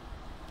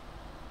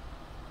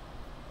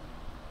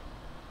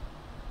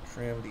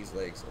trim these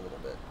legs a little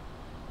bit.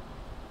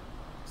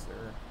 Is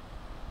there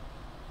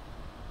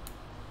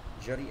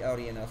jutty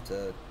outy enough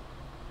to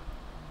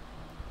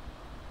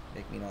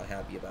make me not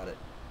happy about it?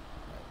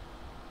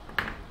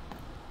 Right.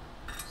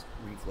 Just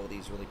reflow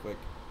these really quick.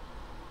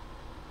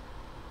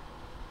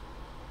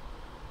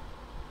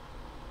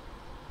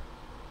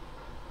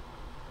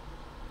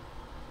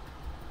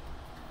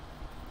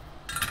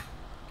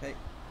 Okay.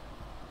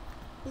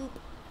 Boop.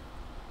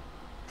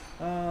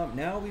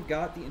 Now we've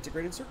got the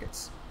integrated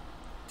circuits.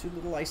 Two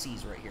little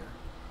ICs right here.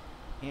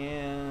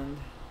 And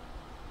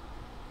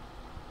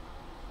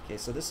Okay,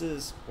 so this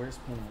is, where's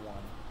pin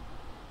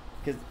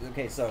 1?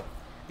 Okay, so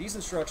these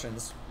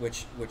instructions,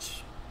 which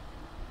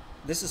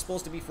this is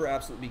supposed to be for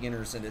absolute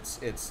beginners, and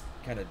it's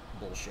kind of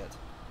bullshit.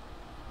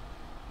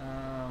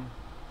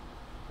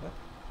 What?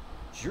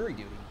 Jury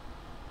duty.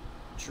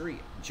 Juddy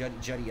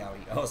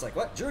outy. I was like,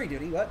 what? Jury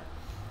duty? What?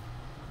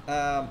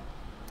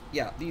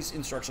 Yeah, these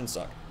instructions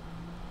suck.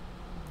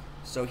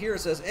 So here it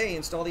says, hey,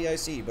 install the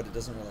IC, but it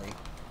doesn't really.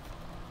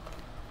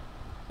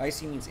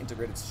 IC means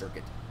integrated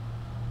circuit.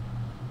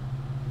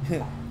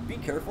 Be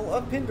careful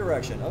of pin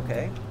direction.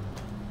 Okay.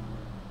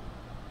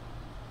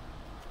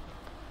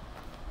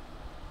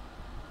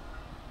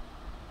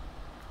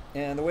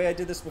 And the way I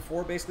did this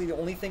before, basically the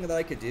only thing that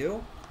I could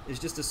do is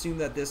just assume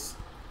that this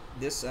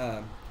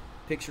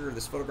picture,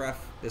 this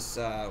photograph, this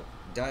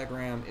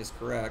diagram is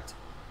correct,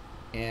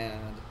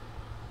 and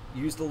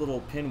use the little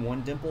pin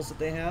 1 dimples that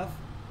they have.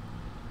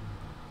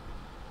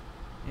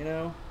 You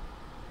know?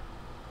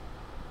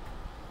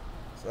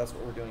 So that's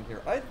what we're doing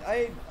here.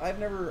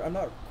 I'm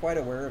not quite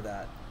aware of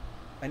that.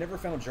 I never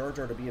found Jar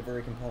Jar to be a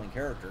very compelling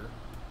character.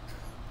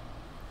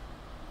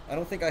 I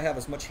don't think I have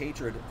as much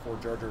hatred for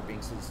Jar Jar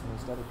Binks as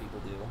most other people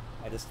do.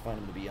 I just find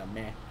him to be a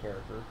meh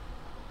character.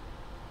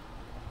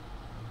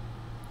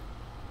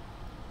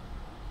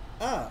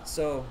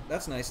 So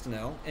that's nice to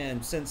know.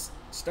 And since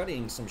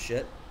studying some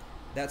shit,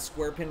 that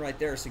square pin right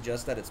there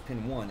suggests that it's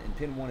pin 1, and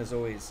pin 1 is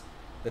always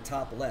the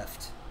top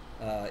left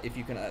if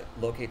you can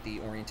locate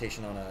the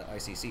orientation on a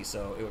ICC.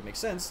 So it would make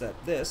sense that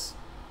this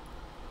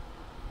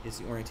is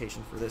the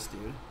orientation for this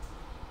dude.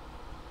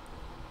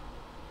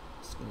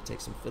 Just going to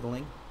take some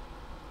fiddling.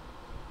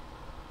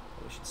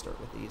 We should start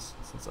with these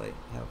since I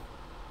have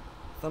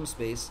thumb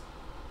space.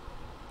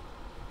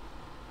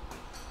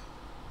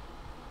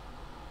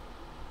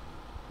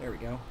 There we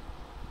go.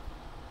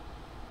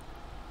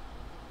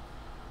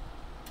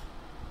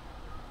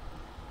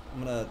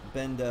 I'm gonna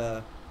bend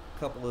a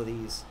couple of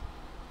these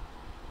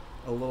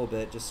a little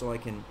bit just so I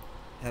can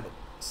have it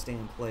stay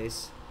in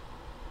place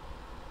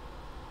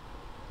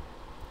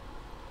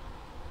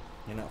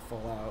and not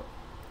fall out.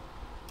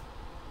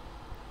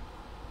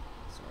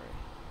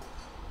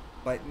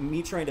 By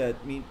me trying to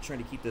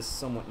keep this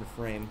somewhat in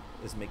frame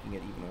is making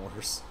it even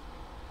worse.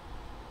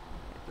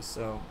 Just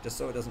so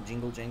it doesn't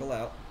jangle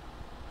out.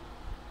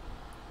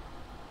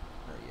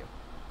 Where are you?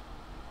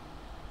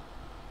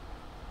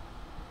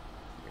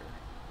 Here.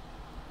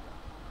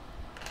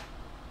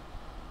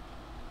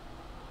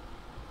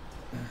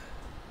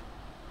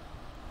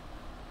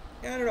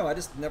 Yeah, I don't know. I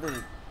just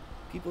never.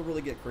 People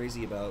really get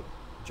crazy about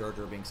Jar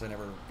Jar Binks. I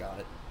never got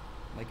it.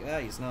 I'm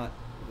like, he's not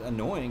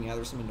annoying. Yeah,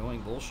 there's some annoying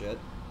bullshit.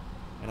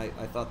 And I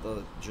thought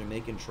the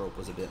Jamaican trope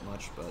was a bit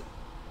much, but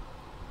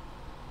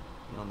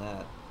beyond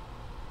that,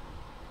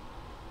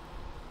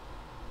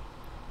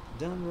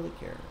 don't really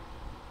care.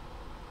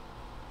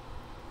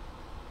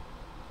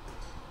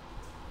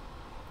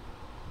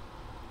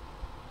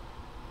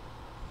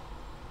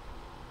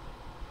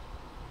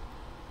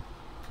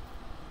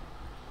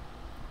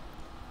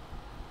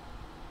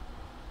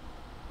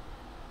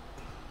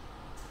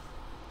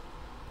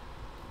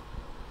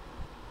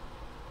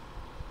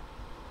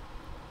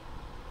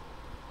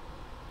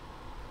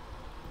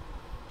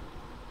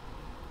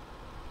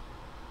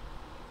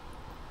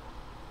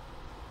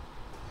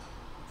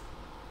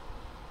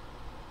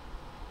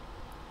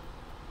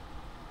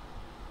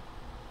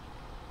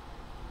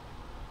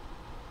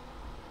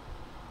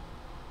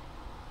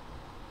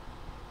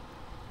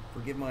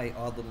 Forgive my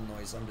odd little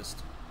noise. I'm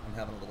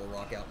having a little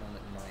rock out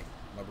moment in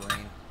my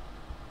brain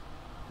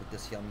with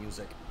this here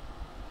music.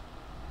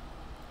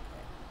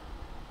 Okay.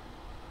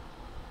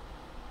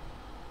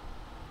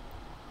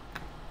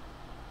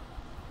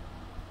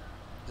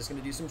 Just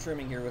gonna do some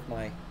trimming here with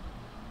my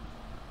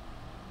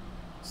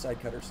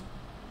side cutters.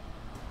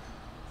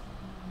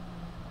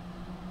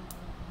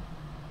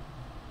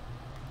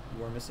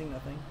 You are missing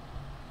nothing.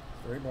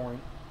 It's very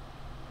boring.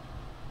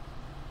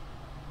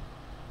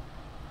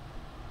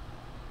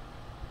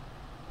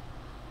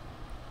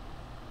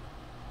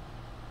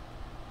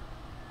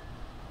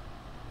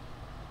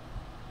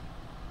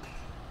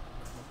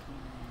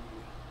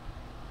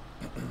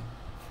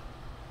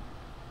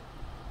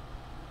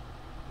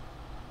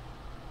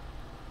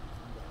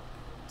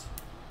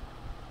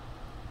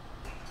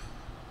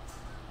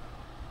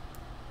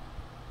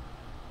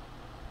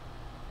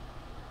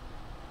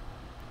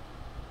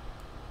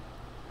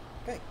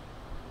 Okay,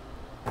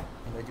 and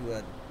I'm going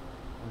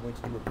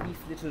to do a brief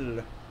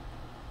little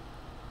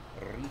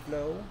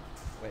reflow.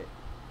 Wait,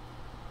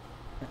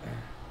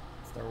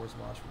 Star Wars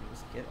watch when he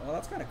was a kid. Oh,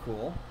 that's kind of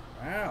cool.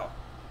 Wow.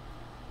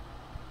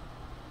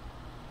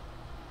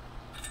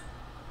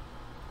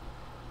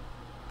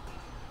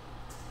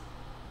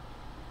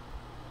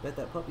 Bet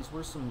that puppy's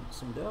worth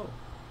some dough.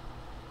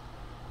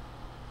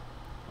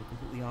 I'm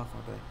completely off,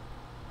 aren't I?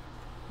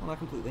 Well, not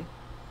completely.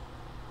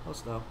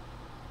 Close though.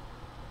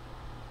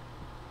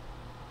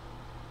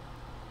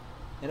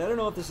 And I don't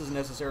know if this is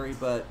necessary,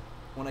 but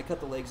when I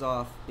cut the legs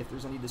off, if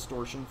there's any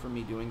distortion from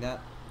me doing that,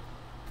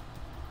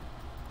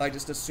 I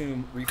just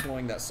assume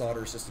reflowing that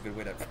solder is just a good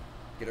way to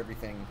get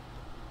everything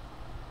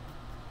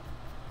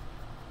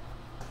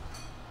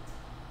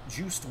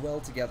juiced well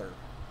together.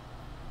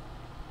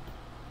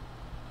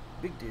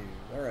 Big dude.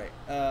 All right.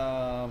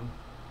 And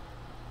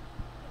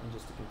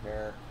just to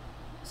compare,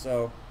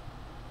 so,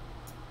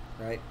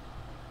 right.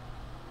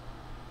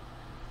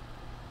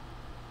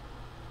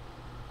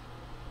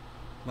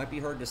 Might be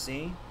hard to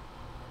see.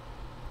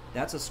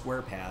 That's a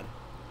square pad.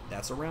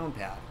 That's a round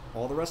pad.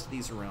 All the rest of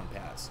these are round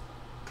pads.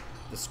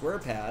 The square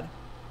pad,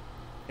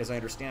 as I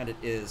understand it,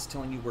 is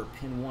telling you where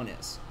pin 1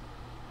 is.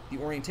 The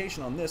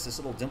orientation on this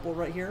little dimple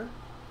right here,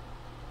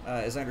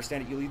 as I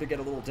understand it, you'll either get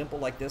a little dimple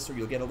like this, or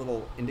you'll get a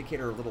little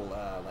indicator, a little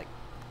like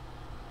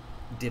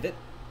divot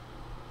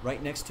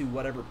right next to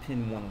whatever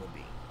pin 1 would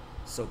be.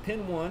 So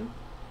pin 1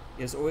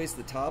 is always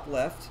the top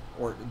left,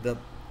 or the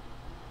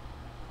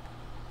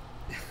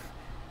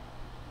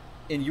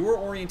in your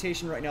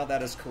orientation right now,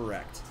 that is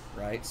correct,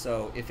 right?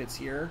 So if it's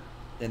here,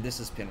 then this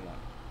is pin 1,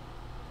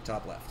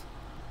 top left.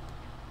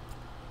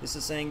 This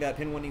is saying that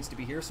pin 1 needs to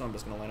be here, so I'm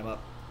just going to line them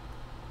up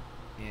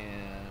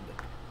and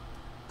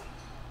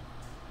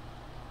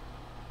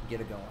get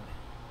it going.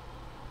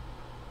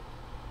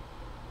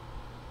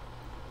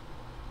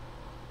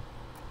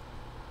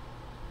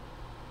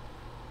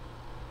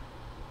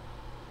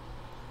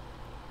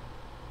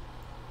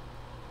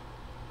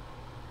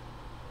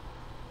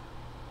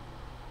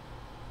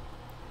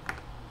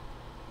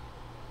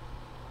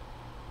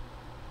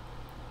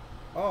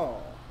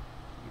 Oh,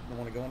 you didn't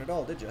want to go in at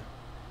all, did you?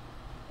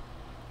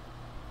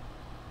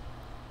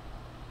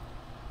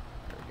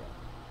 There we go.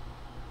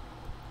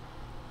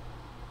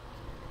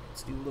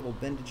 Let's do a little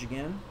bendage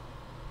again.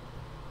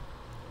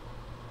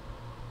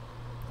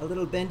 A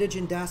little bendage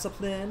and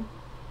discipline.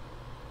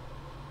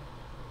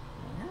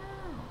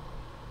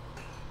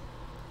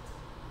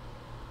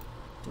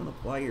 Don't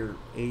apply your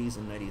 80s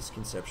and 90s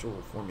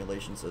conceptual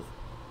formulations of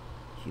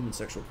human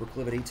sexual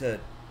proclivity to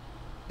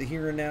the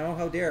here and now.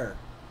 How dare?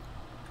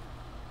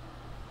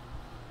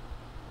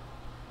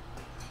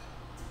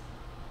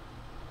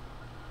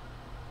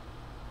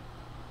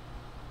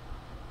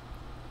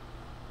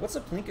 What's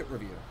a Plinkett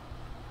review?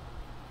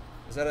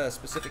 Is that a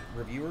specific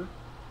reviewer?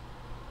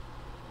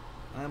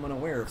 I'm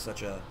unaware of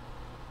such a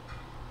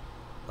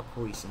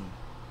person.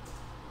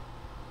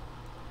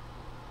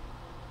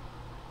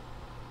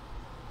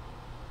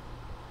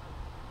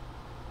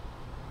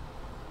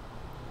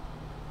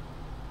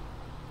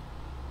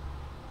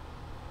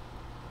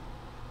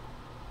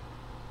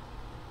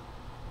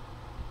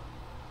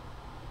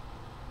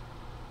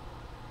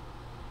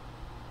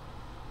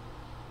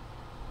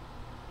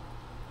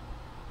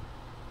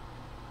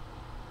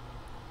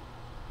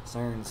 This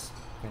iron's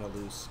kind of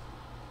loose,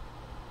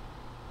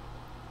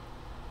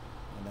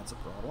 and that's a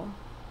problem,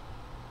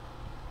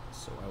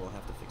 so I will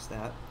have to fix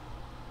that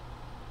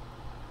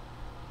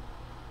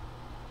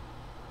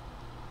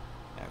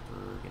after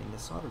getting the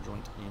solder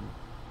joint in.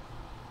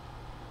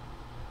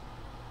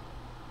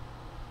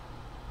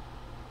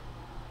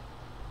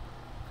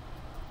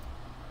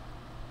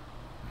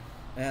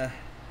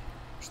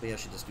 Actually, I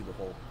should just do the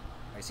whole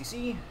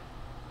ICC,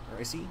 or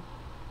IC,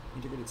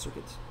 integrated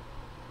circuit.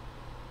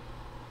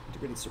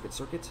 Integrated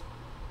circuit.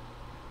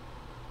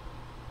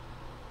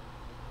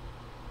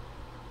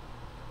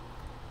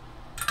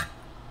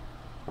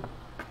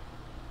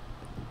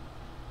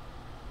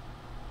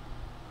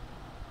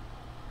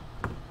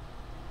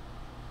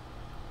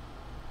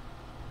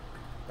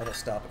 That'll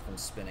stop it from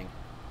spinning.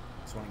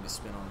 It's wanting to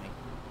spin on me.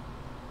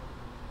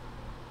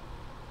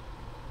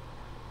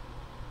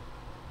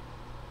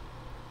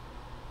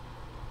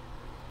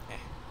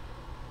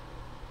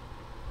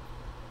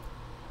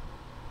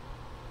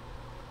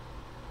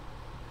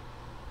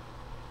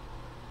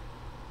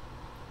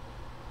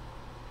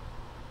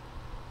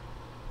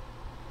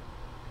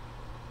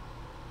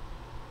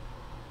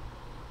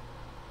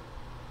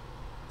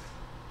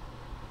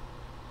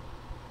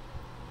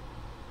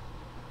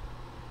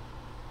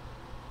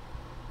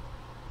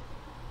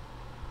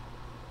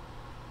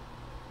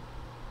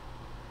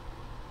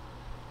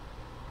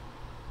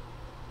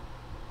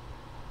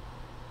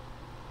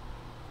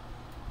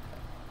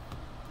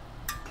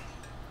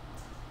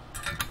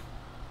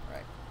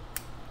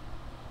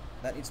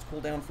 That needs to cool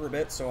down for a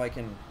bit so I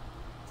can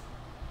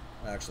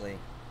actually,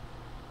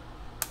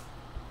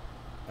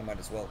 I might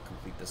as well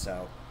complete this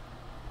out.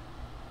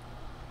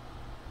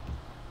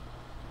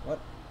 What?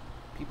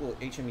 People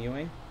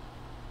HMUing?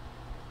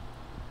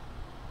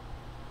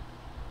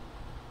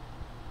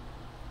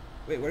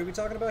 Wait, what are we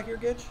talking about here,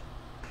 Gitch?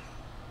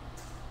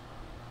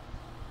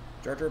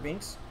 Jar Jar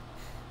Binks?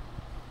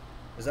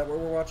 Is that what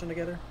we're watching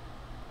together?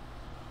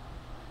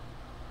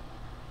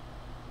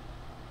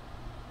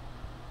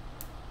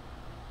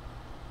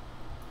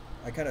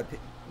 I kind of,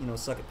 you know,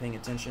 suck at paying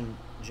attention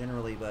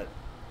generally, but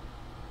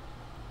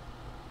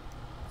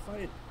I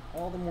find it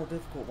all the more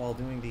difficult while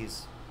doing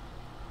these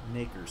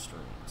maker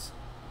streams.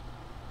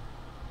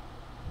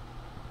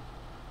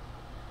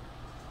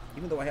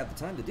 Even though I have the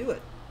time to do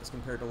it, as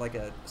compared to like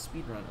a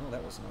speed run. Oh,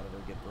 that was not a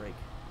very good break.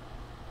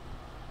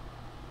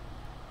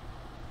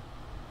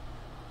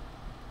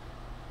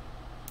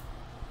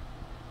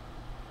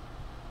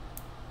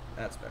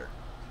 That's better.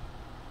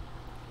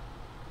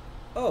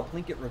 Oh,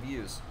 Plinkett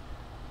Reviews.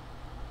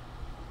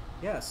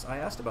 Yes, I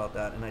asked about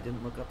that and I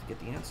didn't look up to get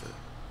the answer.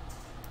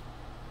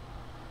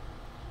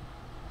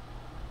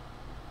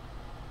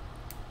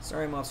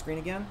 Sorry I'm off screen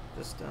again.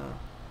 Just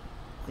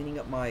cleaning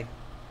up my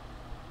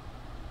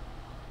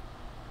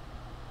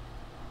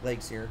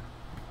legs here.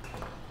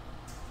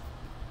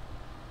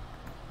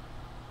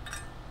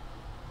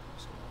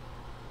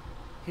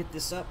 Hit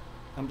this up.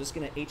 I'm just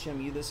going to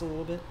HMU this a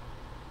little bit.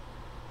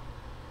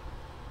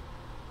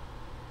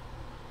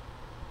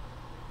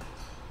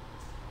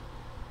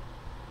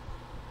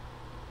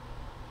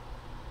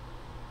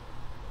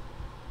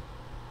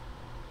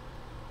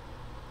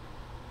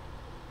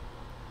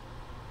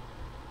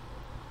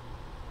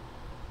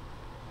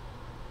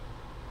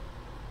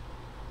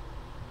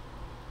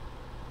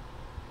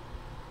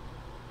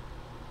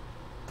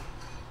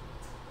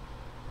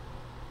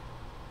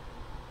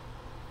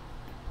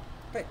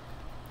 Okay.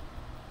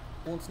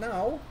 Once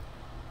now,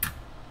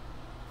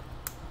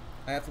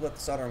 I have to let the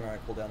soldering iron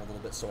cool down a little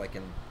bit so I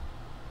can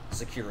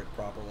secure it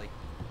properly.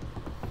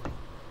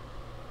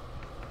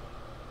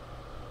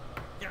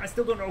 Yeah, I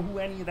still don't know who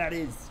any of that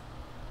is.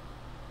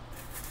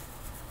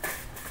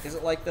 Is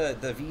it like the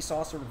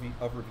Vsauce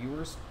of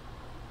reviewers?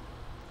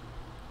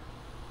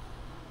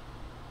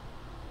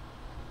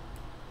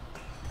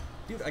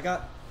 Dude, I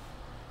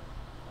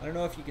don't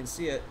know if you can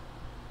see it.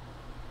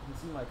 You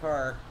can see my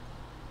car.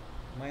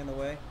 Am I in the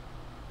way?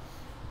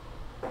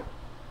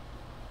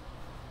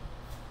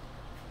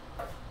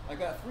 I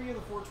got 3 of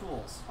the 4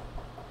 tools.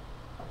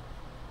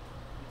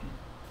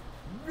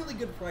 Really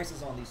good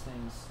prices on these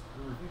things.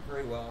 They're reviewed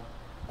very well.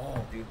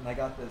 Oh, dude, and I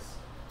got this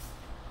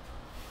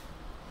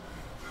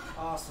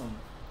awesome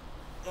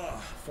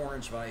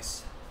 4-inch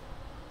vise.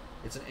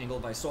 It's an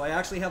angled vise. So I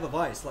actually have a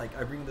vise. Like,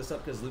 I bring this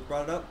up because Luke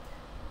brought it up.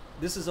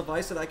 This is a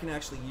vise that I can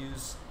actually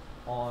use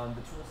on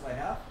the tools that I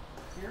have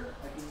here.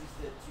 I can use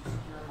it to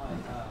secure my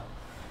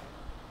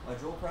my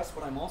drill press,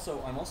 but I'm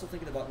also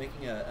thinking about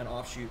making an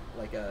offshoot,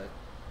 like a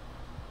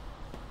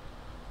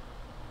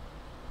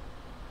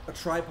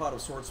tripod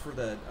of sorts for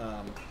the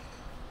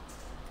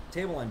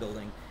table I'm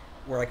building,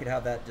 where I could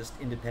have that just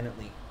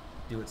independently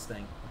do its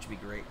thing, which would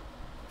be great.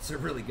 It's a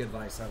really good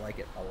vise. I like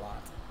it a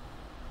lot.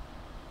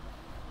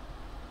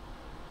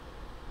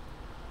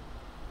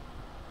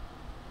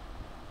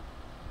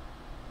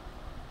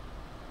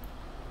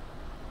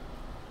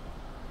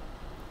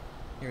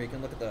 Here, you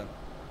can look at the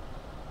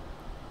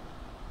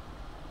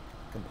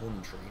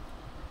componentry.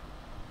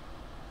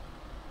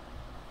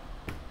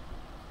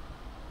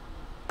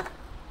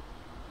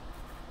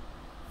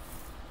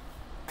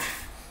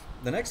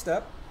 The next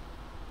step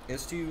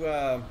is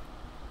to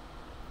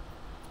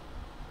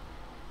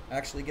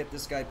actually get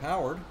this guy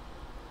powered.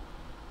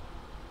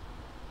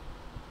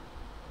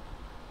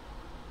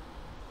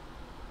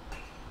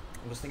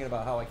 I'm just thinking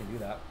about how I can do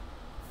that.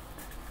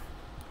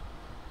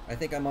 I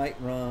think I might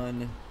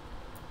run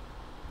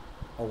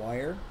a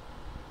wire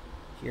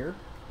here,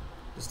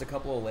 just a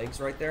couple of legs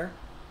right there.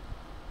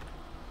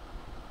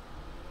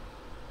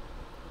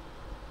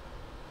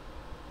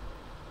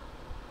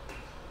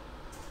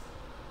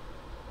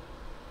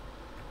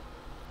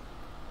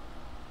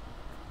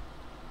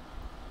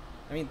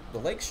 I mean, the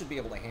legs should be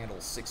able to handle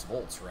 6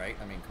 volts, right?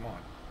 I mean, come on.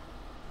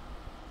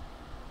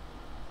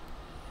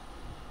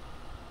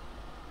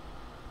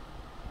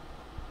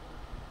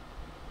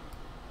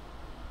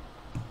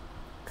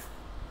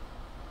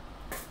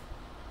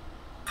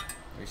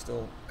 You're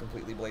still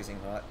completely blazing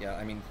hot. Yeah,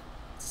 I mean,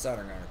 it's a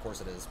soldering iron, of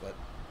course it is, but...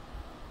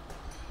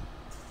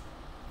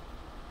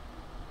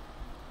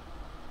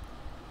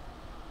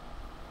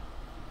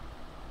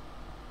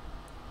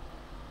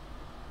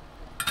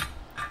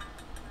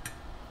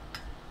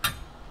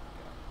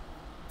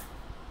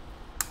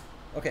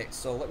 Okay,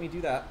 so let me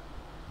do that.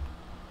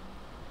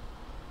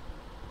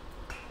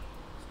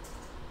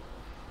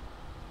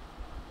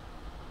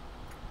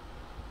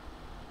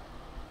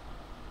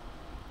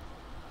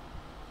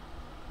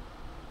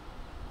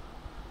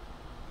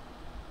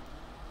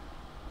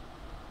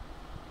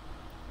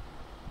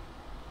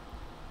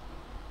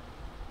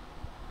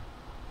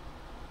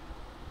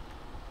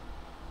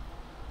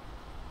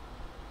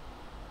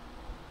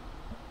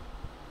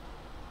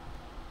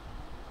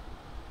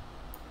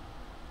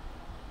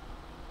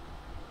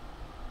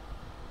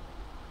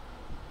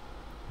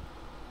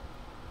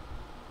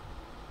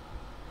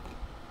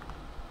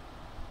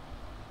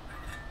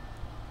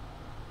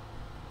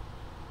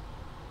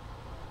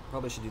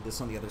 Probably should do this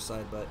on the other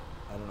side, but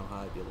I don't know how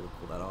I'd be able to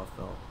pull that off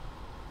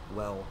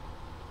well.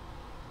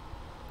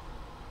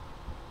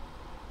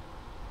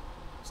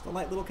 Just a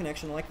light little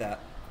connection like that.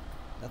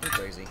 Nothing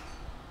crazy.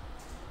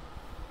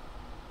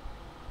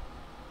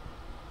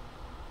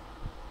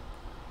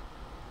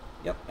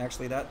 Yep,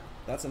 actually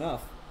that's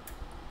enough.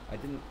 I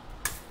didn't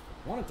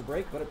want it to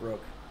break, but it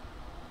broke.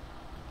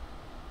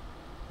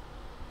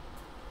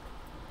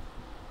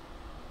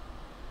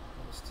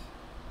 Just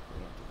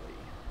preemptively.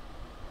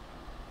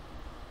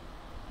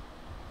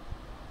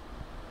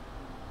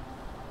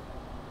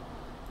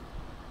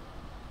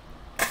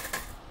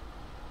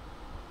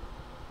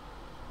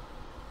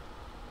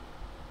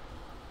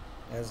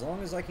 As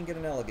long as I can get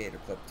an alligator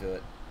clip to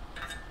it.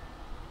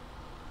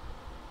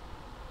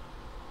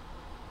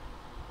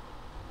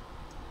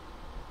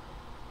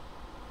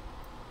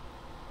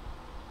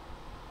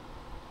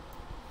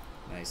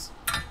 Nice.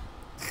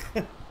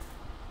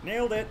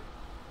 Nailed it.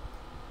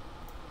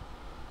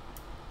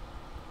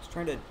 Just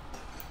trying to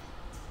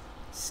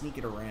sneak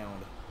it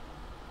around.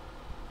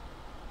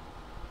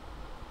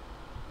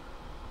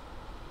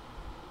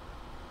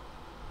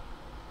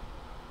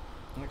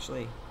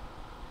 Actually,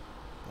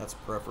 that's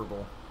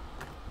preferable.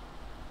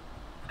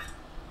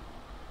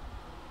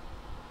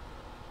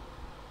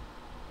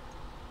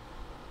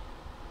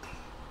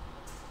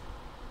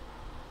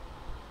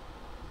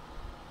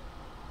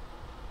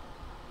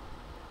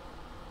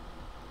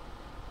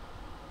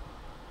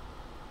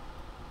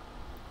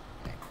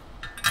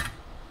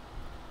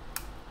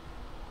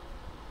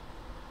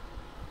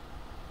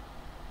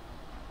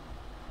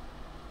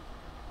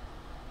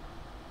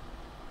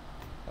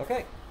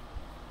 Okay.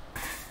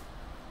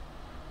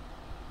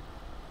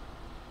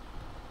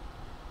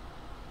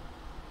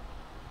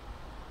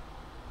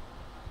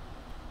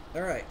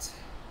 All right.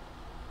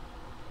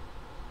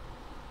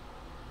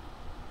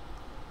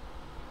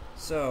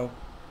 So,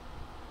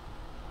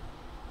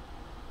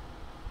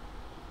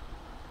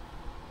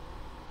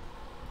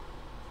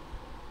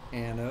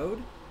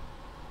 anode,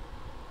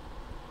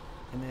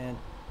 and then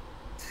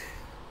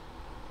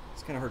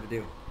it's kind of hard to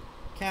do.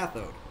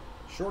 Cathode,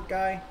 short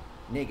guy,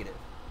 negative.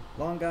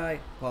 Long guy,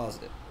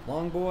 positive.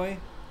 Long boy,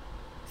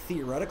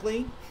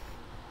 theoretically,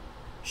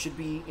 should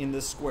be in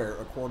this square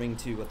according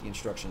to what the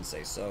instructions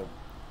say. So,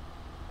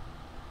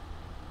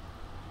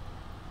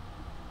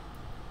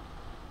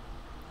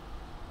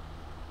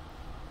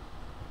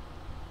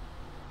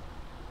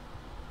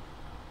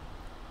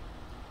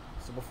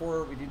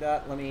 before we do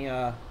that, let me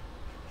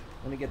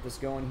get this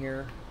going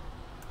here.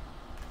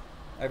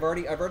 I've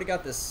already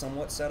got this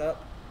somewhat set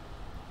up.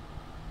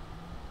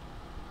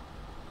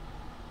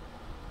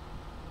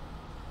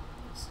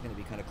 This is going to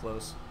be kind of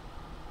close.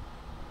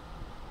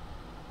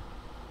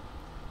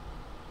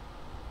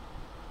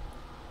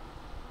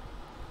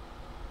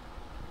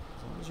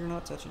 As long as you're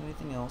not touching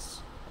anything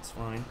else, that's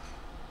fine.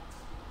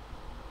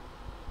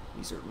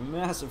 These are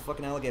massive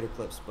fucking alligator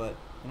clips, but,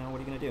 you know, what are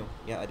you going to do?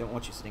 Yeah, I don't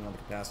want you sitting on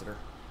the capacitor.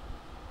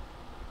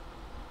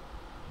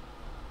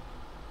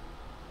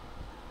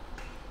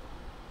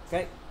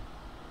 Okay.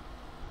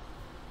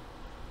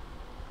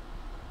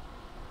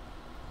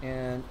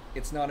 And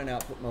it's not in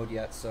output mode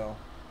yet, so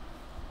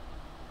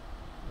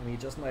let me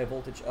adjust my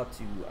voltage up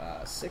to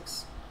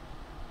 6.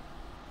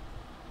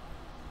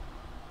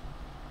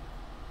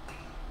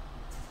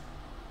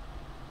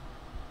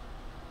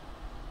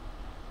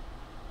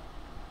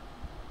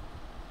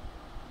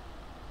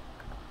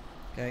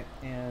 Okay,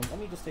 and let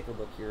me just take a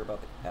look here about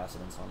the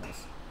capacitance on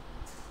this.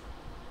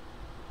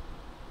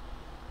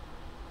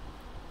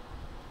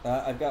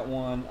 I've got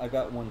one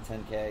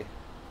 10K.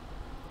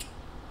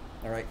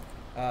 All right,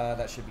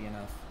 that should be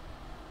enough.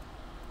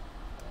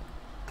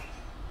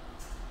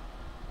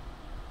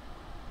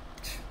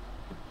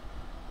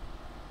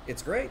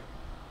 It's great.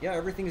 Yeah,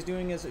 everything's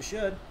doing as it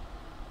should.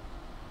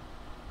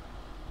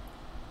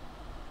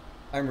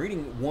 I'm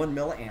reading 1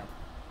 milliamp,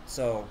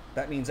 so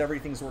that means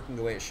everything's working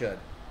the way it should.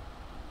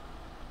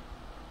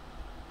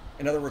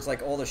 In other words,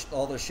 like all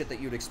the shit that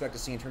you'd expect to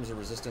see in terms of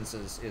resistance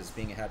is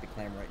being a happy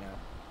clam right now.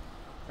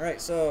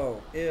 Alright,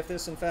 so if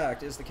this in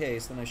fact is the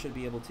case, then I should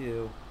be able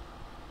to...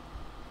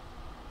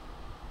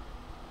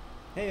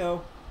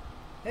 Heyo!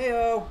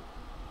 Heyo!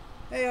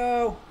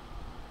 Heyo!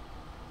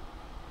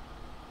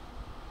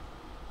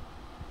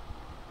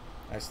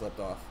 I slept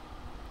off.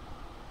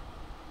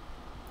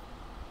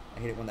 I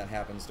hate it when that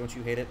happens. Don't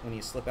you hate it when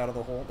you slip out of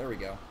the hole? There we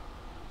go.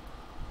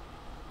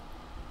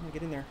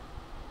 Get in there.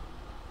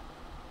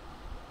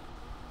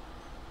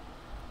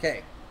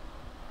 Okay.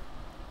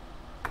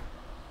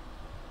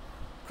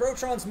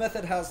 Crotron's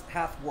method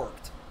hath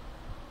worked.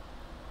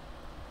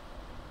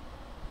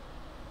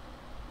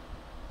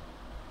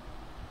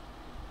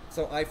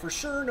 So I for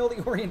sure know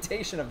the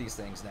orientation of these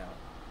things now.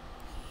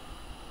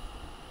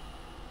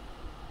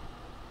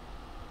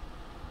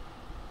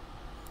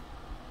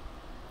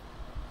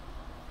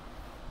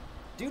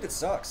 Dude, it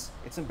sucks.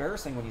 It's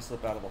embarrassing when you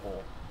slip out of the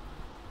hole.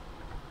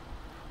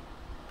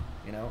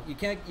 You know, you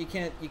can't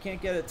get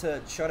it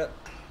to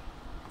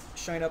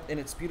shine up in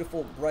its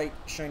beautiful, bright,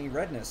 shiny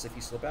redness if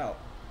you slip out.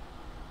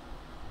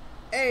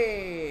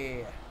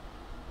 Hey!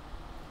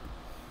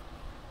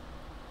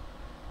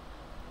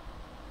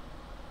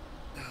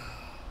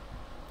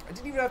 I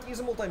didn't even have to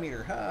use a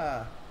multimeter.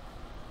 Ha!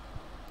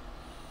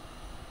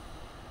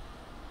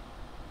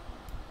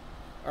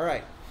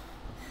 Alright.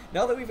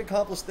 Now that we've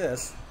accomplished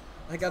this,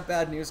 I got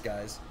bad news,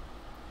 guys.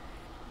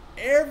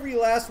 Every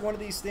last one of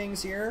these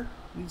things here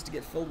needs to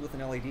get filled with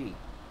an LED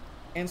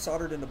and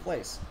soldered into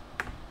place.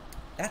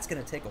 That's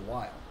going to take a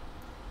while.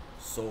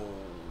 So,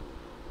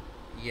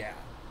 yeah.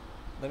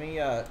 Let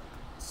me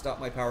stop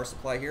my power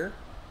supply here.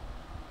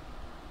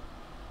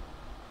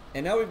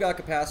 And now we've got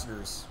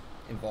capacitors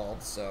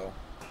involved, so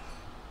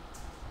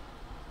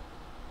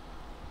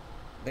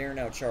they are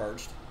now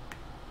charged.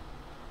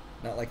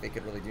 Not like they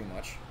could really do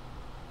much.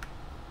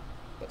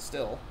 But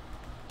still.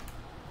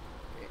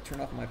 Okay, turn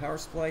off my power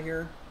supply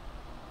here.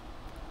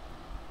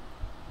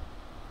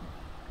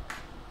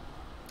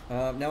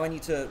 Now I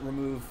need to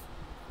remove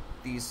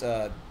these,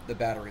 the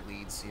battery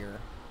leads here.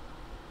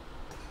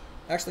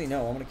 Actually,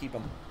 no, I'm going to keep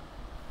them.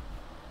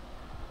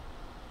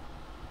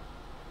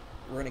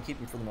 We're going to keep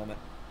them for the moment.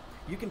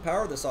 You can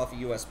power this off a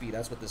USB.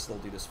 That's what this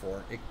little dude is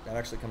for. It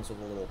actually comes with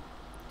a little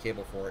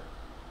cable for it.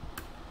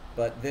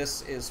 But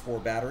this is for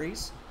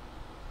batteries.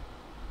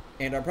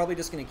 And I'm probably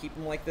just going to keep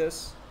them like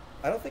this.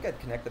 I don't think I'd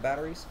connect the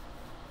batteries.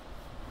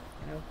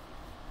 You know?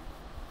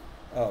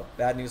 Oh,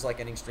 bad news like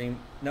ending stream.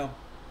 No,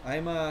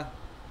 I'm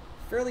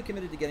fairly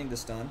committed to getting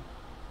this done.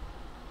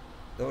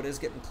 Though it is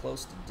getting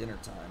close to dinner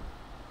time.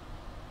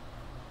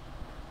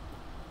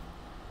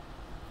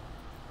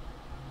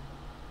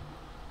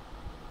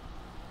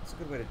 That's a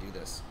good way to do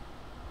this.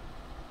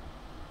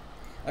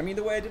 I mean,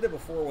 the way I did it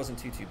before wasn't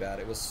too bad.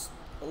 It was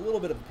a little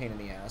bit of a pain in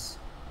the ass.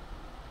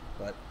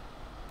 But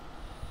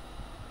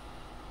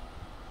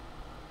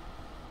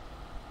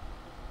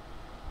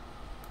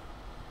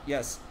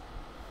yes.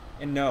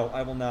 And no,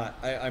 I will not.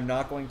 I am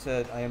not going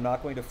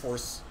to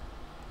force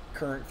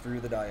current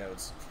through the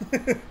diodes.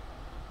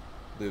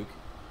 Luke.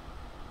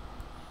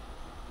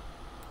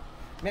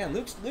 Man,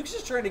 Luke's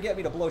just trying to get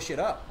me to blow shit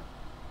up.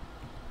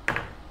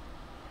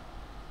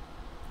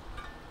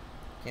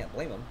 Can't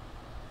blame him.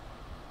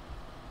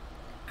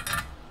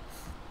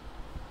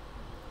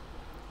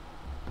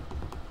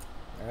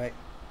 Alright.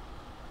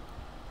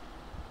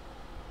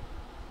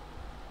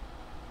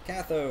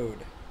 Cathode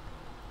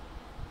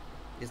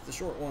is the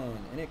short one,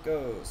 and it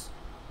goes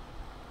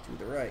to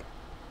the right.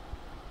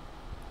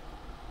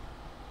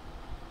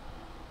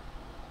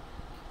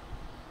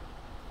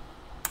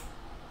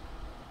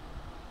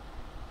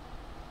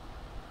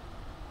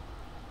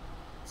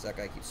 That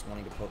guy keeps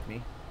wanting to poke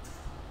me.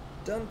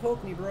 Done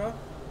poke me, bro.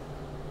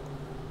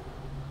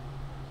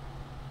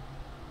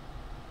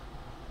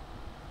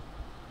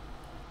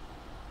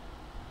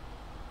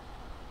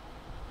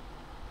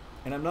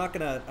 And I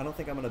don't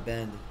think I'm gonna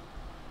bend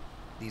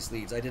these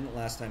leads. I didn't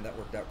last time. That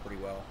worked out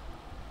pretty well.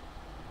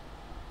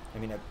 I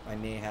mean, I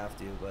may have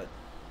to, but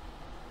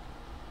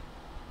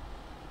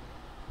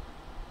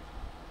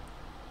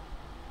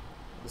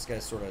this guy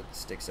sort of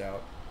sticks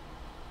out.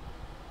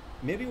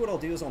 Maybe what I'll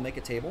do is I'll make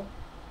a table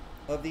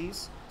of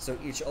these. So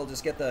I'll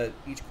just get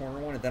each corner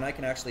one, and then I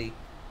can actually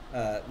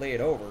lay it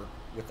over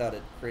without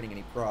it creating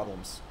any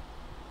problems.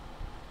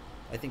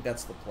 I think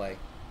that's the play.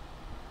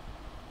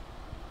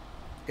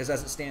 Because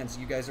as it stands,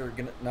 you guys are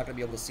not going to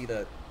be able to see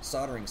the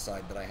soldering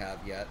side that I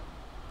have yet,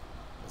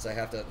 as I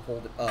have to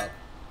hold it up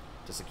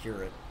to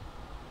secure it.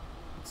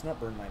 Let's not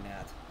burn my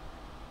mat.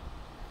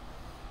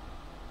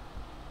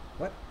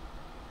 What?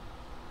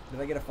 Did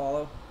I get a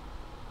follow?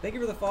 Thank you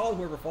for the follow,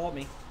 whoever followed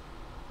me.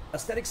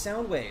 Aesthetic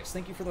Sound Waves,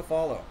 thank you for the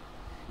follow.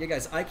 Yeah,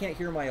 guys, I can't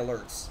hear my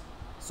alerts,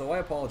 so I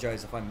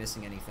apologize if I'm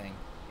missing anything.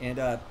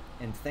 And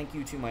thank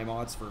you to my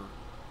mods for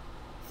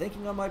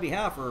thinking on my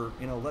behalf, or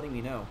letting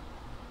me know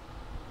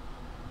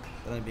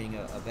that I'm being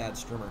a bad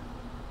streamer.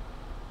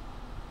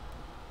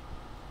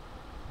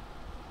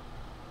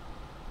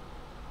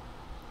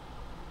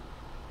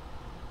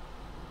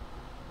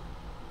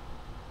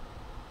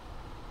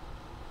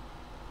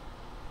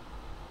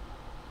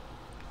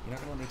 You're not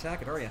gonna let me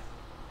attack it, are you?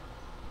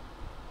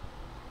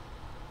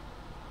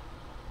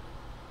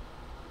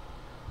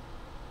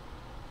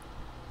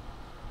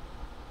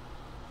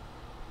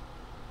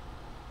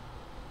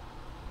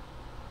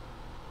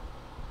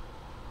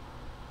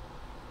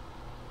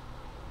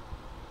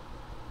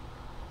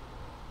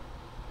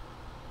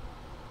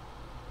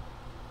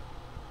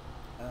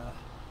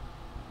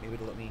 Maybe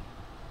it'll let me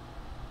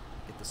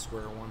get the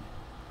square one.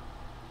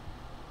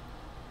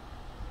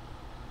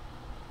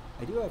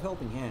 I do have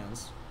helping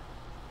hands,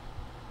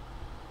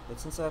 but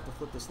since I have to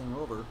flip this thing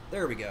over,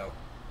 there we go.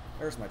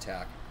 There's my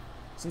tack.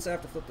 Since I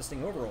have to flip this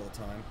thing over all the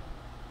time,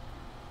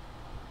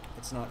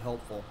 it's not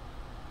helpful.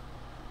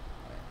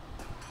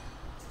 Right.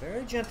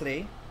 Very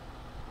gently.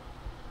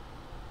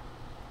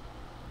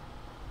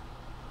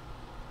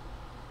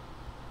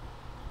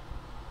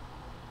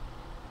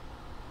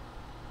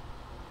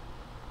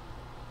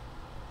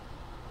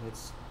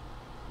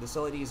 This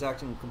LED is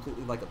acting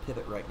completely like a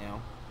pivot right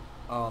now.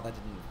 Oh, that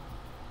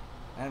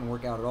didn't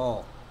work out at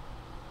all.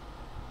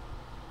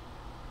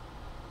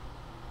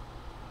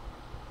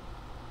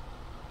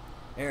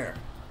 There.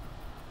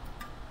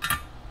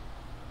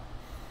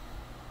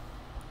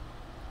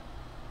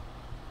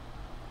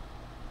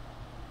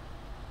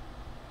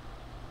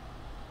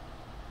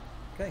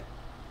 Okay.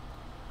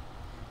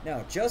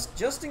 Now,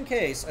 just in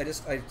case,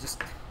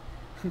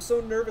 I'm so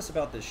nervous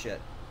about this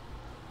shit.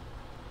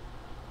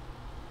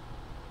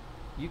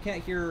 You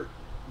can't hear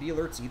the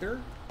alerts either?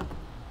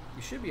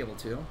 You should be able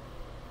to.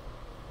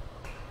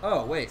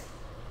 Oh, wait.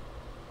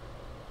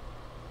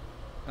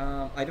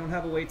 I don't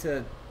have a way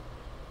to...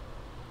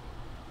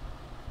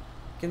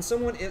 Can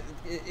someone...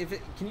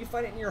 Can you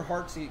find it in your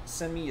heart to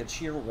send me a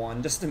cheer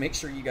 1 just to make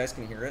sure you guys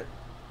can hear it?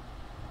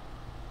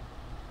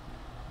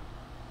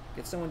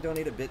 Get someone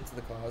donate a bit to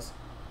the cause.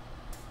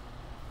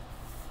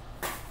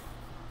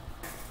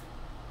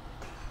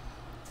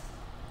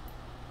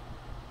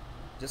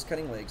 Just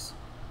cutting legs.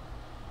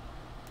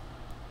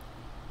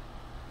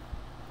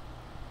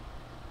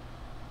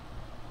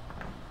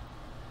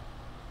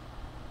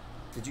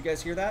 Did you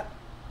guys hear that?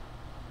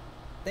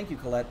 Thank you,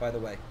 Colette, by the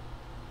way.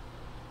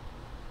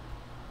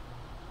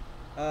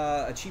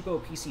 A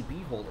cheapo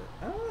PCB holder.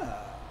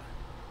 Ah.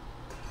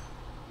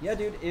 Yeah,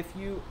 dude. If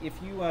you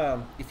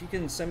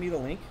can send me the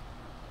link,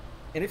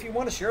 and if you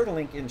want to share the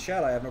link in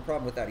chat, I have no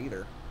problem with that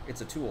either. It's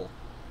a tool.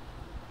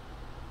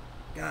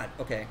 God.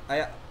 Okay.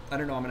 I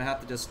don't know. I'm gonna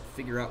have to just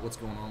figure out what's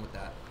going on with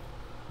that.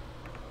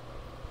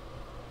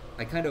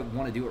 I kind of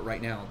want to do it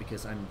right now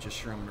because I'm just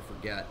sure I'm gonna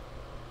forget.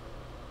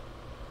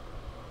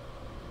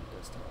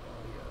 Desktop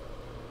audio.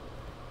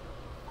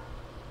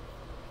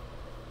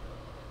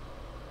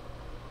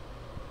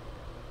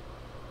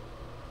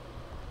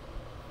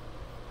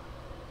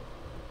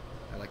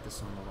 I like this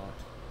song a lot.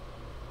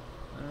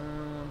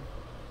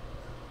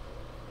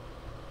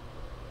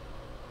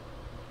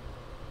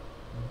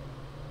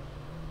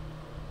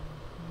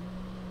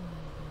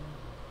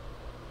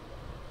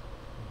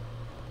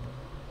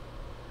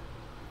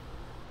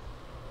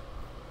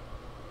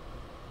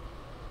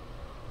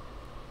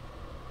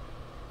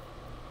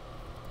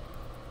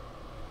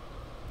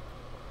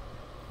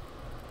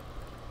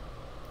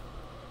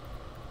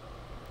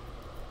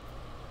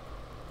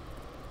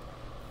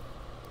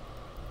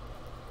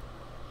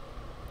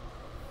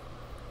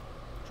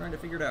 Trying to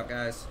figure it out,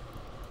 guys.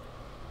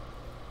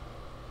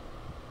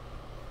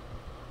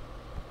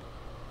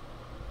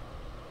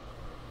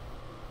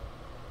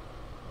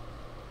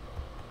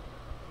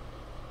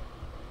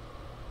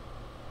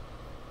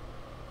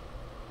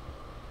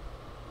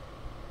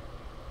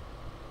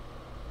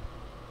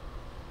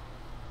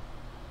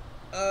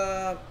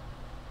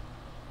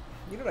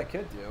 You know what I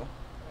could do?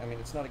 I mean,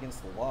 it's not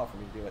against the law for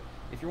me to do it.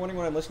 If you're wondering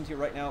what I'm listening to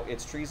right now,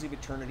 it's Trees of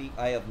Eternity,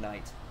 Eye of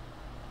Night.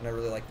 And I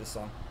really like this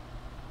song.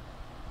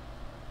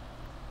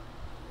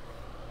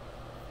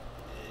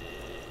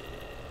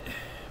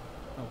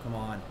 Oh, come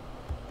on.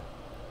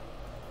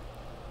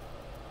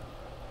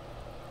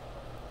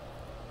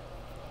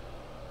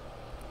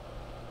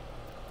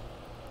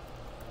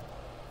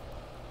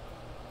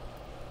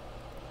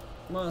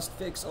 Must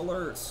fix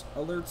alerts.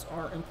 Alerts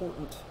are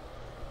important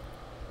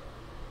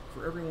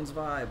for everyone's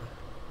vibe.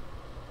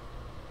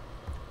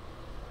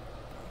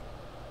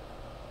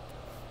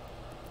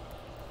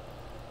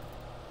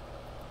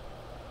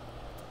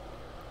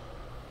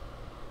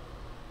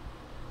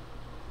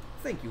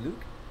 Thank you,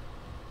 Luke.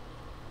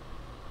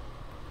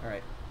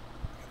 Alright.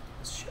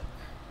 This shit.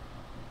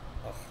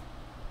 Oh.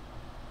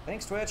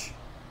 Thanks, Twitch.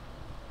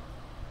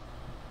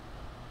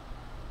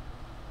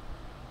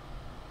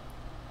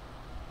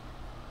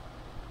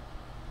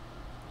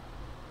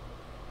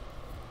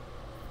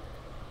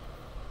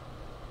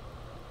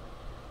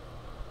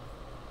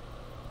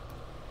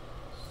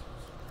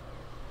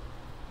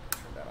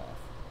 Turn that off.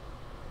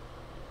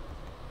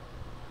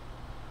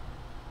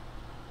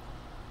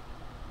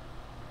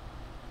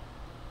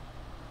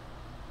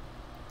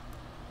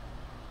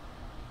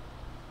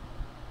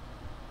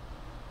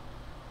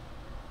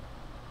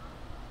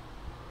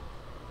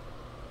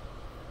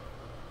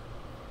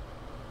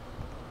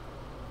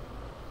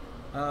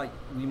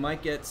 We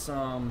might get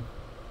some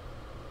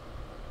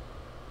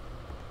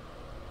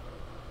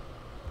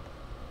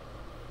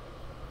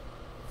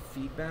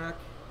feedback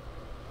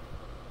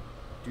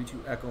due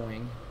to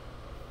echoing.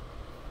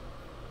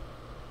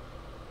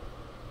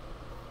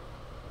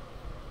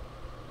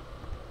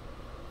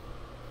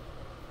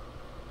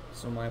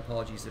 So my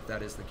apologies if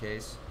that is the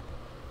case.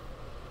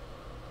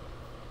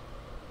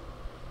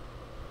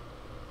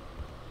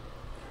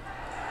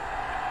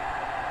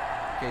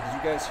 Okay, did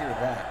you guys hear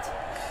that?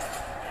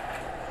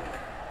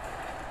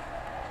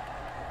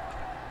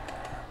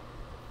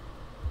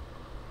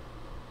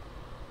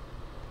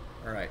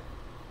 Alright.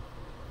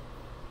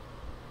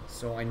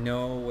 So I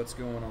know what's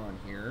going on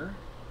here.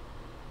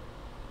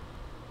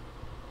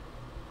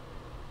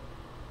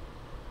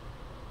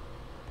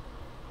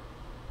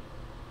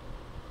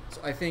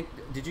 So I think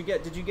did you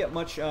get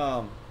much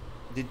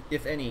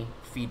if any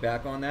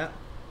feedback on that?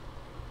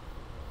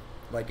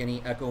 Like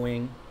any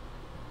echoing,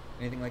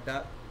 anything like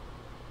that?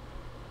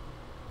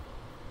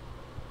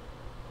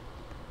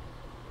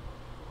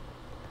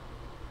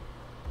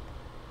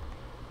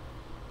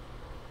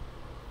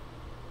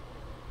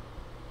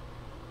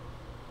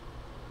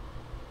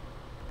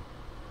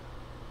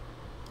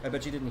 I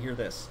bet you didn't hear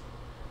this.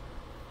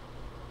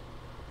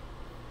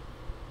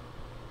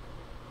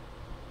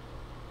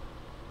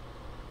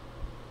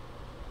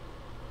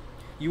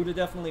 You would have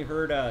definitely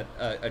heard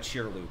a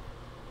cheer loop.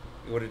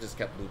 It would have just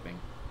kept looping.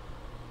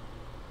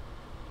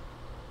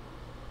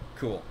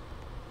 Cool.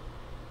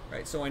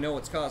 Right, so I know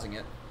what's causing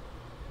it.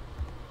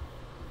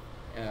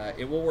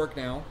 It will work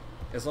now.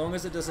 As long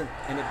as it doesn't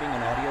end up being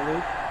an audio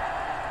loop,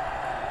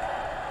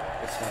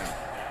 it's fine.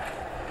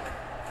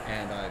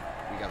 And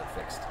we got it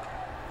fixed.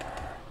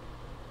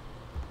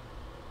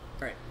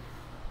 Alright.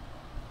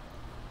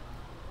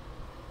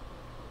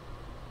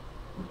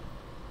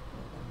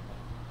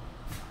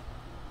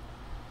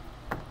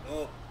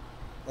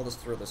 I'll just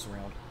throw this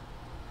around.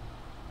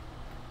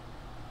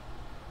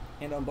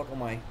 And unbuckle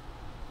my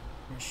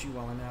shoe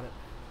while I'm at it.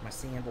 My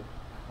sandal.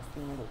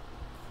 My sandal.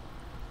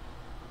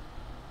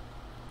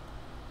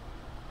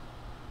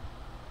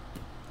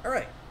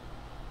 Alright.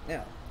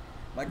 Now,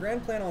 my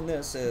grand plan on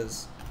this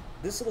is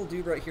this little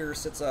dude right here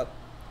sits up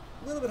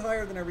a little bit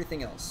higher than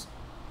everything else.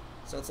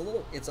 So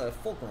it's a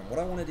fulcrum. What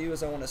I want to do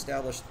is I want to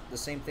establish the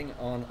same thing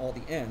on all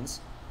the ends.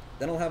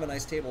 Then I'll have a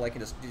nice table I can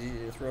just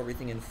throw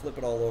everything in, flip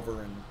it all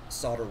over, and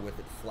solder with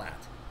it flat.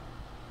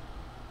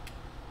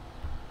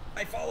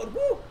 I followed,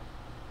 woo!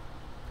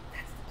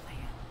 That's the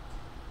plan.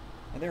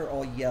 And they're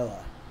all yellow.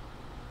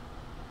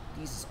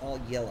 These is all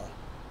yellow.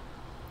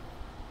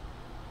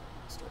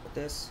 Start with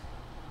this.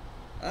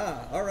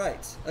 Ah,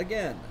 alright.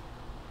 Again.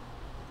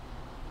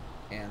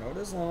 Anode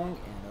is long,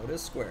 anode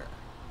is square.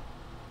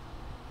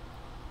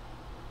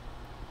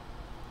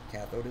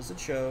 Cathode is a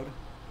chode.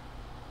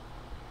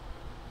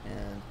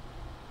 And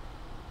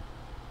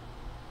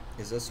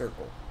is a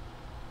circle.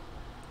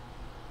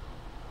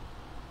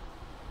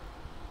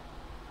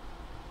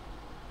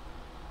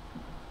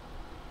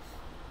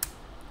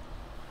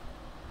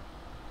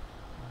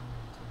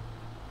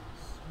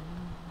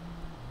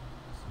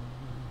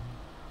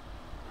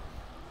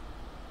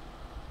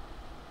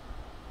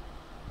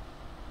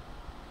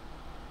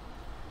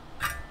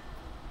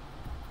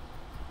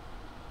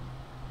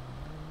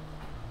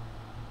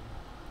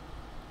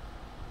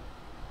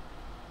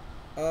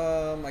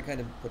 I kind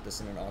of put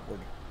this in an awkward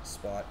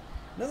spot.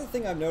 Another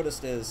thing I've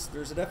noticed is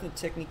there's a definite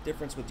technique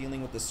difference with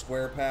dealing with the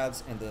square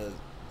pads and the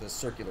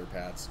circular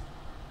pads.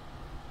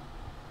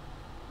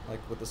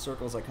 Like with the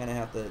circles, I kind of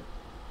have to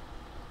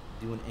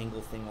do an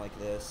angle thing like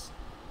this.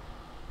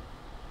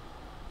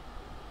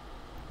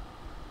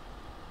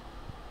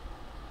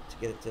 To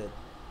get it to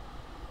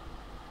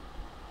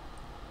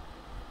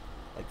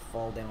like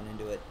fall down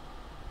into it.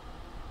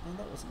 And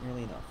that wasn't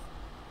nearly enough.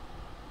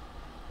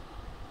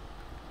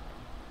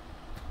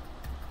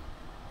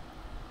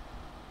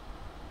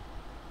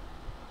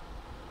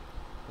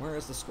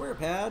 Whereas the square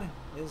pad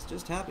is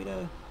just happy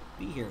to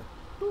be here.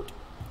 Boot.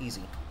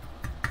 Easy.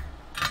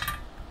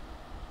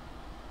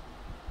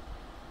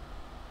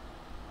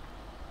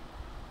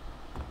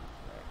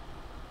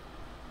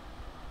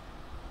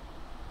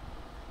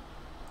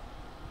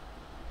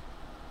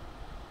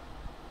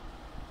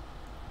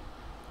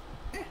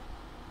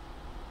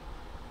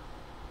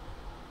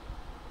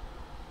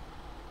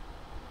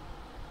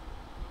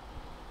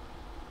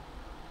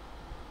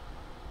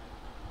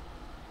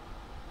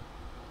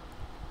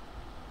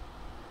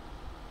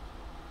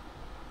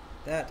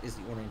 That is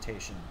the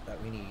orientation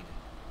that we need.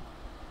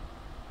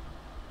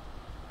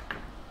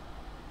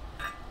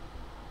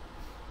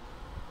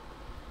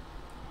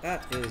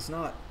 That is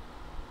not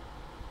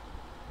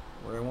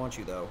where I want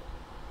you, though.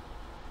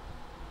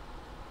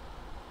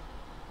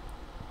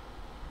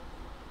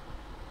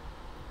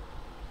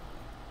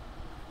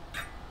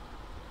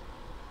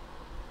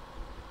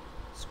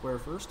 Square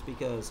first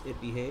because it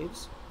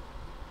behaves.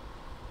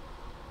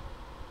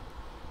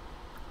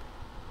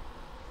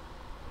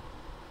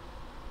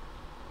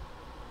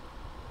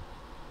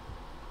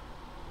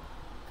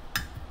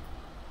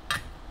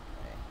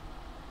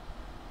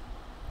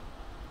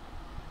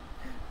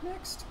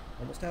 Next,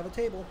 almost have a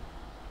table.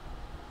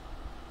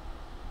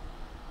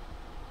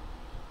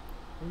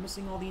 We're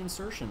missing all the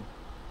insertion.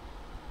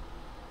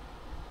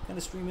 What kind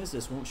of stream is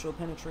this? Won't show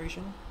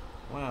penetration?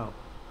 Wow.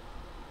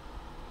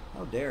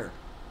 How dare.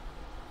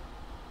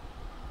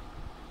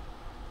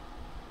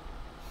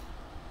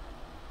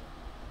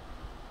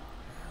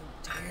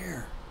 How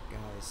dare,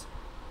 guys.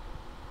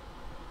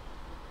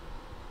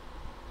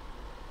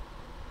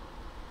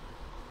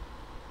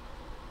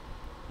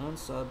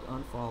 Unsubbed,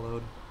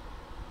 unfollowed.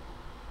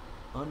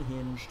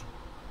 Unhinged.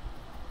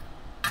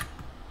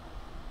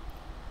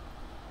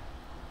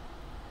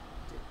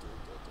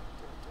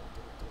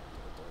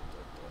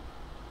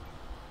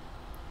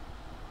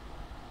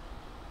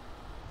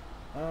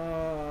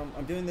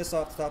 I'm doing this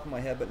off the top of my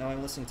head, but now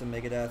I'm listening to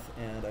Megadeth,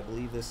 and I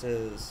believe this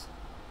is...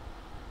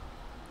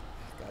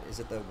 God, is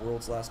it the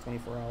World's Last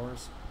 24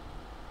 Hours?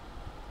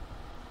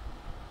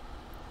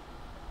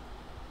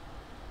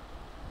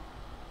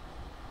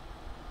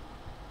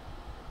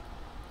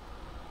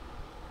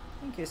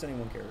 In case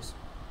anyone cares.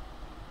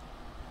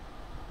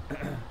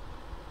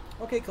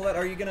 Okay, Colette,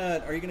 are you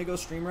gonna go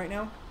stream right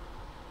now?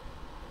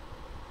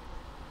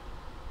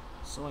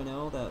 So I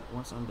know that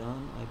once I'm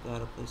done, I've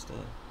got a place to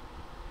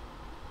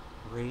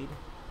raid.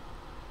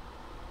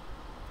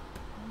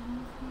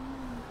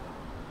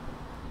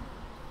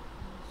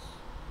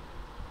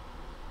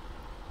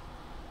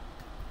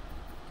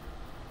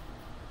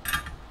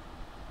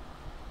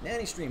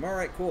 Nanny stream. All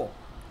right, cool.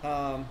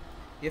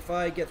 If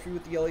I get through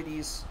with the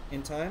LEDs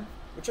in time,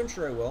 which I'm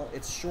sure I will.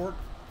 It's short.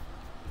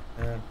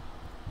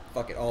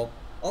 Fuck it.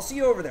 I'll see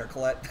you over there,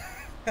 Colette.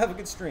 Have a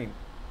good stream.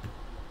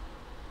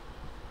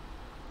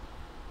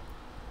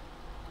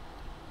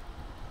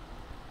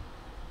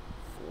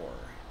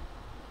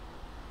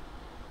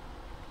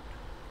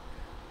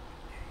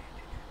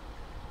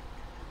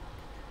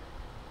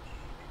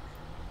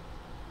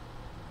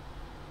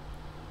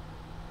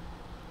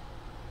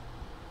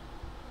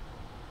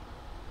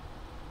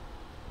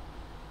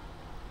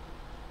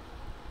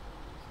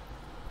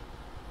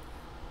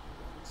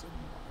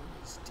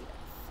 is death.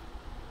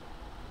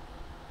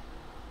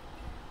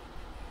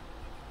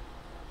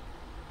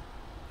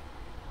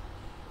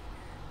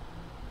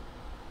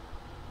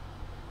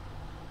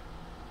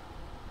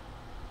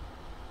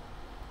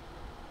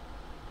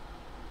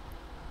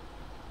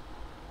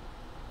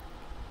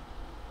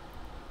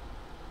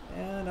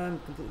 And I'm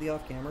completely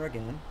off camera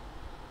again.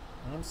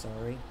 I'm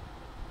sorry.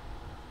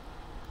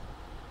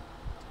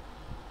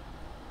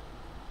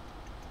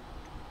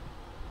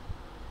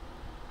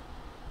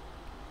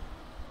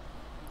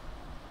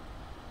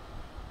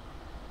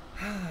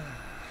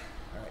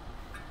 Alright.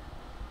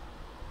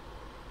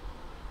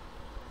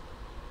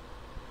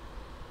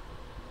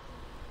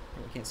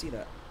 Oh, we can't see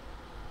that.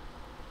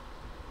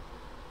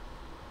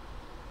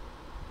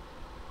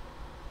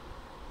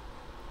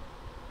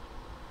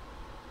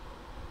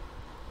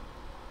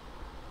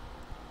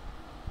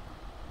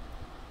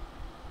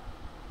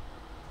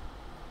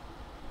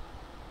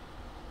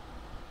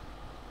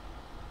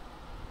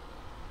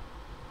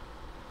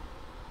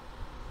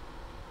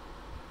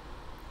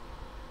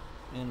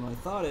 And my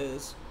thought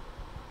is,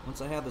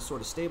 once I have this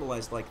sort of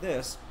stabilized like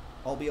this,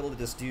 I'll be able to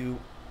just do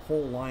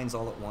whole lines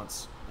all at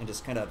once and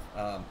just kind of,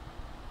 I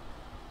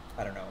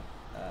don't know,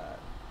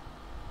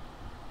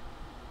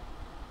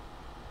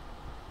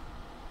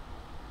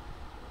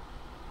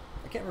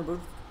 I can't remember.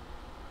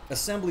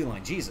 Assembly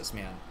line, Jesus,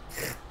 man.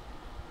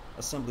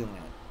 Assembly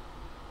line.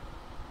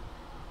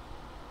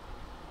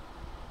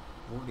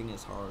 Wording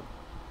is hard.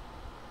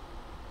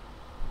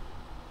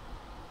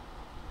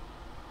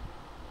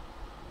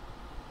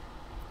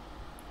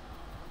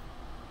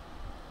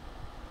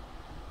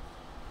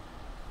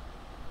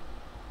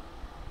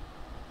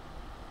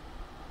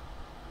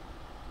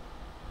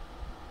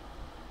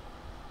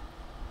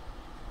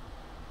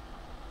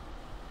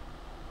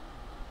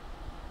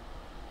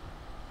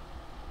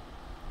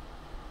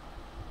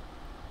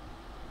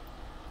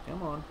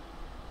 Come on.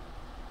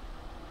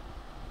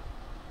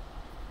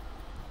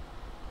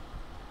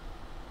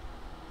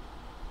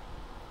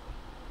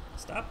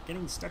 Stop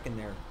getting stuck in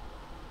there.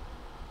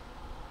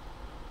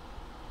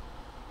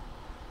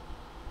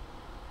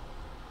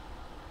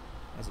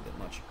 That's a bit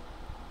much.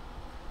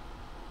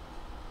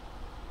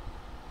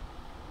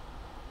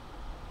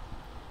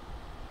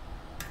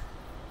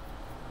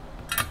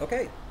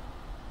 Okay.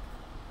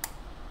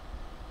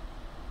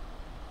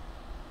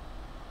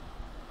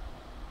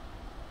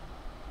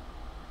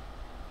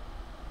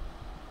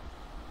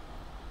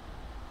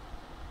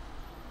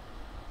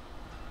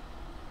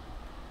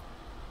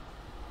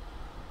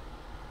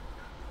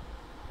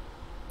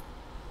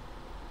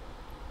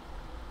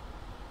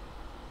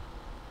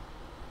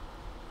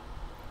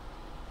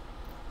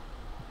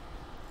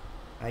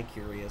 Hi,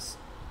 curious.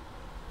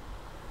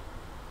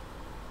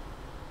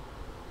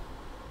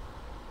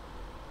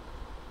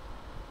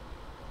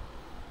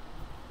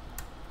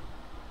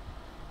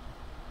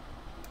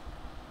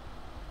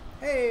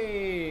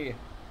 Hey!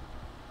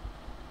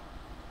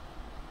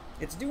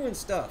 It's doing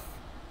stuff.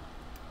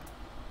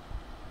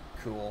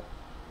 Cool.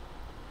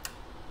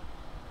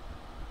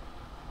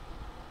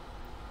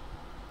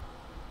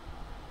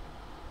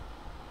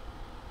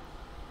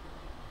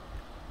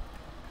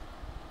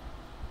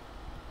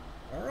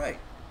 All right.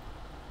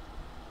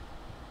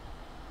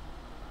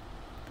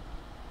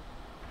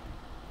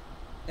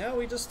 Now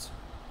we just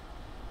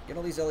get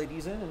all these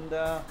LEDs in, and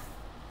that,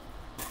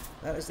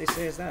 as they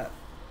say, is that.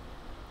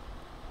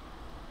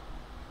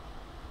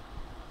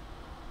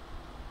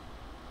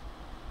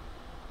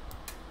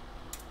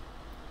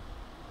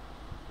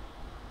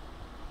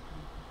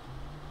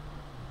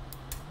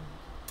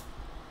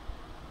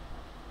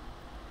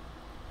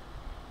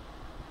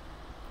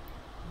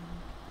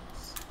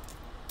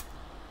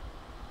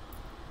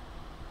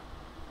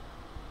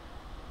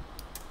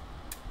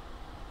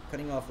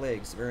 Cutting off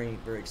legs, very,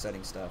 very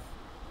exciting stuff.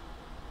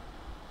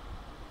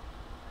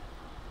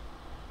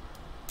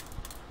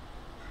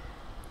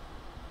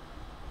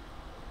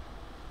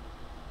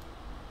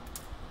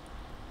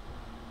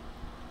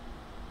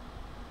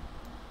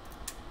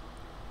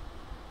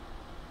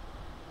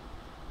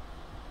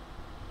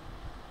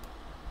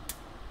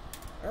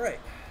 All right,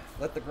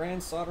 let the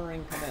grand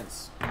soldering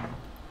commence.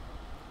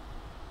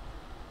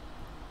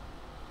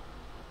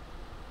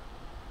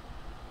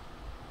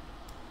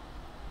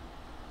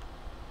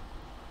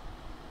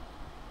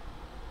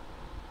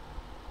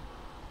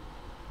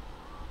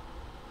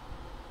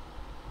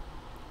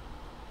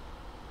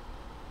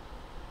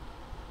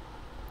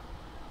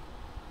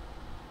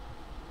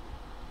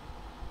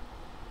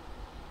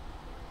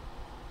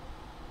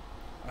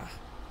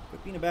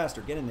 Quit being a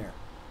bastard. Get in there.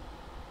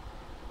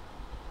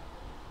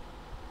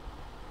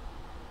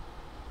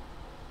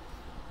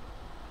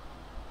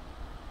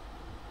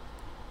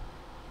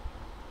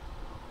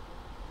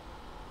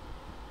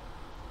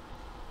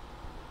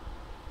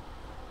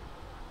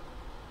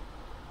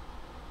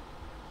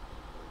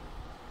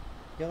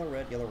 Yellow,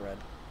 red, yellow, red.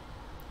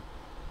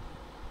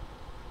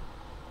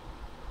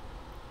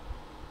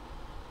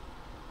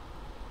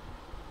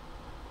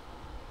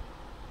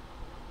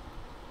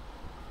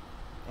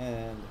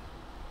 And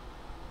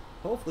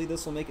hopefully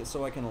this will make it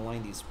so I can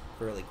align these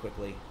fairly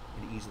quickly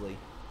and easily.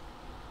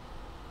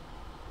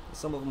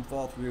 Some of them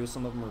fall through,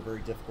 some of them are very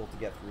difficult to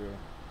get through.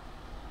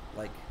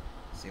 Like,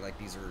 see, like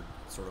these are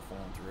sort of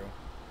falling through.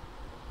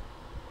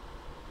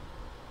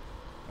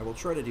 I will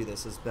try to do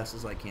this as best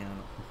as I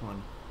can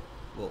on,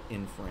 well,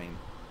 in frame.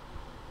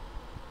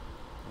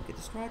 Don't get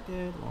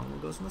distracted, long one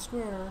goes in the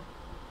square.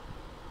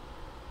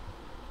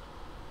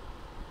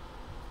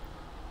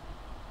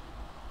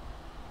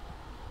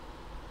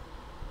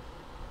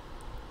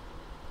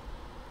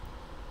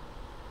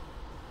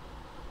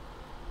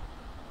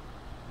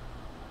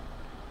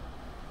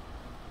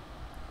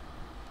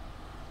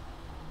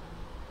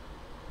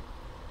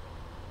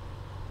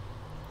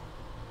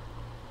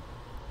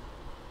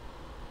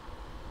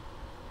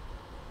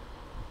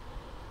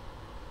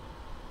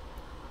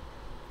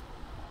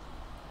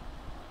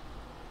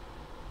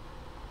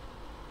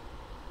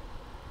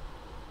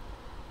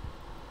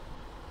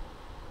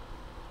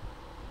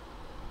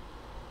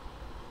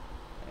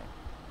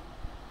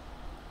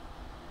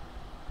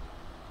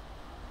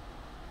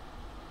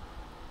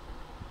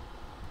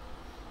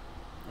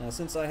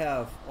 Since I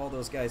have all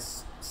those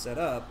guys set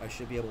up, I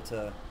should be able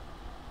to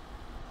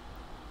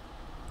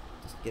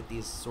just get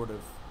these sort of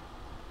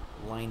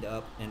lined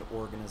up and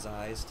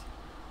organized.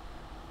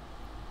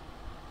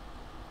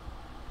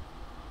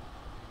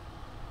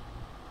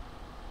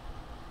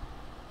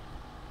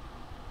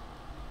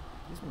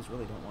 These ones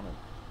really don't want to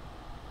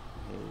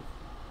behave.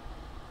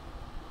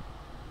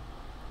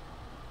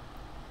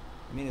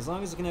 I mean, as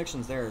long as the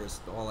connection's there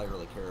is all I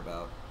really care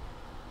about.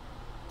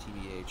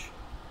 TBH.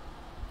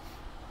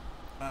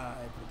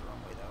 I put it the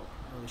wrong way though.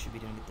 I really should be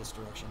doing it this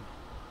direction.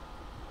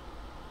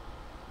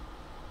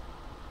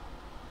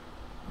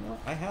 You know,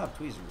 I have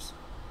tweezers,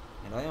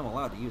 and I am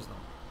allowed to use them.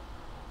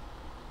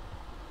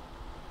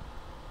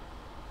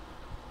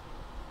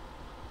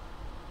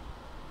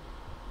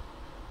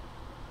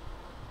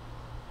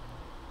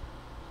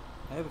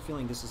 I have a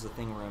feeling this is a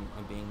thing where I'm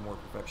being more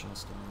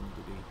perfectionist than I need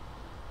to be.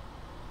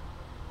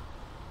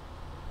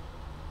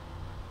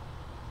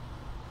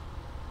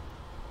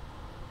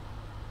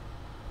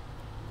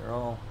 They're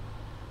all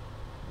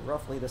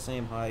roughly the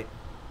same height.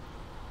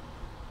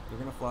 They're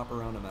going to flop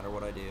around no matter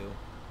what I do.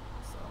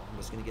 So I'm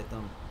just going to get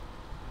them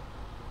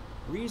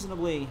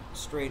reasonably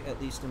straight, at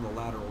least in the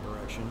lateral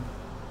direction.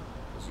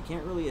 Because you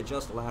can't really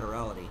adjust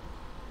laterality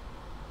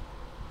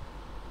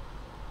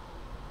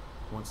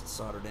once it's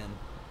soldered in.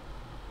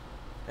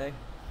 Okay?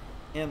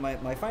 And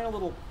my final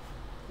little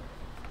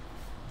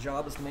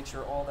job is to make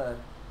sure all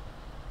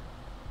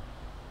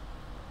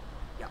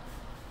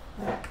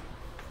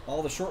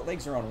the short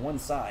legs are on one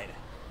side.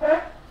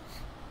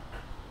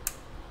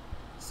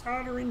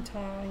 Soldering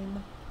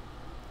time.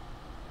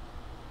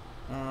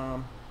 I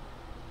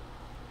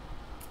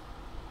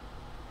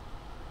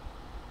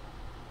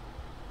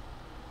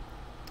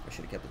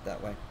should have kept it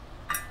that way.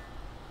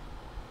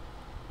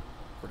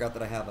 Forgot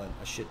that I have a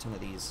shit ton of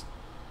these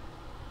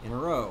in a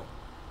row.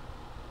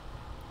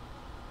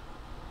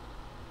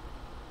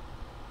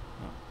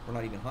 No, we're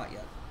not even hot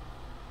yet.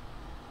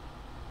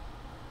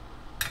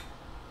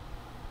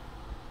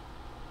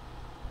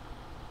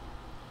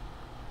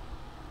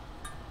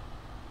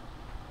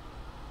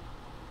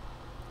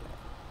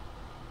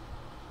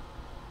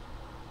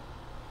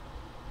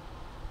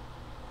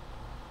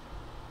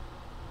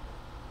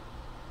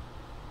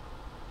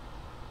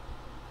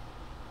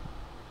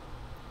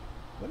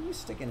 What are you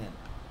sticking in?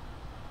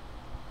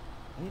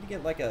 I need to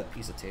get like a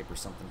piece of tape or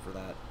something for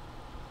that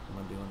when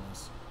I'm doing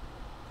this.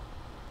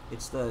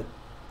 It's the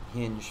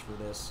hinge for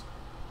this.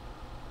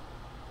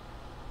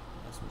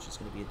 This one's just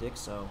going to be a dick,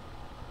 so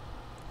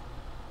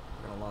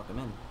we're going to lock them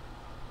in.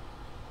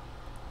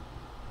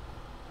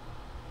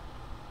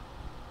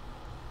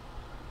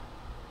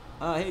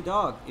 Hey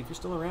dog, if you're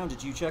still around,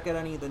 did you check out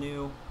any of the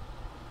new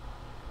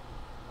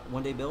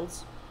one-day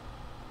builds?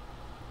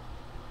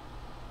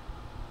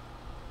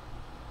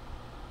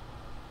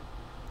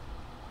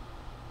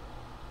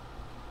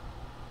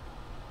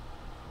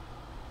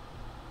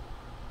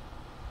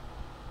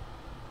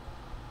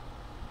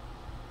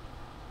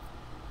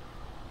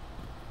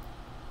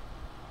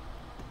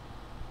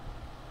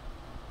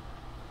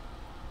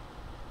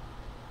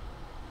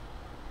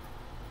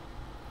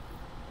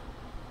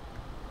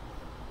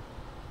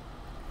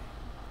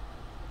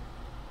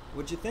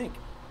 What'd you think?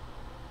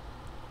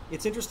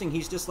 It's interesting,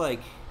 he's just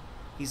like,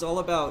 he's all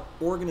about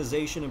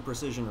organization and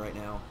precision right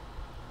now.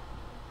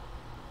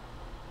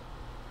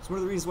 It's one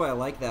of the reasons why I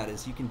like that,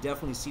 is you can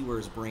definitely see where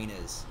his brain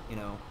is, you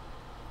know?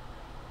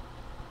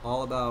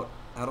 All about,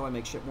 how do I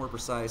make shit more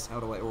precise? How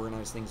do I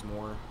organize things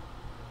more?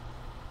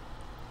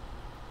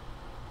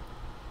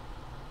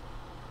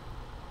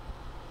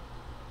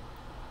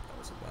 That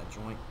was a bad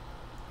joint.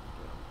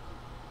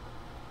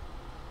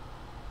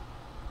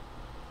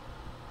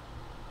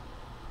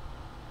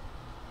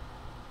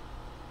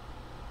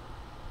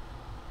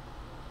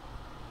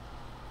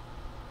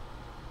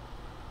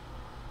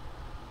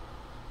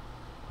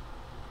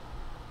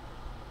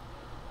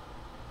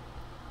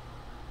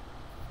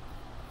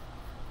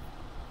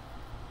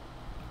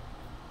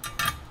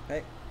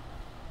 Okay.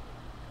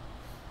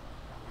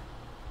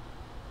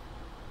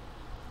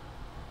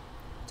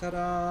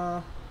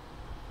 Ta-da!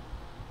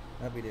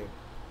 That we do.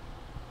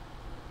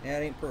 Yeah,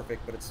 it ain't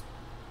perfect, but it's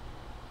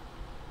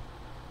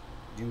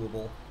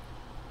doable.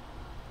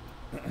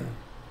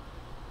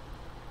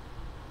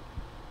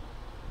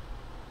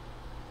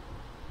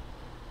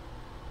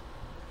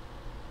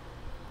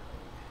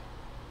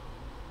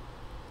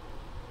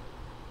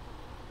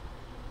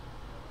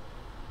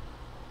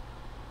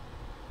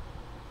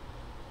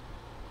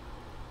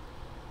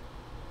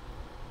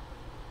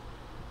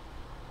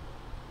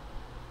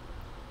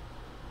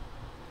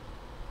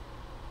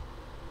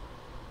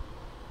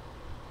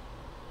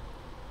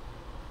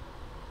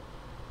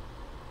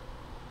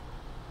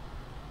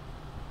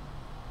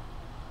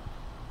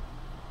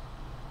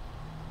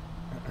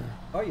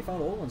 Oh, you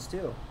found old ones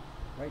too.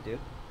 Right, dude.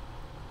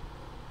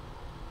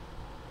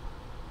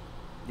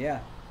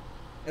 Yeah.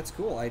 That's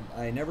cool.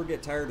 I never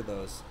get tired of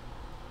those.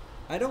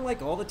 I don't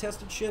like all the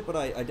tested shit, but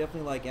I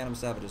definitely like Adam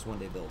Savage's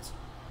one-day builds.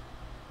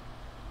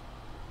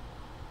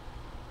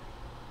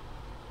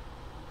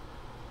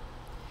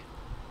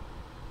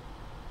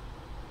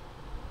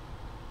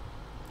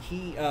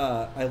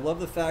 I love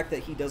the fact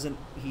that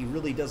he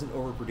really doesn't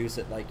overproduce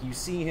it. Like, you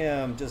see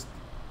him just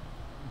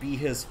be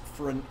his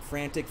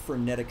frantic,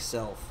 frenetic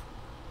self,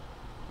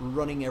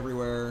 running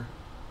everywhere,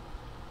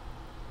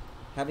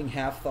 having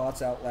half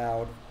thoughts out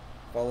loud,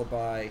 followed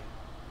by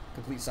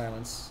complete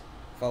silence,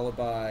 followed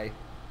by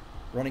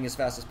running as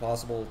fast as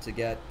possible to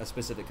get a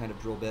specific kind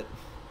of drill bit.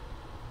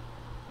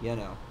 You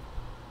know,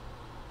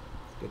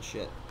 good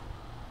shit.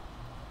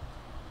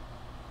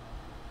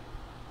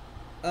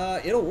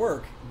 It'll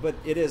work, but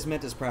it is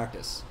meant as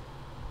practice.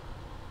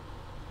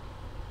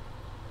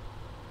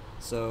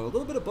 So a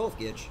little bit of both,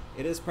 Gidge.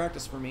 It is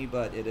practice for me,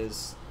 but it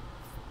is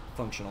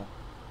functional.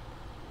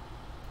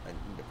 I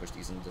need to push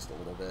these in just a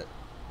little bit.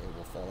 It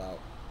will fall out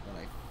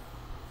when I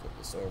flip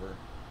this over. There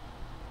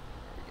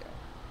we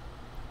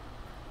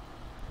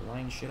go.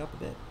 Line shit up a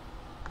bit.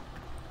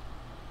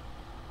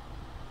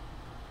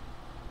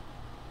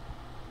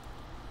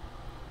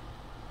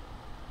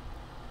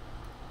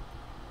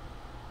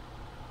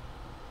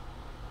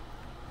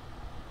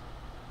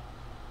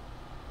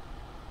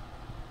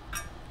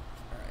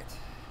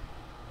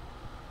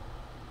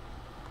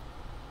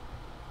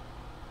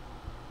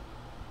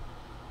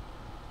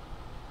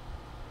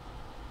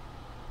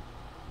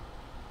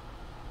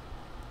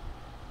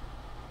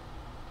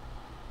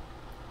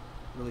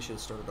 Really should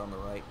have started on the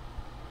right.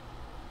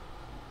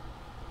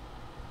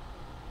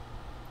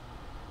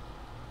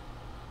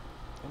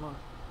 Come on.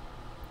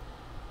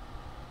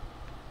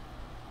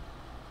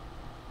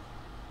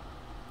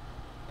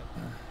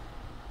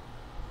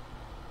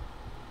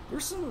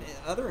 There's some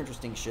other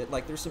interesting shit.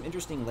 Like, there's some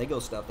interesting Lego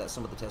stuff that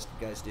some of the tested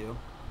guys do.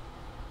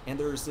 And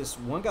there's this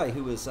one guy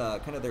who is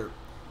kind of their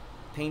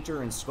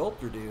painter and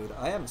sculptor dude.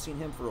 I haven't seen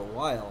him for a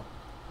while,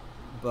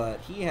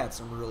 but he had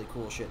some really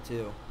cool shit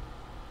too.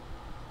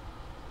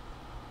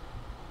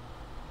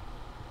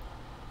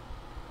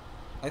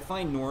 I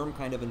find Norm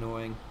kind of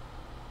annoying.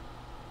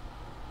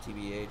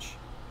 TBH.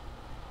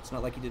 It's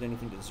not like he did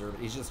anything to deserve it.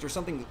 He's just, there's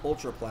something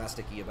ultra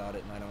plasticky about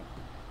it, and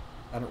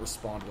I don't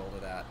respond well to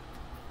that.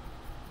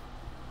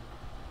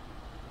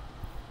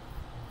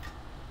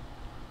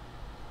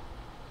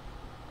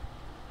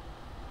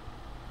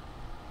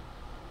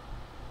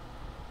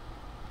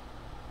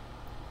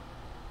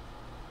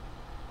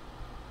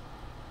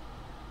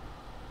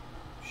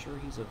 Sure,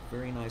 he's a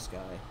very nice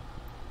guy.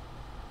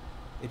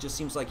 It just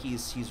seems like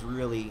he's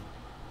really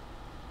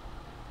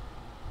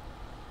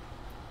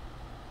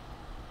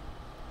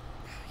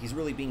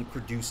being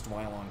produced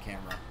while on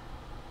camera.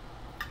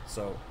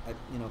 So,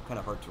 kind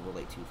of hard to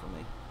relate to for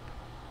me.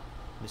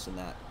 Missing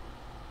that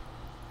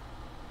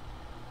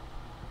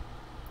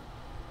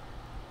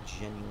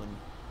genuine.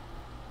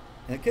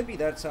 And it could be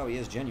that's how he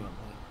is genuinely,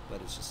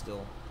 but it's just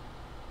still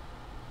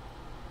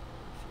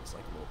feels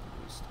like a little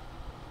produced.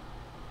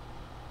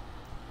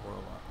 Or a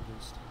lot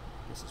produced,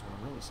 I guess is what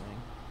I'm really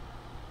saying.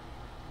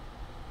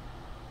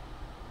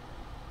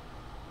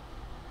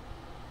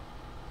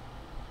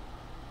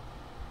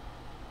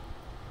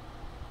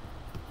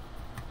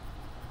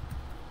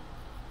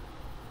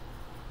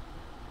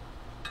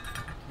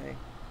 Okay.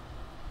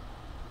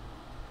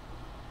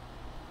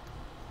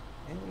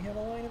 And we have a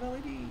line of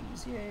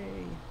LEDs,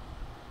 yay!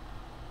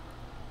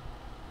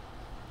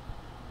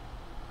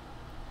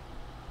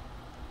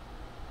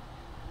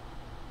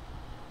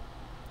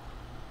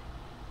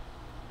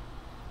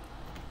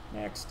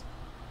 Next.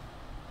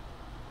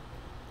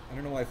 I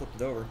don't know why I flipped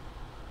it over.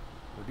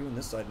 We're doing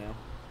this side now.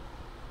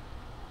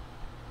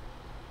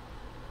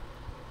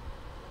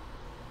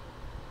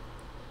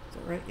 Is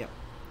that right? Yep.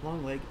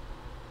 Long leg.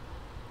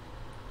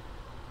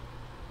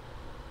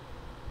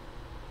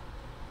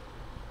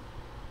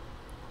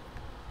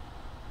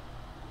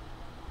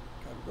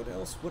 God, what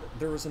else?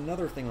 There was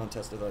another thing on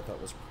Tesla that I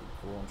thought was pretty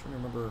cool. I'm trying to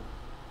remember.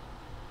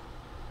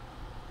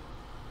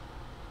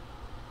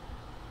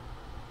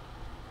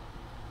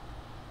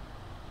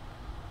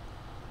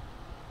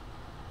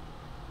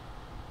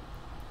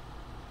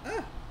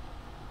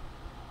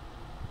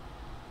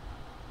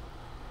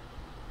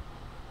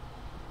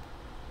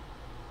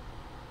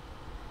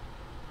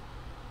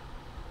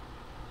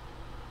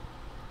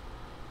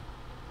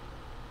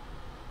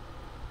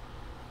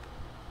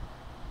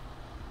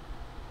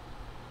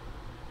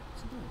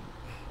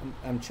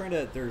 I'm trying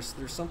to. There's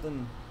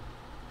something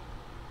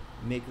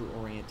maker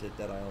oriented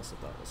that I also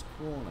thought was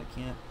cool, and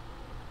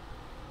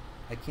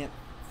I can't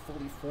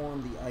fully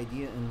form the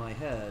idea in my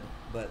head,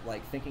 but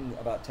like thinking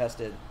about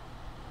Tested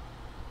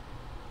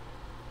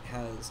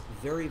has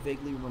very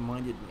vaguely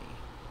reminded me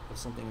of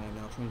something I'm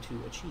now trying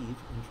to achieve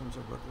in terms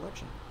of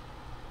recollection.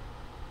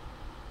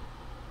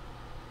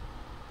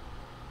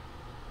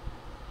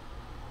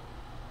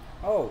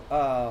 Oh,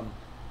 God,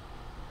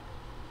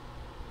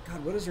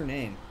 what is her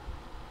name?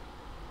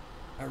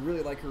 I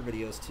really like her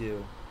videos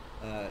too.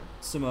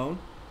 Simone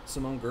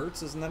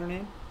Gertz, isn't that her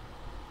name?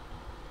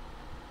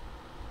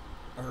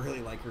 I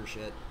really like her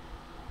shit,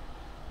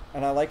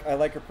 And I like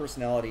her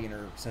personality and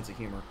her sense of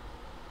humor.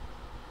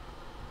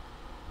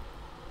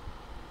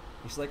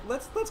 she's like,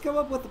 let's come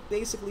up with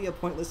basically a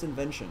pointless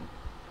invention.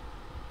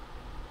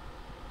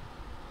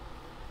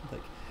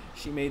 Like,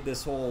 she made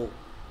this whole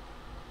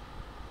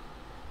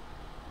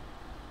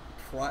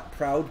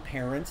proud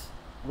parent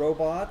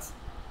robot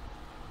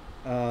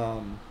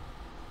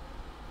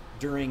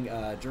during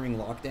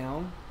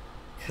lockdown,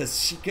 because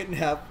she couldn't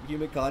have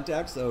human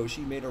contact, so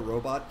she made a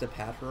robot to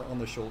pat her on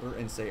the shoulder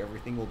and say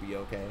everything will be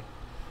okay.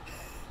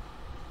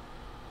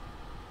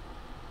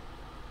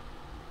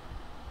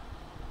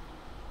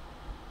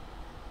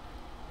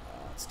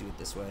 Let's do it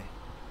this way.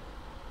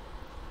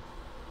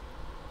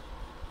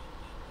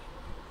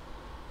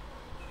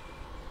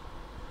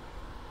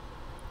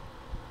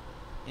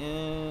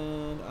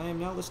 And I am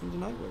now listening to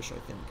Nightwish, I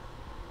think.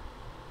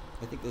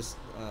 I think this,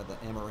 the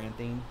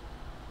Amaranthine.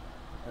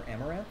 Or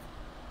Amaranth?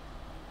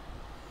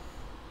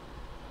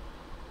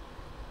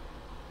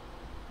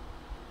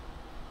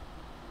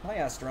 Hi,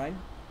 Astrine.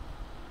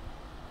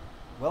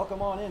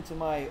 Welcome on into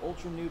my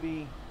ultra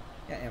newbie,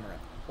 Yeah,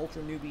 Amaranth.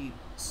 ultra newbie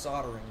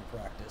soldering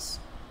practice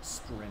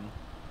string.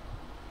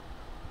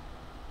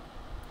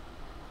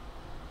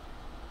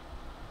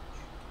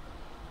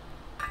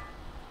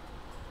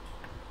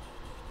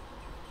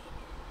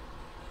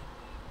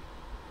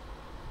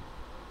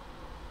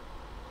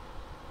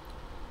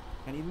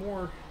 I need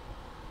more.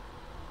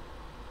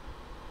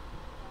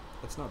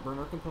 Let's not burn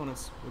our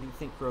components. What do you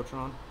think,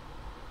 Crotron?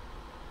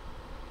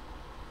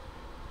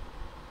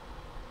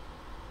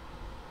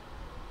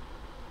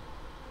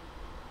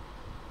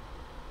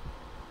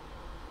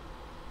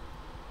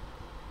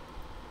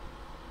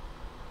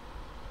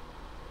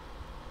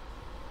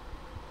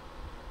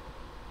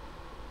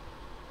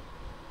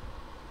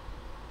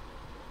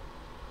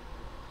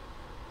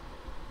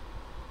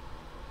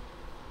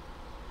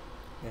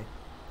 Okay.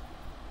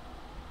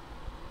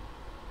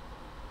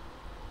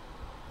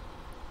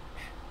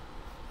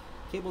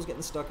 Cable's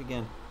getting stuck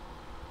again.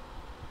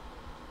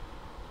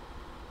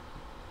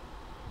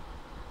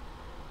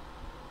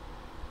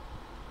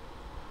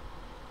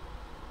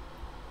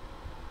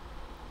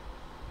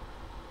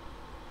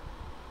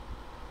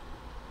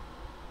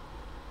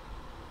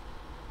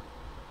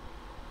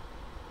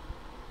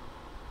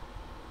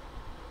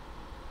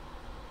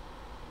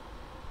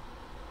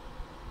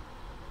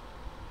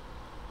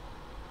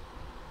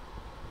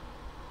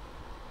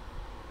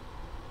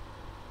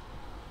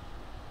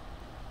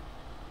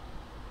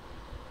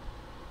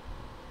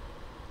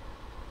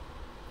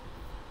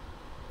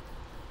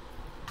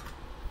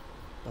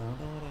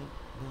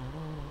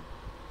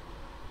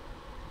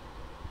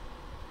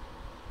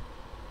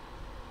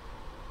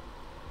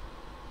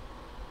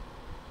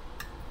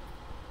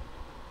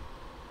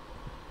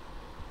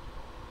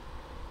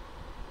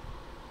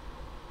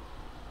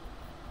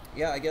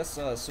 Yeah, I guess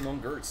Simone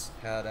Gertz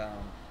had,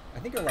 I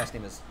think her last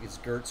name is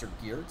Gertz or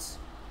Geertz.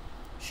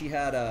 She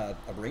had a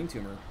brain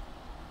tumor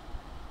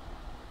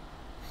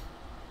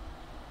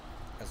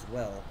as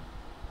well.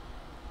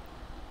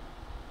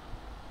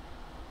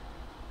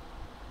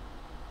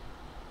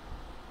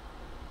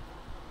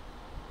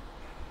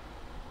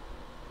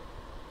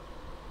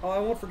 Oh, I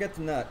won't forget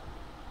the nut.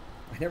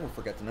 I never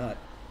forget the nut.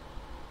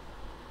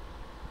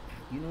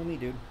 You know me,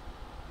 dude.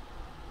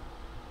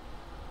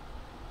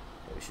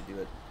 Oh, we should do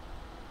it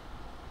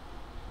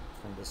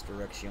from this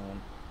direction.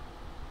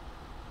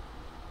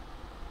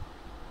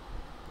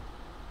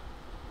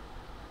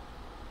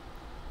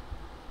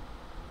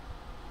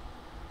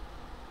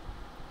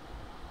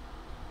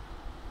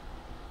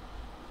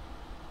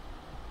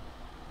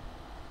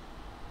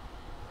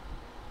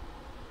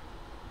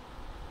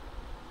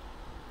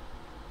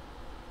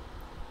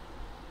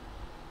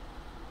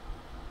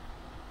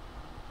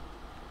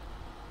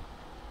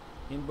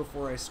 In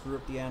before I screw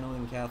up the anode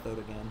and cathode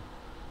again.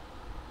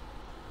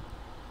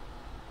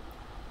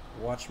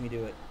 Watch me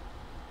do it.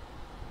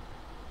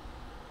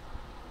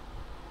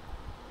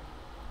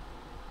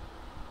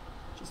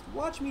 Just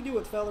watch me do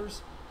it,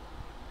 fellers.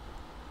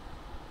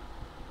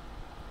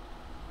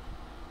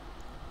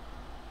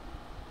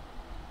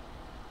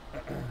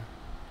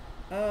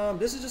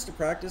 This is just a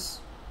practice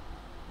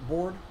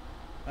board,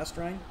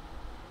 Astrine.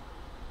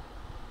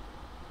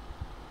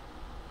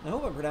 I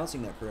hope I'm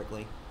pronouncing that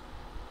correctly.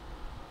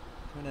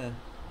 Trying to.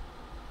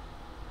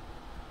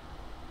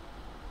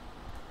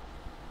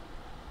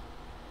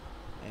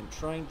 I am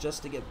trying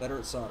just to get better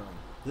at soldering.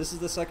 This is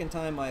the second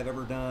time I've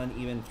ever done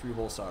even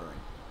through-hole soldering.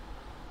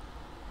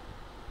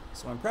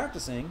 So I'm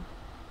practicing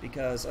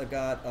because I've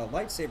got a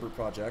lightsaber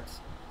project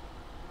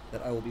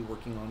that I will be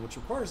working on, which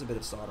requires a bit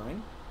of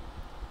soldering.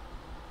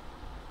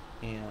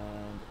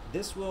 And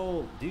this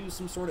will do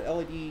some sort of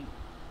LED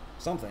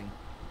something.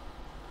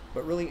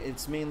 But really,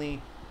 it's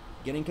mainly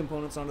getting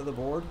components onto the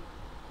board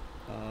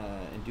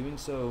and doing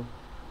so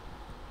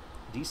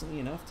decently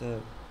enough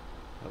to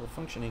have a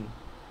functioning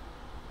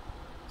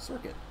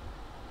circuit.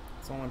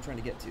 That's all I'm trying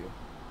to get to.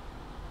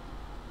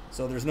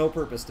 So there's no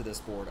purpose to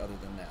this board other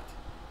than that.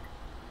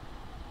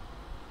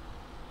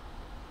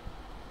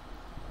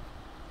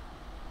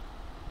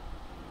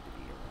 Need to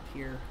be around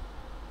here.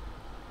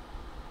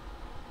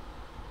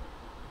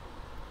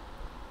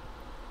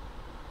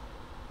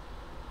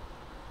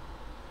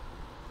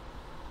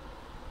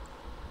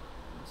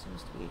 It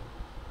seems to be.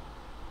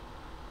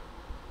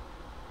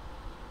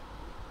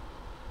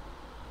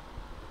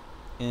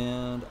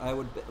 And I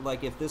would,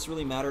 like, if this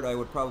really mattered, I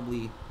would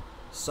probably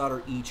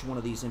solder each one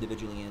of these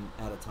individually in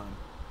at a time.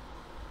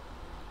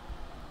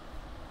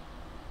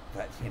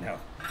 But, you know,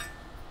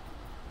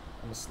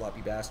 I'm a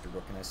sloppy bastard,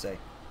 what can I say?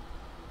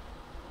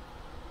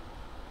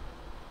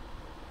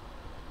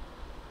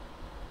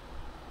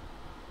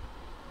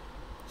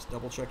 Just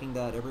double checking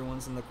that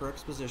everyone's in the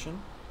correct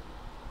position.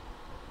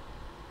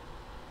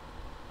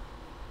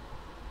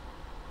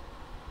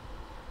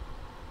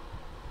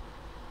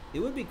 It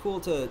would be cool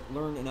to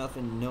learn enough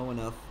and know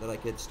enough that I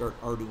could start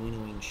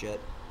Arduinoing shit.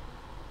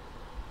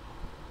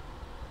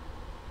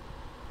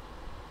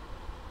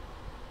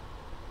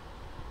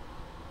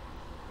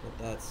 But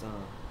that's,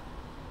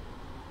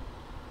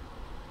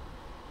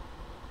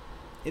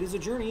 it is a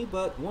journey,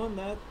 but one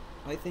that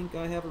I think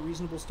I have a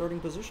reasonable starting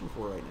position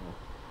for right now.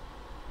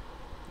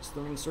 Just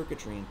learning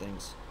circuitry and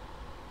things.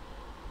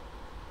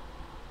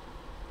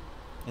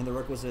 And the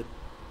requisite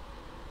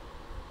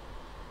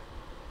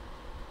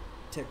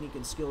technique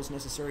and skills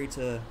necessary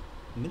to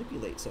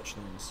manipulate such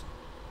things.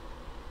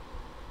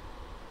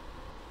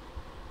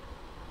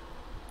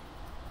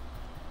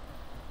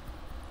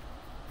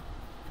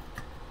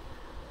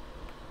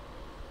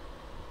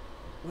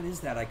 What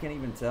is that? I can't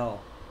even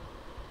tell.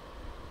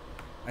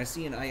 I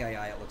see an III,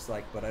 it looks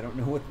like, but I don't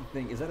know what the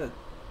thing is. That a...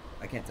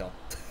 I can't tell.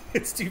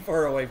 It's too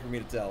far away for me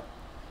to tell.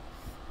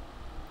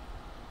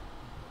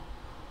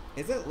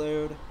 Is it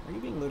lewd? Are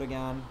you being lewd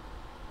again?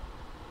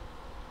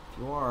 If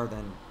you are,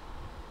 then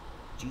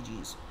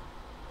GG's.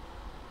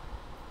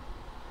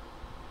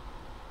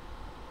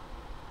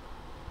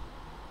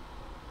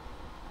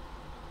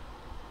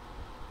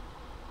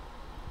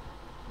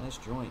 Nice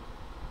joint.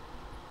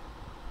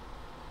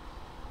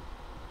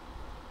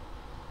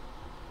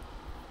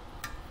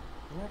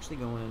 Did it actually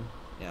go in?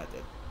 Yeah, it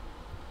did.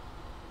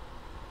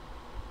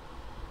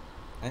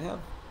 I have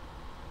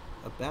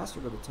a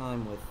bastard of a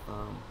time with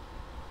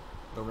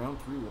the round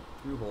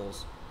through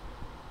holes.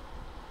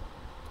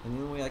 And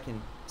the only way I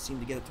can seem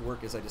to get it to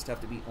work is I just have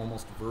to be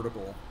almost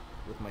vertical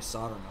with my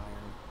soldering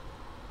iron,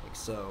 like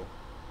so.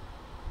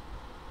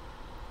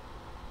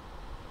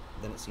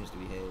 Then it seems to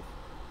behave.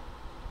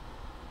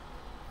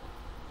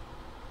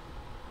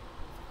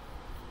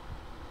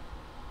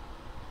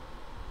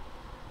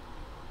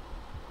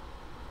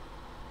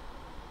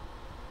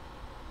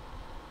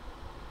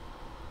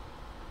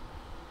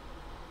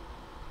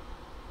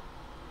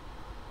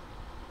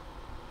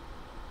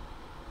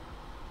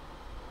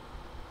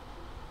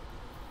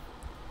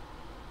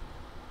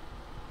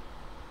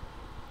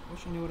 I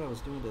wish I knew what I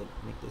was doing to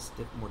make this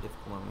more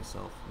difficult on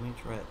myself. Let me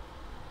try it.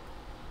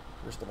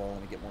 First of all,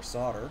 let me get more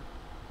solder.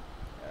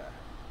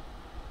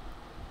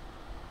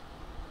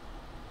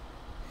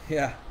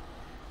 Yeah.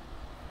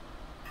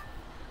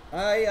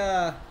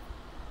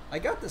 I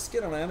got this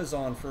kit on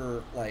Amazon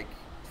for like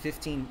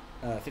 15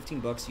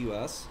 bucks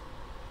US.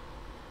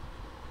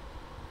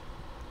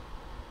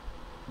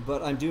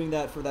 But I'm doing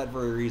that for that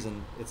very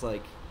reason. It's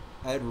like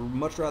I'd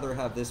much rather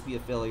have this be a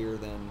failure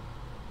than...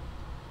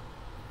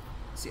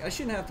 See, I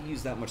shouldn't have to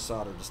use that much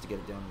solder just to get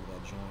it down to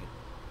that joint.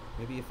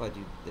 Maybe if I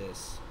do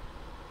this,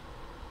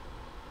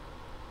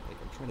 like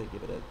I'm trying to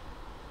give it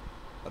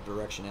a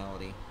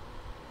directionality.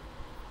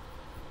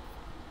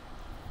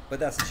 But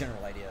that's the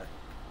general idea.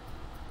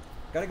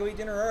 Gotta go eat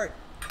dinner. All right,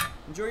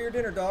 enjoy your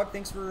dinner, dog.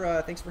 Thanks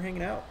for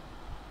hanging out.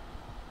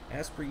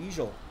 As per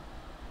usual.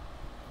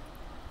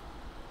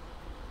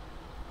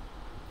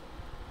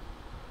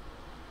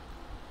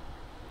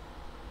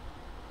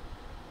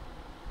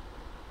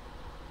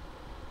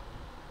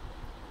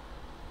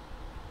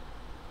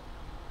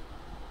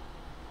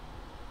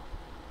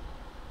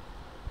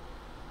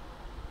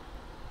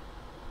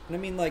 And I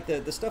mean, like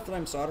the stuff that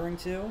I'm soldering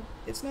to,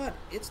 it's not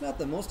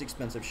the most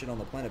expensive shit on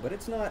the planet, but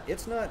it's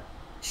not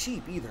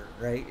cheap either,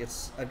 right?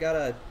 I've got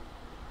a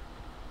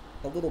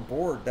little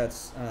board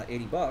that's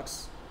 80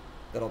 bucks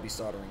that I'll be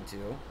soldering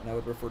to, and I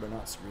would prefer to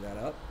not screw that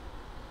up.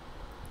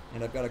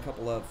 And I've got a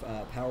couple of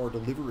power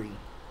delivery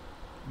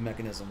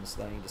mechanisms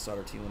that I need to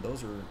solder to, and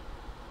those are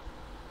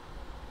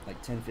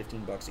like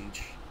 10-15 bucks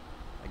each.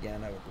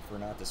 Again, I would prefer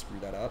not to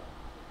screw that up.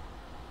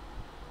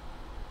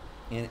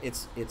 and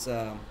it's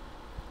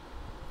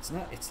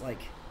not, it's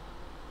like,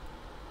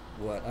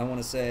 what I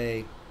want to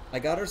say, I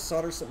got her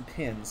solder some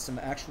pins, some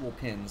actual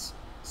pins,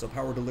 so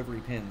power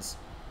delivery pins,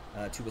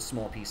 to a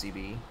small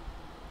PCB. And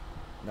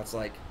that's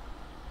like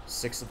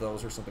 6 of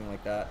those or something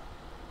like that.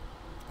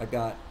 I've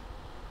got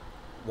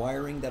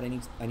wiring that I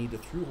need to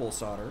through hole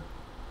solder.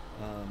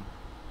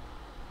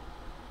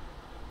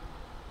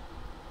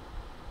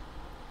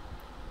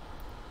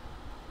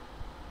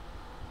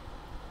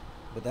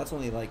 But that's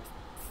only like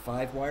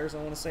 5 wires, I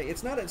want to say.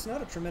 It's not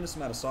a tremendous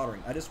amount of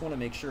soldering. I just want to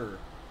make sure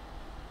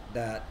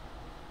that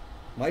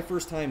my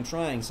first time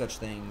trying such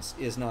things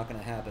is not going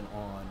to happen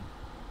on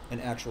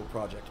an actual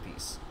project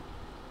piece.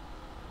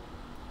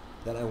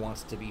 That I want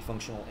to be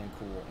functional and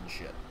cool and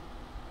shit.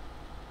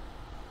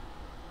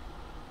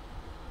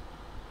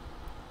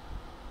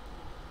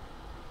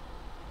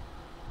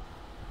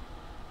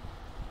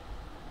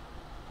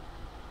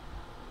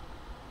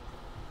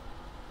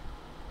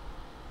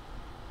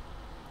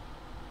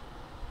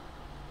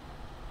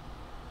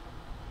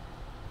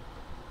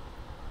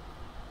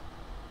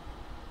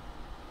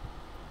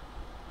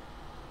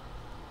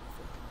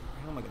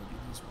 How am I going to do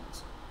these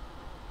ones?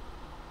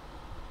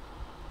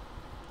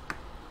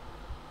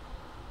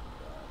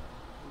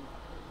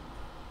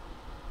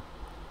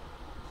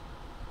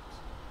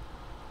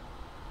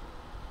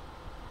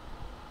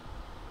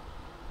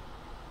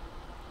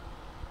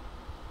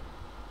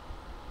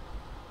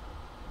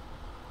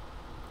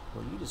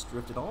 Well, you just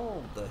drifted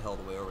all the hell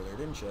the way over there,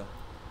 didn't you? There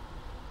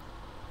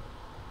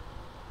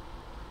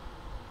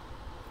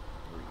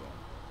we go.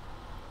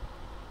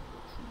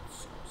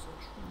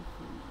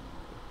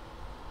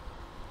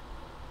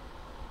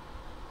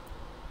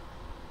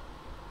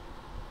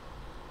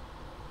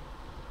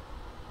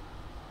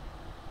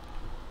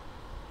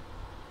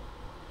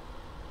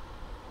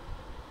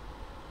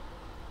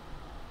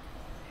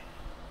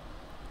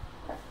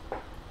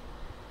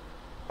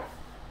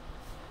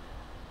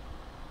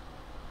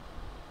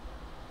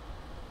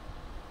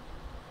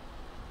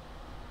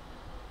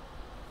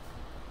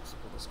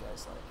 This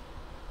guy's like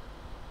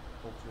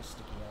ultra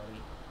sticky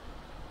outy.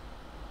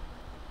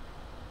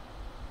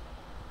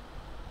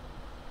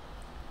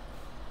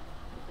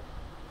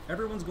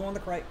 Everyone's going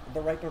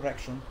the right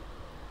direction.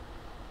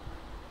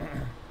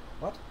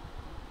 What?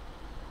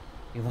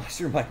 You lost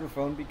your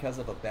microphone because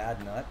of a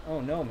bad nut? Oh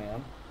no,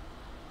 man.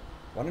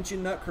 Why don't you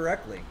nut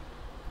correctly?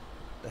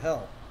 The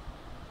hell?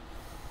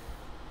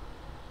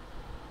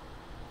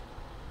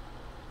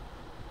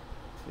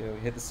 Dude,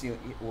 hit the ceiling.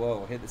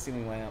 Whoa, hit the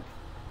ceiling lamp.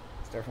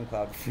 Start from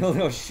cloud field.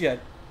 Oh shit.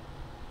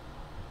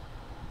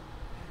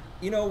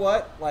 You know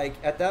what? Like,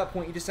 at that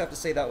point, you just have to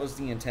say that was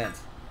the intent.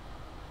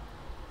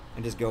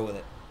 And just go with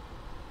it.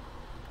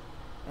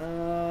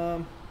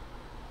 How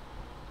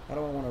do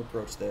I want to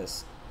approach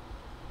this?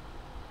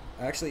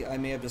 Actually, I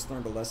may have just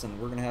learned a lesson.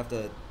 We're going to have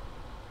to...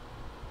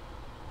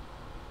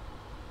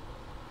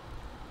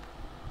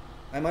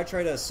 I might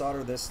try to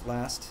solder this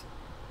last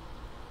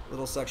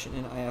little section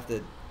in. I have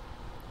to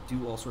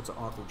do all sorts of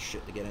awkward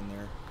shit to get in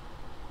there.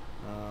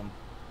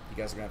 You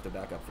guys are going to have to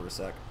back up for a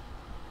sec.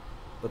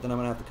 But then I'm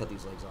going to have to cut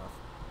these legs off.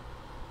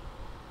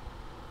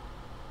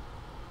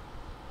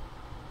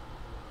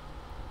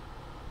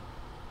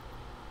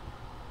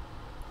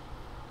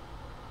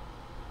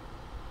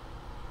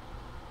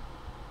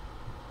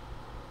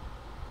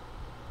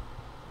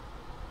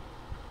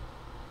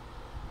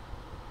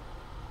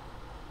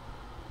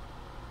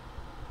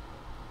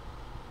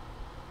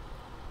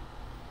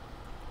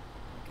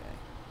 Okay.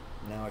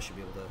 Now I should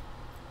be able to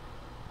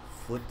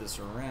flip this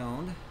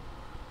around.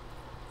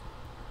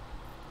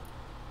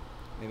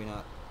 Maybe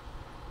not.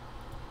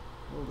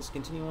 We'll just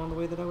continue on the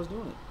way that I was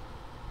doing it.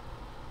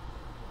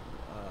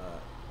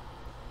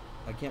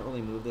 I can't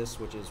really move this,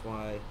 which is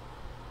why,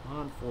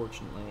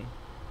 unfortunately,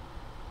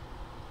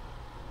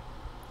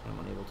 I'm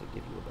unable to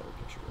give you a better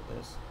picture of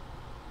this.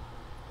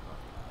 Oh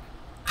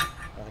God.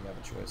 I think I have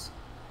a choice.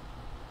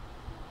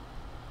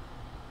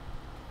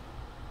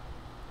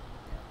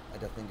 Yeah, I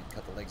definitely need to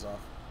cut the legs off.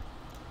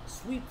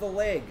 Sweep the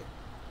leg!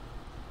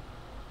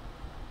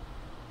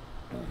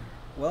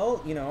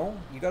 Well, you know,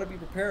 you gotta be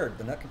prepared.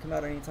 The nut can come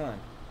out any time.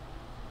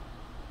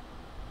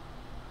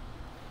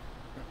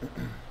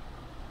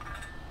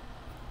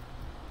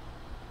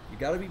 You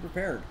gotta be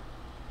prepared.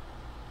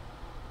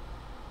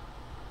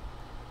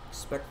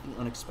 Expect the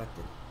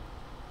unexpected.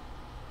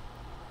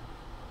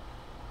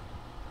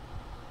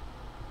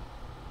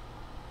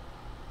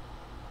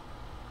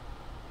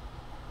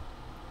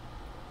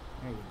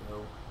 There you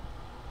go.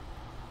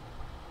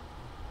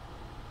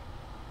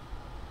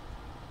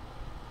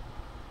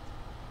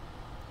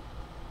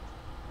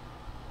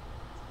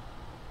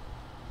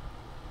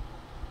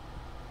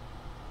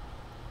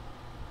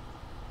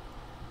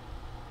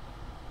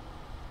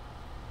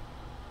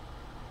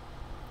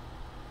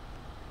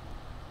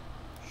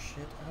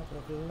 Shit out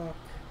of luck.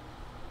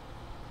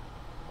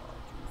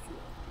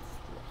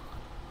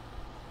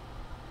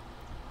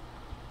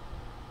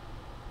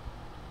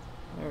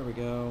 There we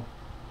go.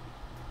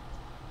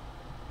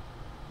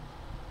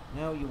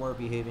 Now you are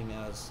behaving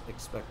as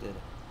expected.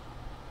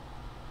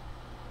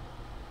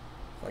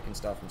 I can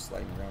stop from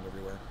sliding around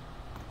everywhere.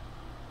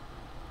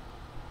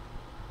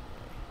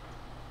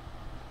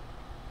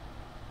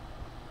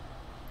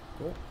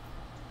 Okay. Cool.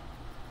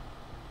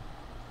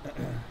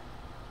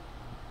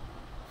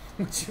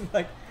 Would you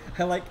like?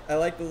 I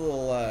like the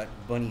little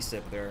bunny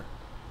sip there.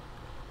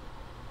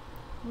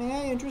 May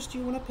I interest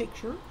you in a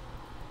picture?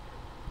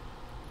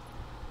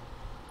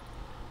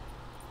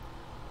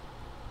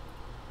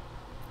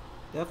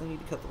 Definitely need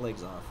to cut the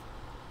legs off.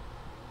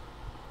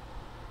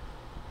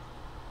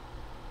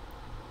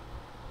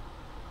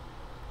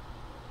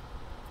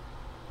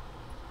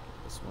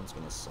 Okay, this one's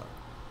gonna suck.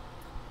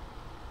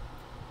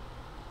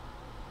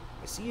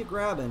 I see you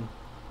grabbing.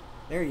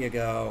 There you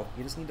go.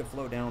 You just need to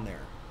flow down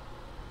there.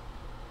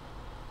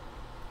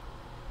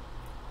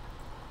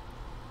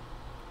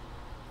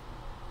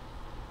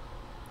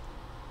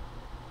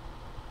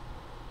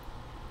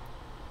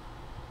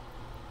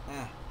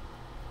 Ah.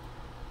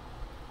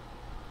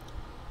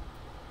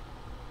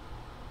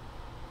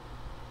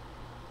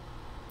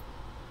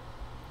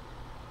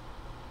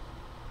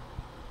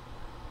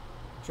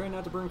 Try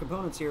not to burn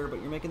components here,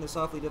 but you're making this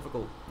awfully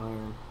difficult,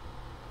 Iron.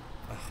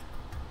 Ugh.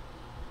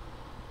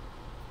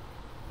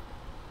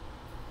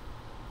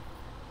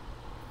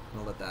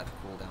 I'll let that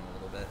cool down a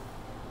little bit.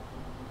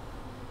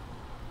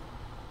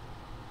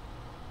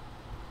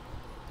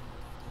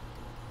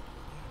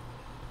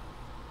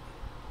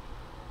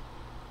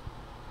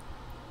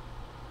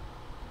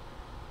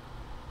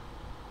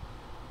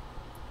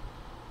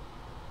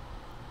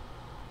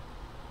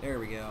 There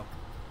we go.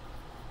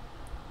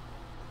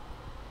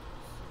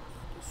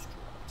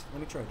 Let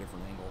me try a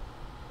different angle.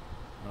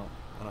 No,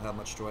 I don't have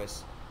much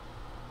choice.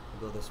 I'll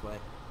go this way.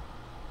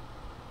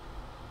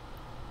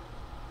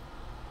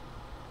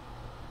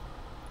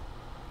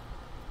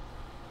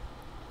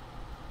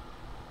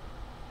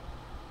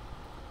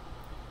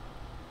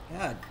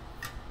 God,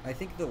 I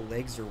think the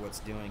legs are what's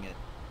doing it.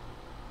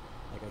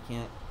 Like, I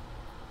can't...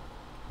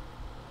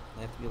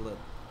 I have to be able to...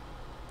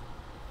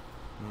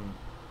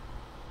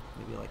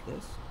 Maybe like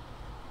this?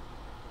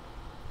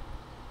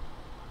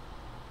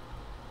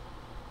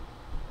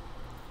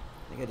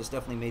 I think I just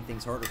definitely made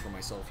things harder for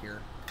myself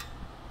here.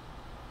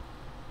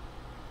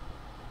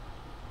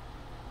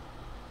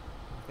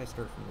 If I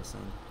start from this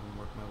end and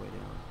work my way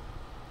down.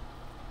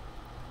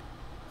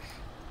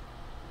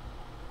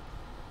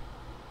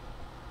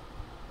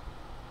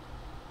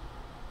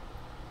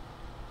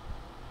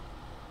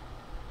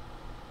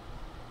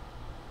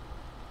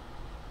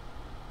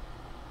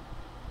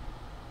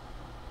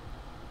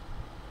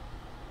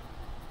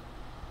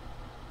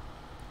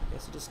 I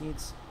guess it just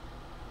needs...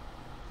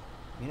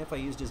 I mean, if I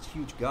use just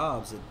huge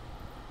gobs, it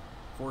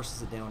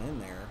forces it down in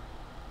there.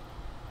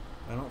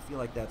 I don't feel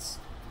like that's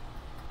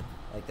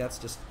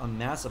just a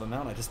massive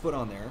amount I just put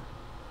on there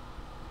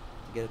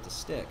to get it to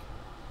stick.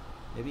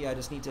 Maybe I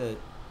just need to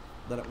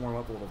let it warm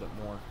up a little bit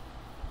more.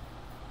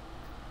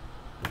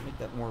 Make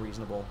that more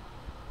reasonable.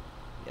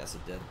 Yes,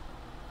 it did.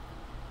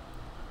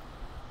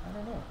 I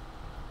don't know.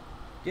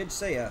 Did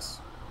say yes.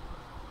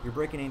 You're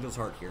breaking Angel's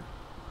heart here.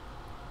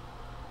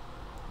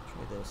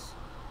 Try this.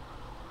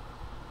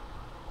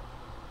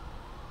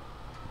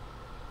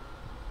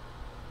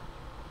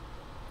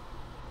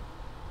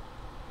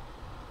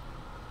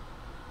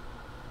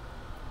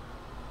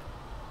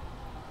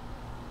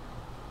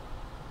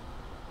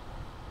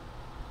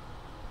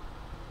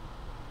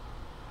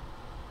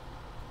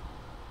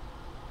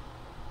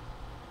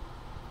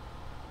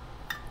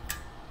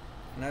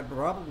 And I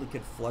probably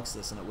could flux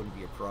this and it wouldn't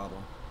be a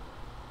problem.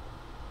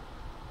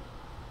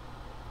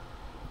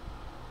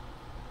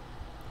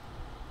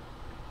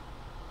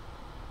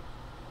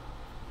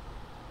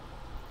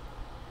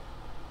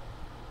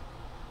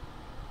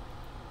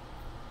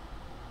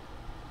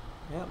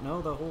 Yeah,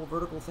 no, the whole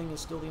vertical thing is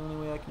still the only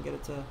way I can get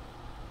it to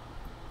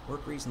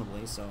work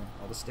reasonably, so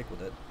I'll just stick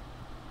with it.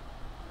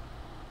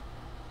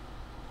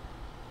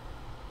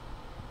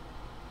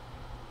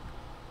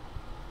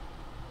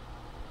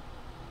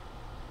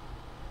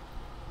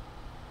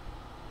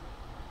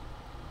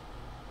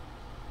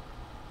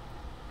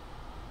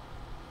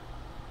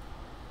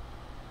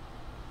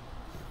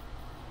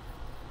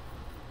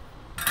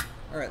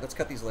 Alright, let's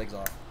cut these legs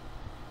off.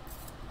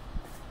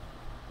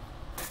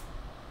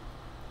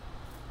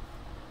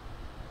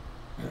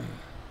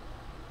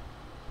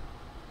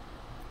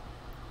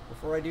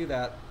 Before I do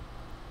that,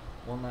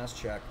 one last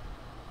check.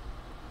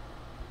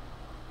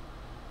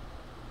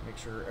 Make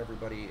sure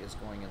everybody is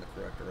going in the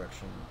correct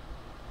direction.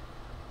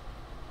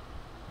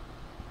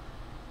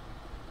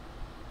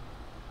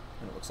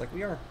 And it looks like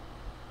we are.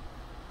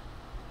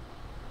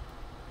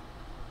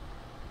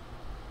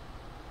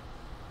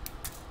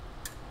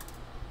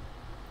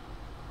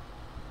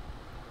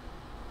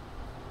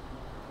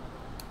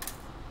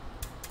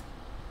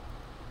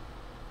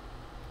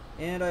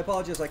 And I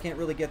apologize, I can't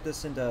really get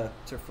this into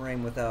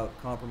frame without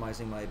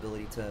compromising my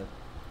ability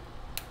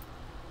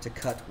to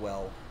cut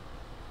well.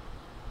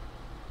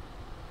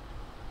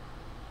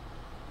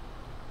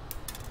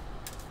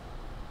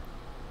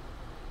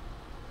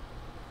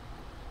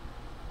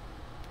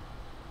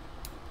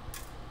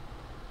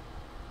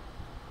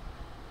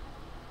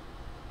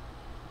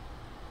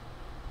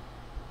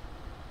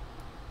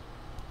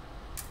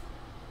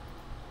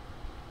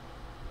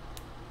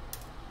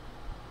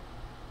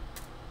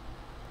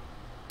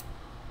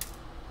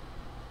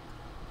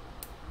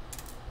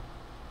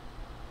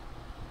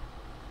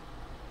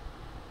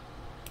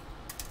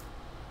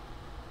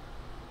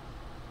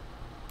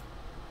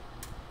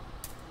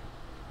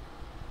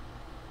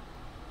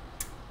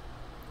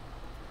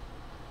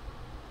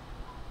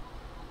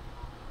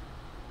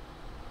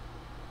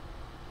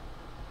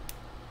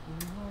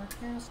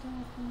 Cast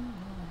off my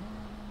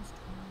hands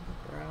to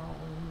the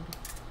ground.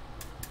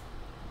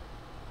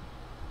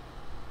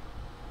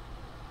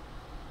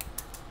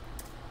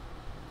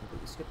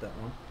 Completely skipped that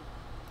one.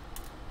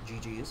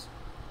 GG's.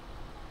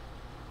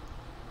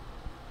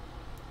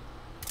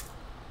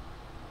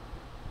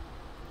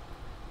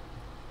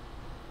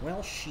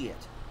 Well, shit.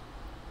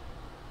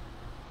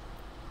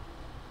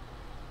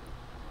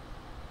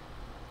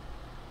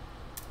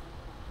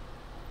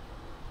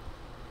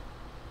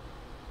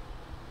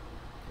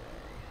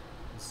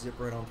 Zip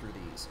right on through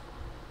these.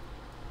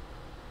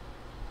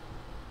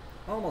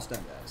 Almost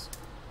done, guys.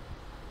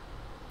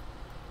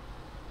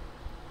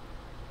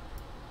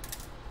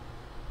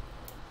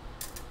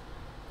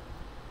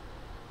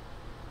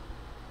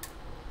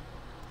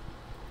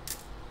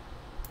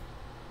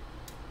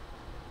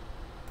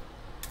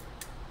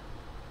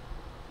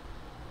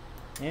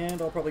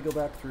 And I'll probably go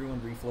back through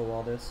and reflow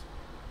all this.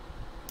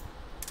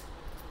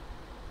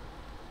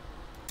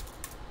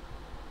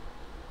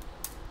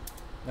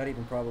 Not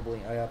even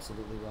probably, I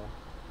absolutely will.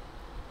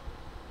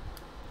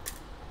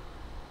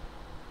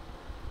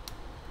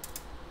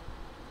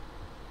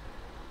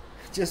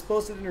 Just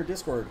posted in her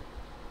Discord.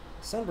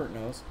 Sunburnt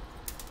knows.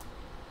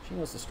 She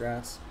knows the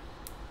strats.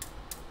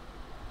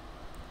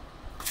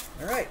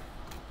 Alright.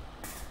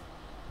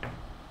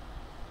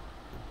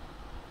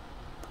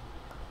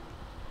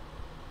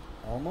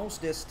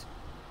 Almostest.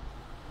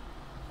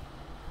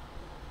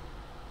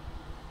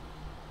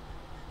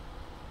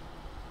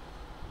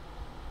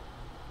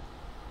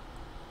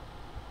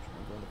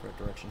 Go in the correct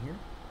direction here.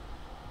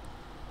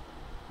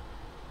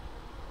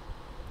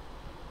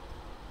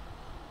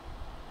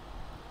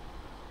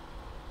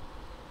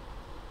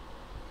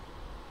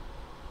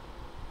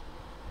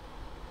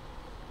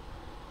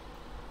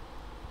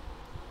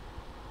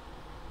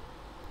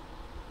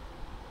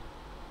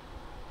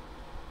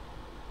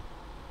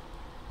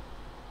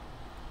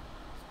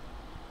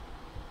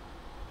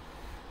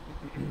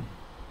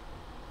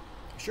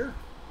 Sure.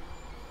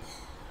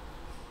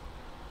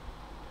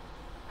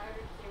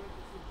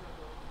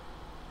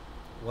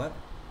 What?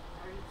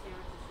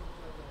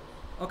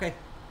 Okay.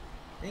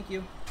 Thank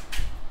you.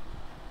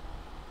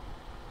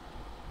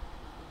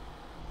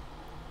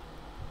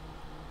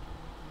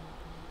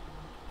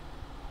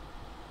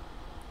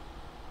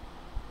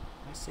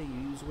 I say you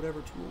use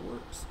whatever tool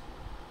works.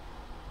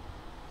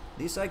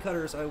 These side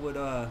cutters I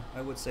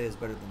would say is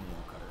better than the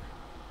nail cutter.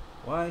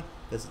 Why?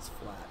 Because it's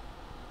flat.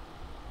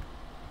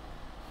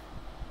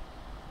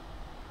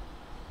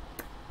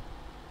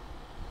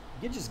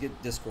 You can just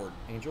get Discord,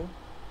 Angel.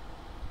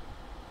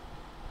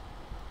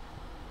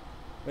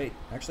 Wait,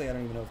 actually I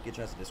don't even know if Gitch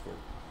has a Discord.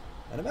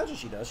 I'd imagine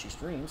she does, she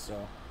streams,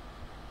 so.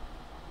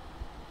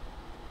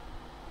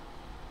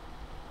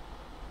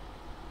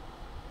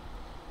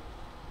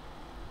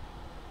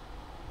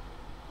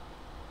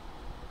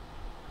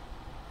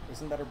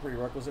 Isn't that a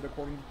prerequisite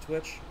according to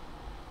Twitch?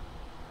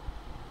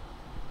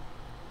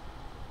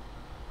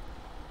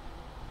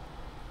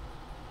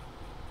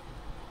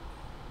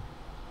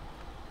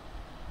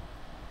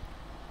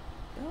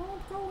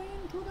 Don't go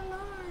into the light.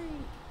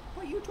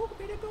 But you told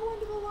me to go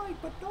into the light,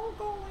 but don't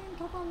go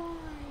into the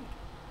light.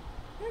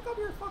 Make up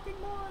your fucking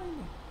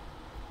mind.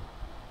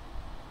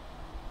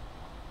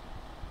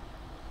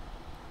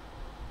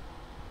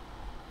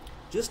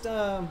 Just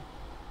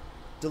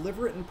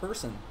deliver it in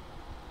person.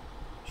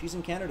 She's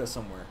in Canada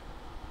somewhere.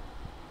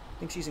 I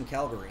think she's in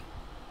Calgary.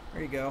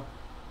 There you go.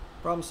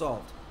 Problem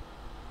solved.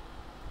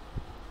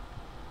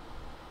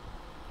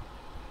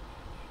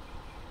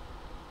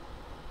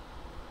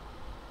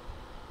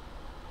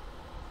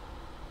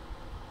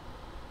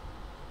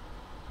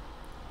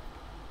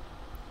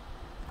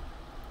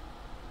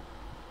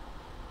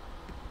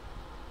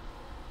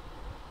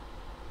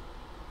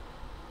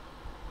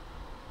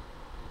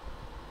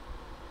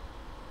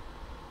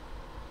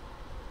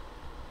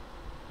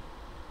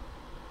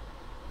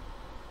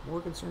 More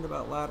concerned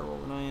about lateral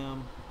than I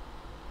am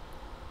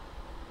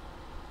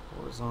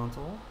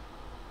horizontal.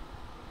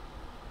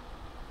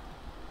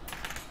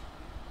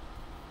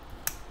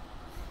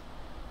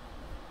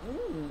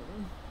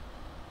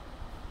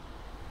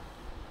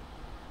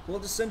 Well,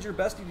 just send your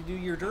bestie to do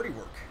your dirty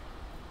work.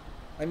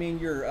 I mean,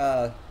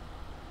 your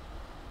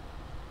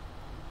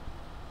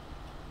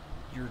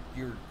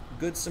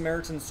Good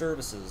Samaritan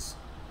services.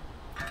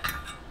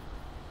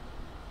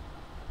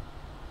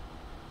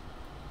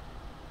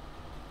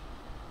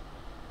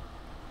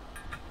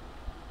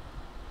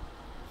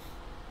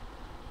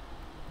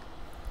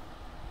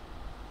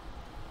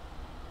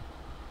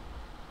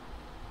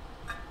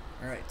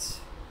 Alright,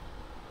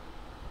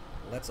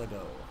 let's-a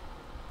go.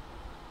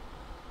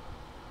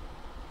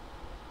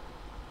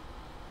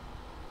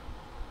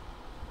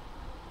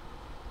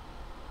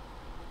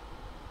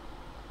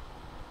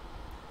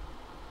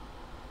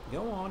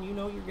 Go on, you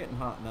know you're getting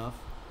hot enough.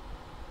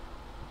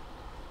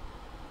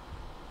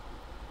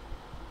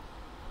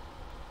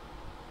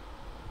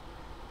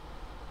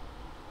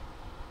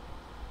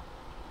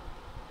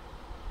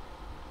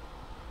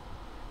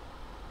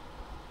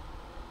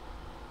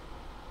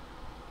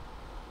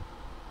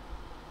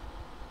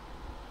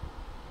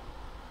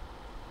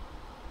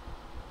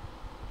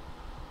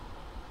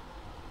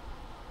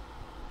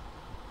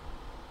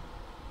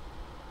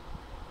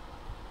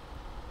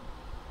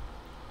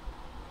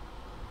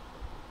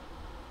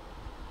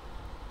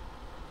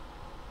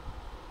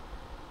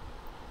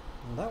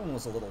 that one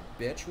was a little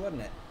bitch,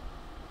 wasn't it?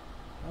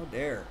 How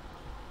dare.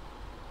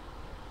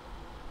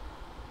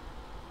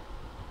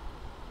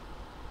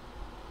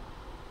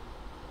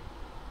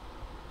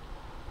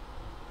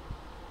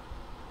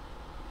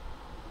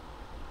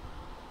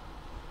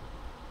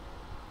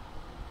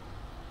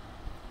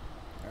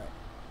 Alright.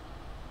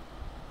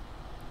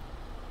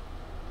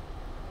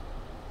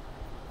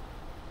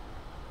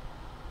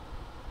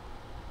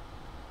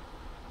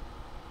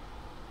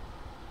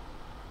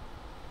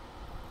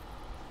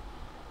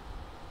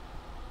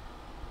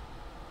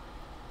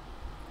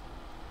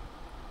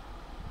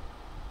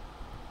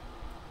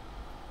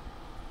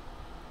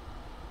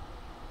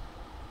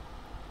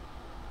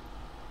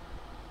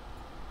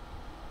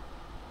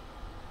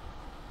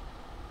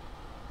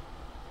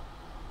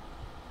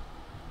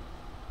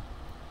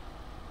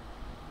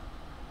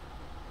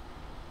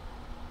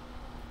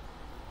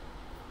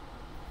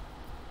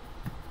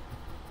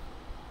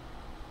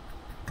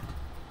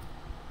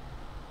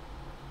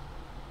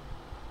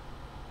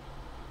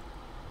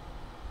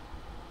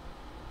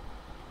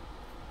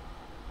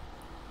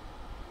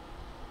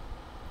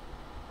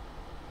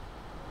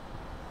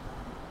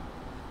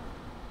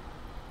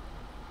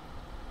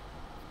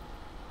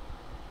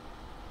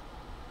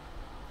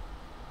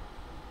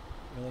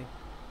 Really?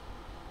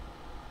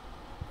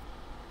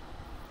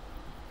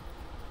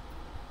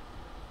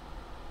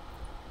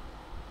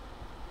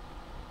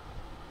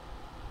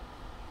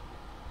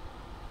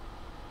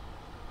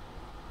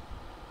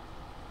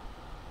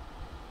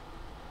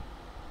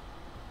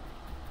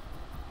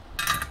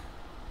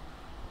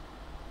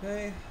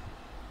 Okay.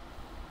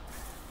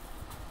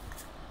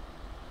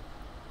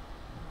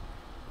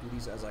 Do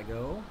these as I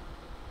go.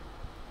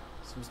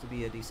 Seems to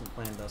be a decent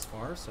plan thus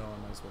far, so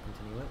I might as well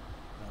continue it.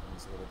 That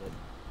one's a little bit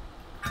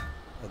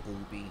a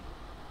gloopy.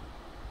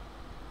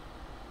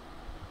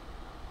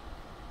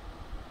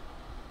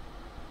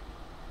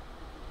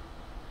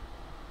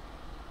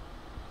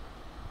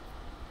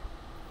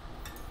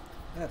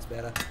 That's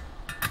better.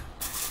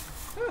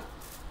 Ah.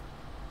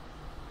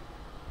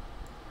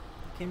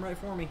 Came right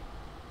for me.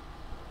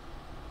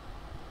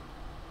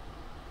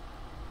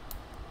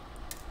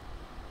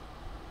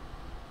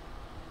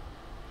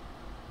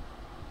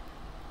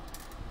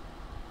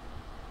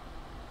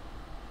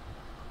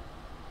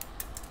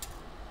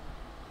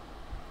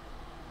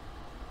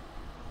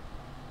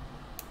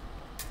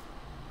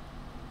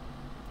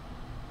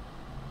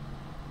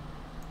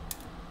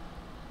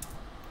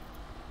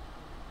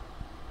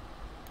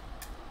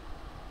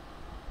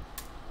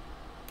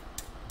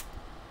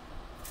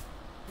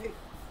 Hey.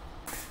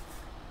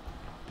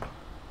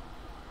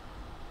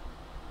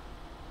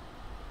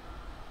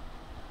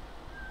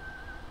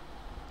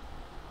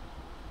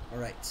 All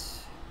right.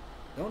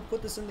 Don't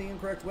put this in the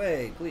incorrect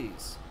way,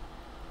 please.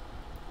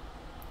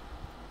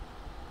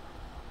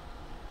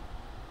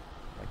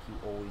 Like you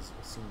always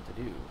seem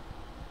to do.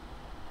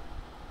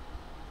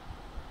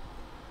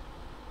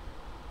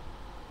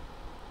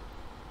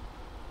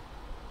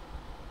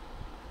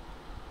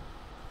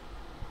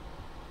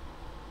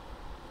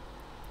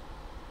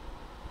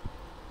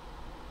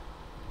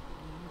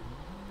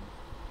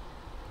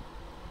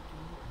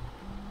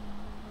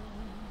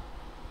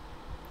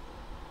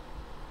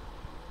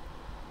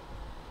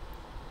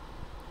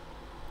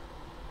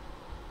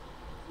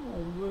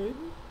 Oh, baby.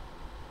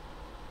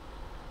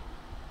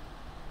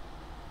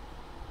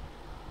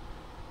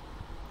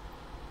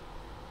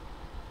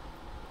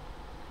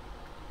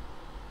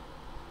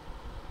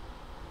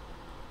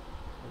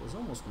 It was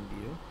almost in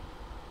view.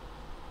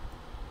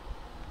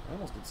 I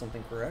almost did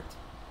something correct.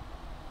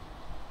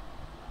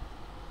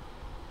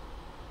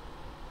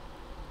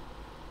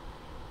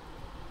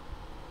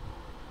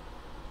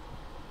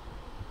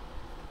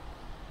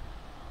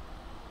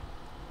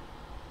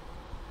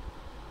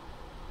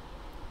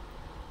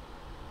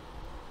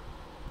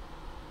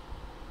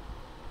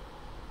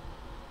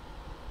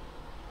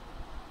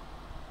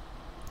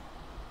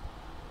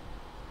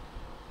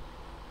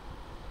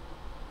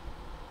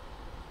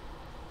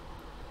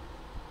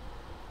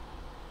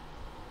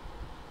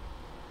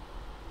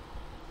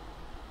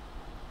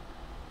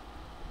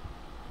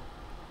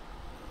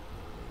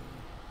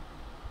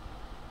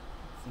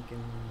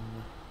 Thinking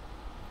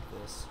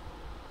this.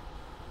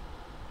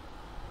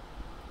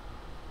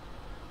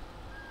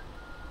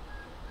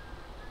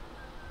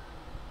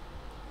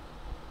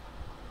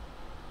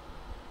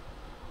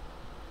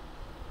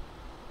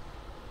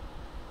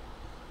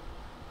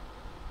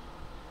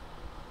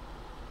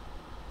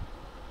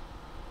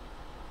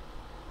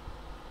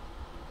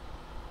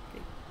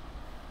 Okay.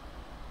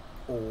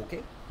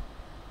 Okay.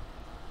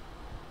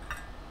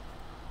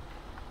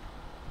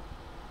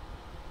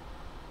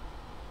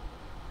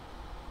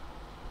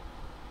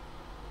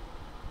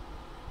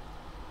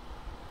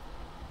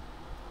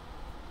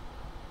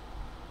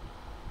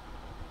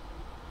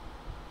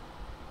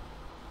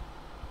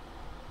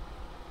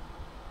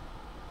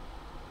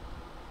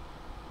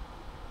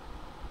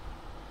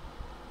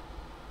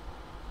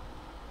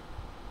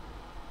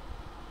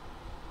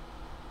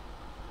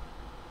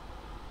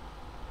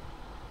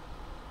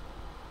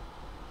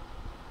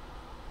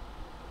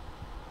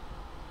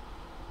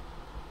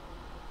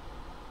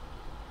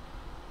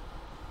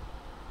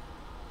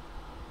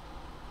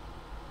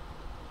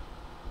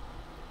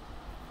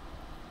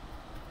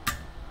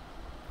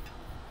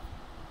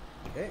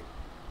 Okay.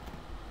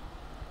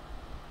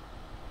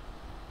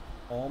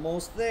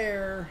 Almost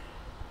there.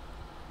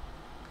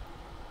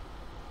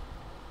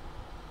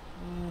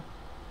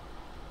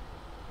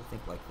 I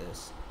think like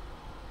this.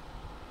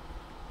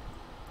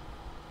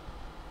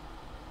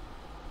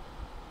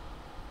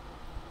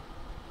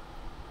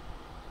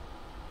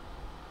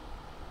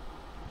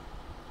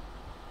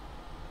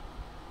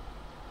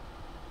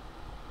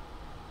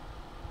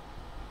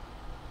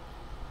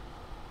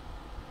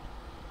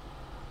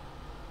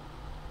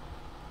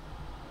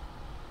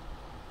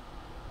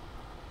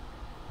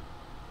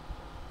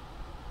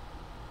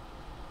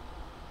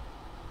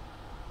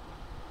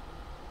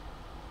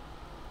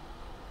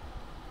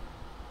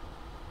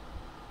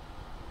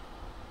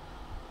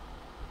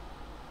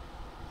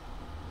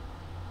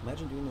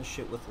 Imagine doing this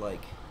shit with,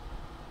 like,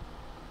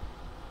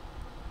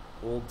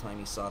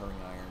 old-timey soldering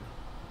iron.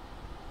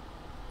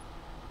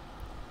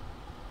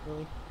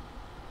 Really?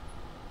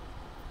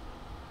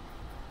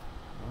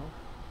 No?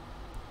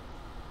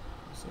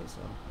 You say so.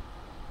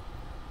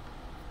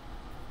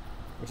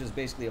 Which is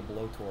basically a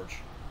blowtorch.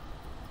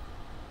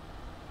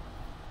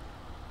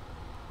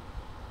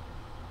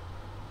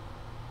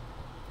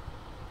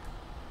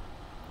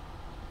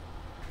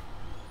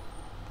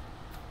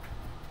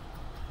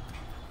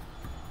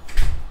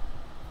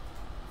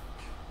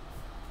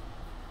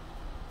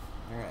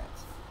 Alright.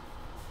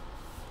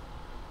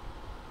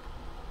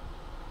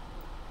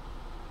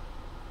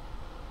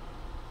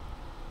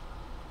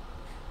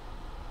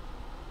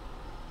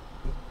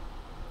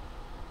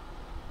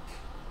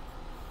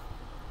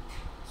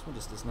 This one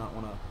just does not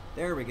want to...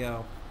 There we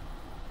go.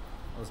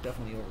 That was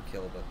definitely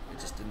overkill, but it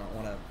just did not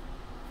want to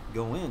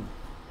go in.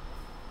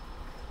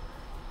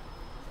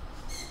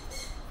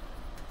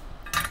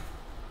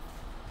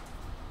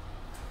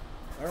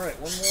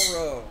 Alright, one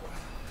more row.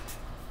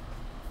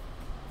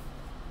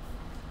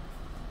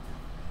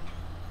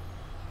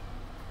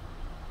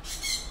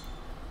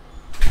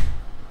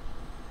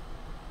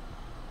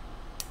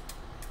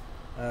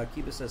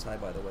 Kiba says hi,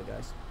 by the way,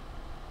 guys.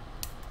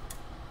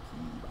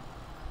 Kiba.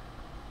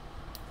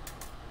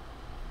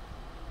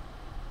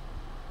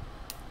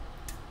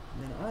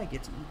 And then I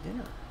get to eat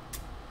dinner.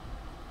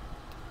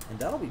 And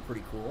that'll be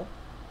pretty cool.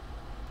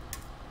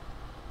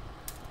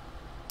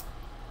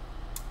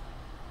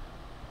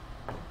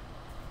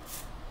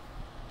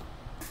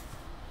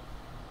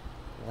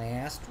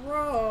 Last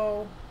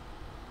row.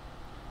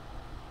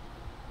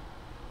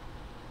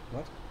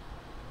 What?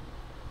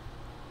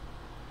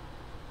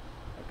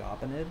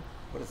 Agapanid?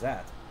 What is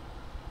that?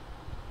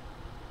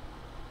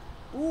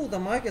 Ooh, the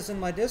mic is in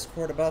my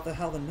Discord about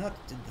how the nut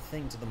did the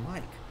thing to the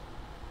mic.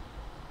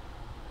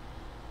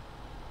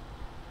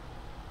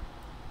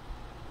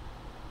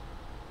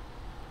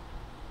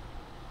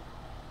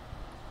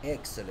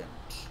 Excellent.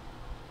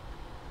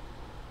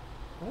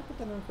 Did I put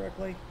that on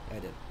correctly? I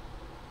did.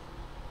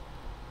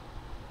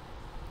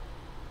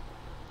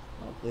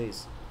 Oh,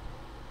 please.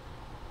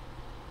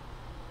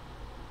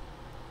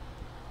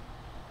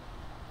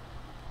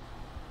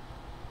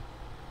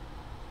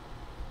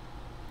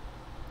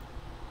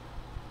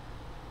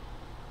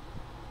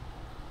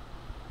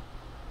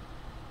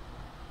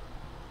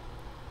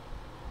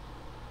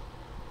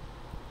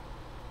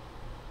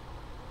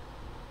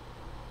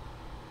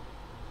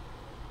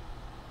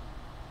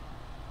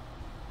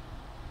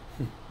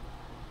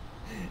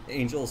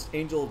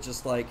 Angel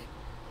just like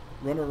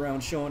running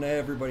around showing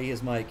everybody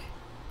his mic.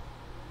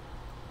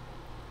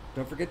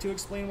 Don't forget to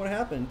explain what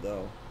happened,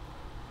 though.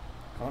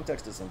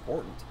 Context is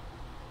important.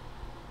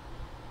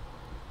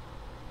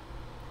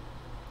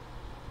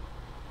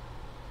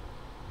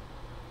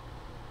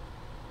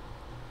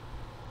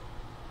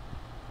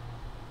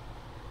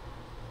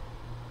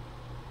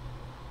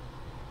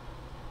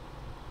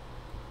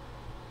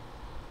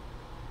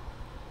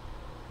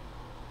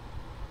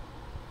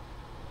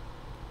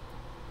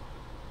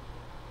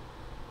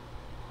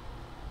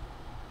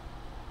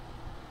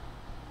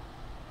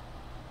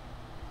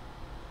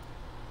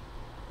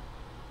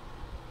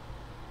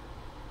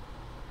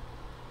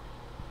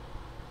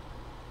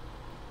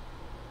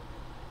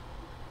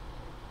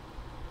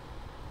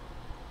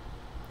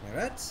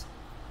 Alright. It's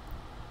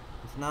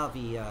now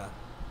the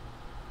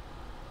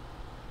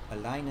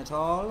align it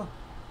all.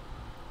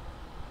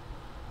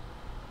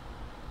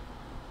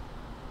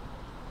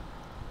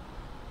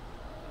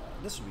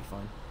 This would be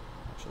fun,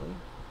 actually.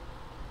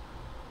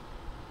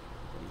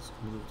 But he's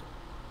moved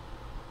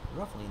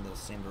roughly in the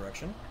same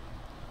direction.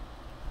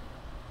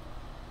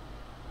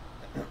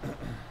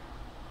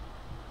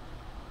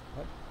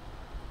 What?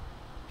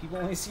 People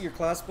only see your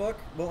class book?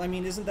 Well, I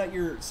mean, isn't that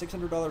your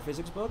 $600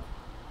 physics book?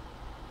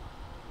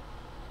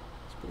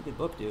 Pretty good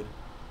book, dude.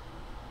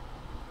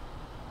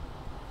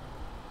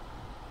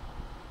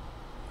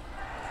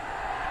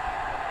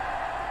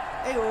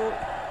 Heyo!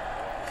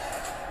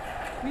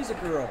 Music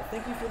Girl,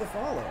 thank you for the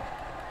follow.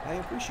 I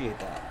appreciate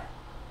that.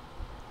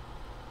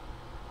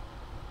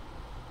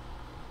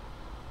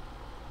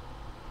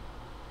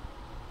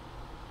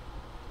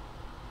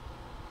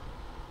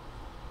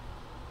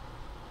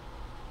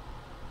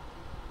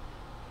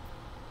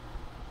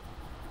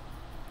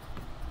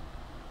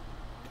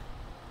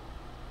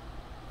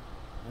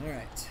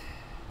 Alright.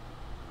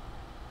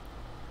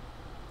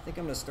 I think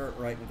I'm going to start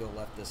right and go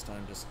left this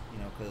time, just, you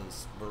know,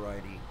 because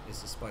variety is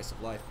the spice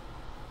of life.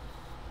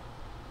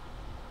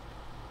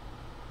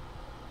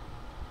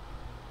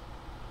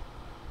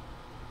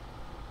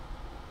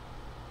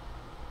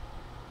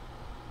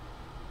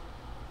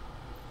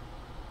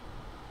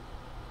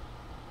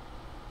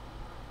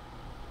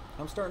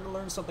 I'm starting to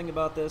learn something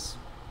about this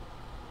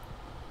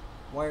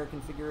wire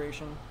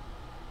configuration.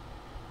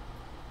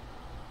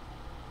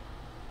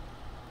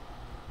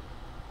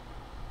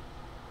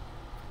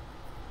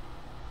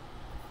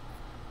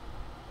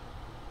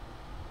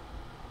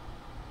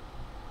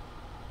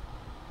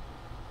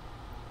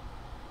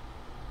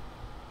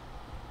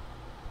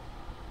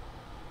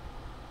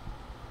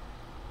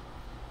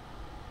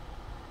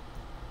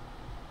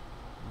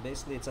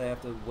 Basically, I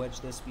have to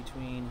wedge this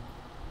between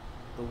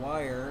the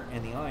wire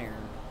and the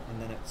iron, and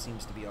then it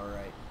seems to be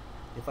alright.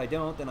 If I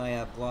don't, then I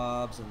have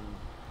globs and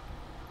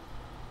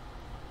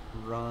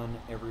run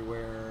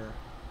everywhere.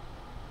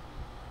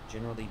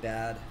 Generally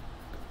bad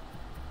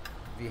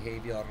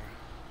behavior.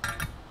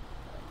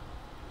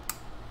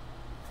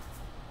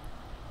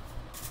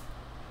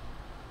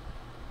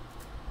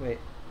 Wait.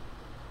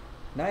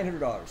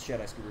 $900. Shit,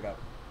 I screwed it up.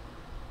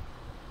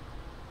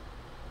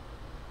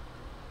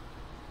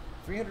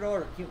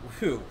 $300.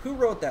 Who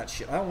wrote that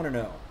shit? I want to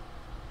know.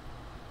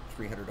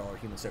 $300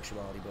 human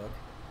sexuality book.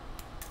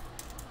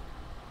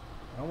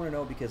 I want to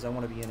know because I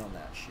want to be in on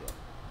that shit.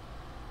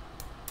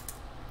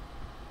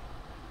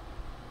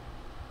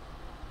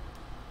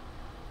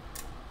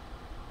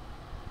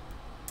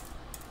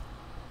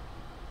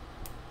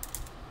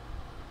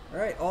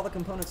 Alright, all the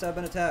components have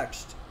been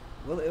attached.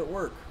 Will it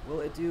work?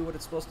 Will it do what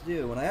it's supposed to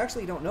do? And I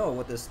actually don't know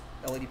what this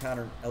LED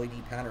pattern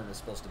is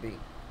supposed to be,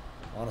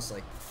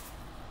 honestly.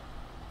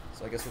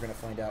 So I guess we're going to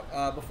find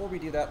out. Before we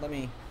do that, let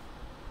me...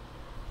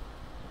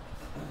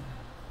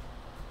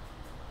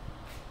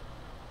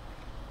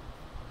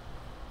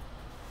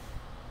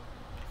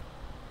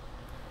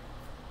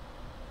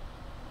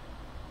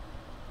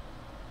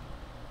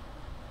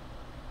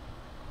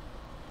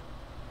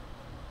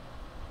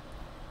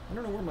 I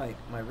don't know where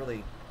my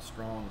really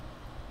strong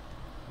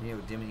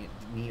neodymium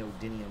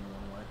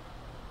one went.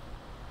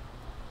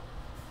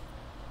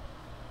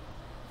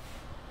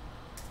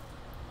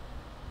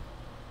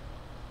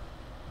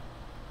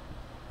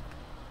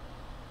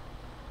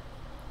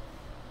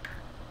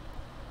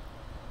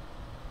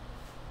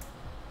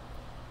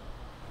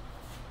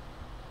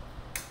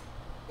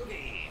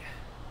 Okay.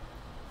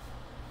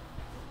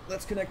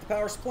 Let's connect the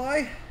power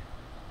supply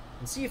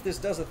and see if this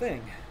does a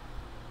thing.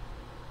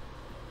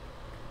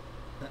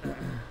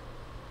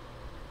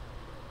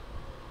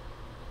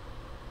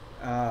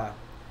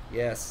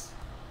 Yes.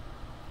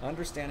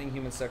 Understanding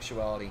Human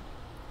Sexuality.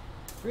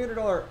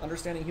 $300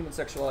 Understanding Human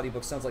Sexuality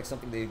book sounds like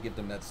something they'd give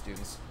to med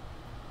students.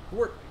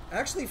 Who are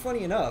actually,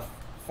 funny enough,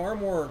 far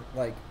more,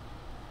 like,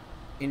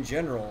 in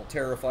general,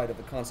 terrified of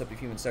the concept of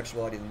human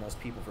sexuality than most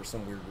people for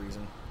some weird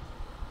reason.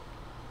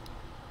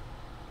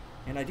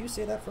 And I do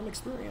say that from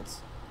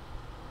experience.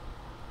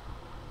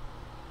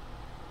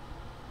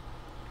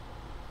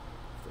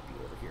 Flip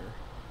you over here.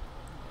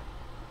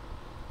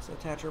 So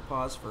attach our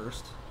pause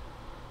first.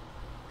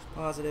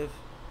 Positive,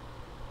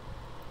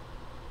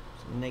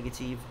 some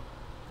negative.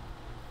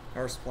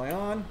 Power supply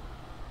on,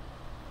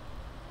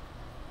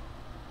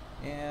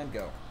 and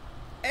go.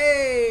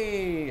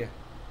 Hey!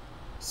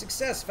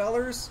 Success,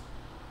 fellers!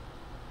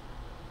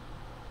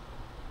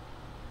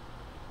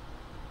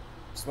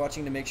 Just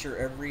watching to make sure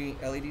every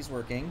LED's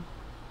working.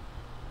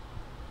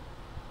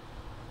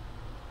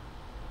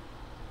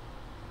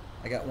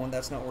 I got one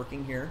that's not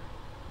working here.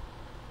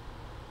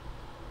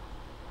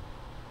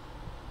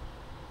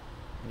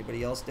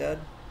 Anybody else dead?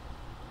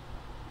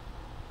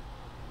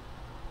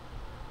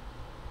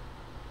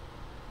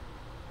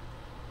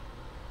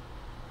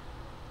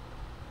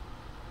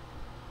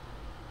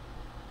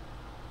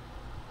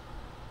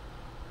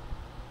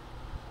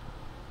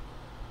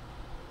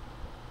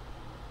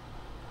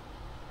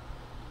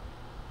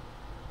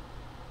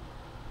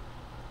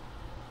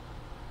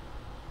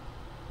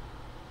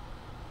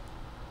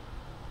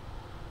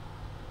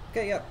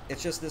 Okay, yeah,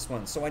 it's just this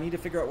one. So I need to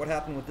figure out what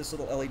happened with this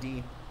little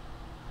LED.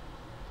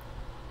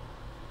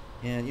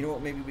 And you know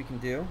what maybe we can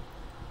do?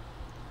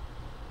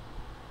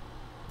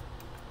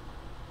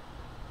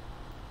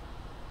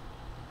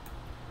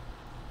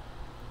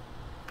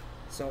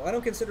 So I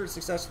don't consider it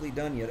successfully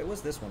done yet. It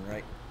was this one,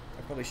 right?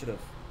 I probably should have...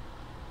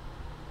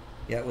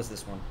 Yeah, it was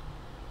this one.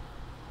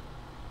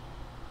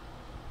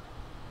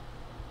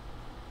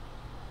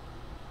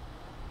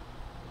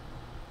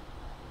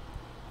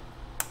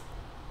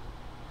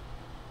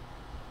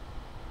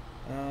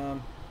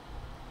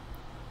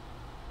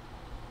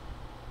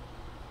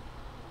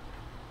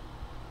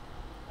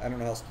 I don't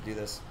know how else to do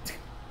this.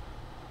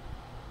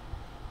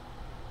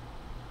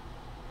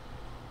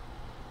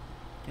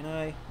 Can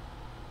I?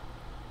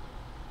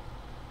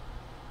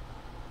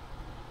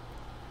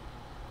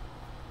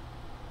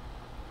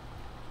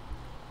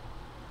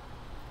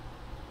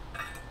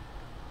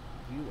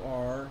 You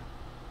are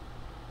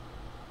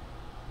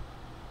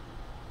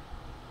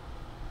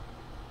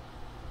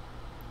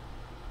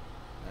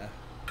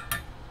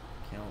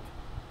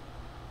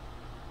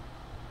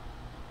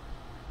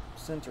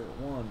Center,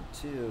 1,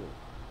 2.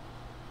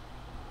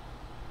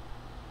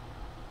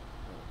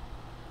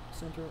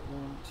 Center,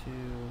 1, 2,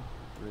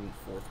 3.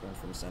 Fourth one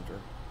from center.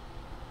 1,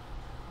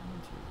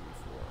 2, 3,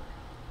 4.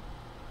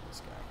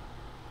 This guy.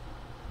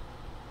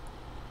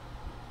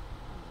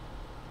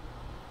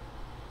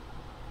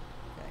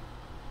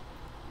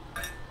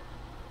 Okay.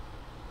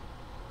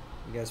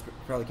 You guys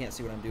probably can't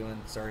see what I'm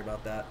doing. Sorry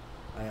about that.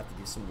 I have to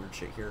do some weird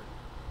shit here.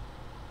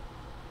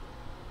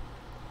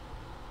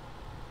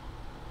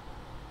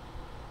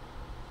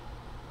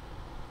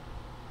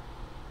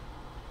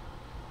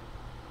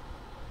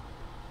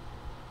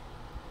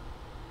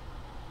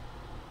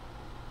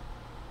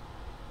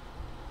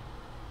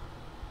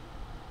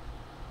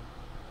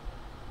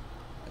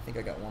 I think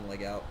I got one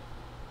leg out.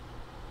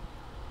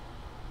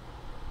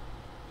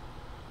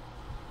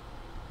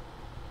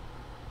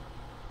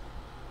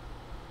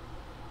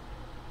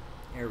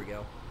 There we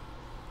go.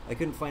 I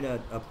couldn't find a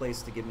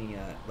place to give me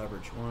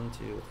leverage. 1,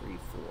 2, 3,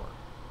 4.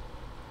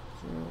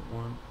 0,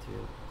 1, 2, 3,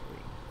 4.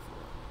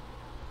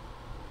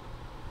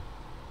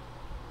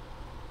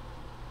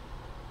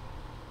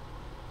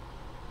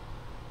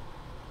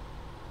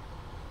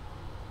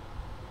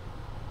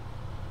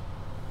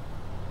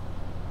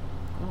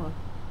 Come on.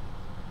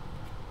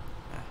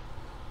 Ah.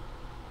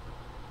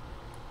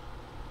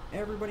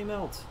 Everybody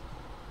melt.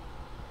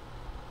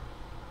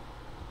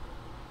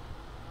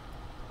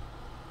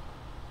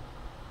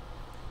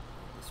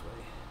 This way.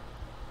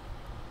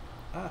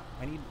 Ah,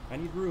 I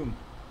need room.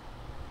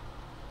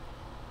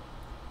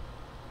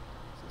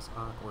 This is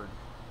awkward.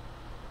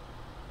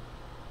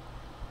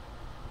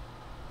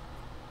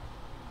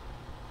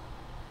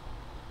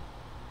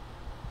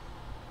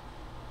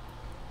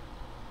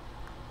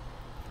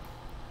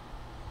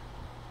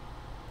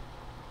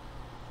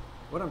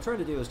 What I'm trying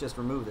to do is just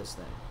remove this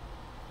thing.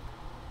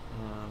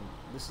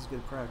 This is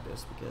good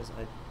practice because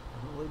I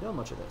haven't really done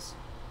much of this.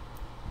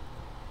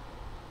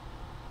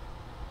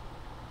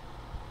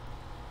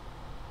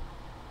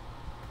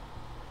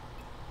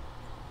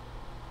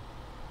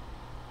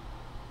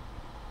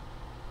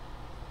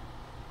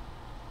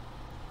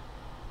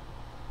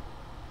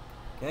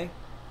 Okay,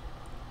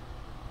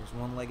 there's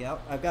one leg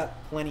out. I've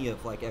got plenty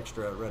of like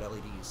extra red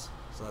LEDs,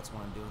 so that's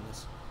why I'm doing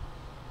this.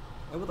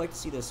 I would like to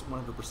see this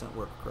 100%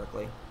 work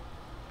correctly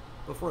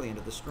before the end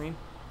of the stream.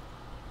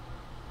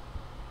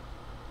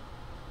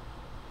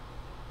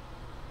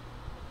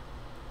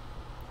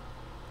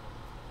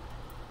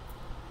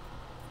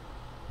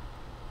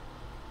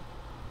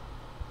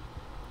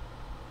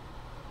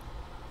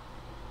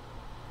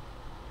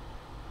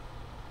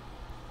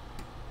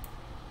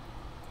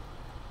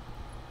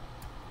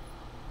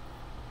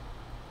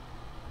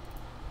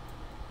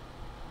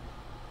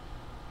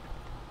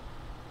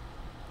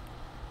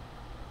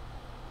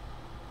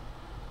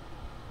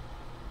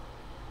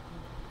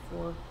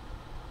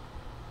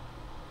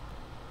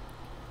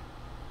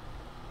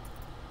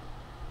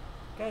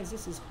 Guys,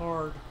 this is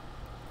hard.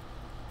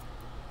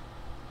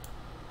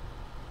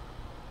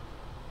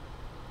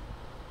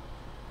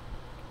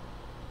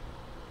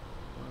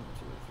 One,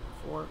 two,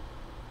 three, four.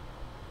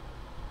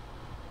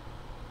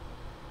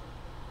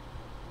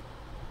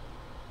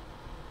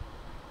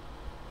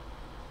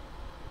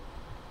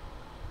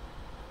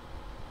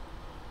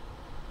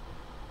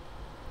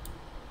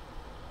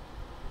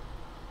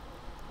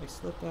 I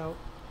slipped out.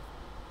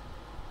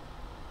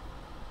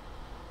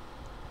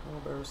 How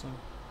embarrassing.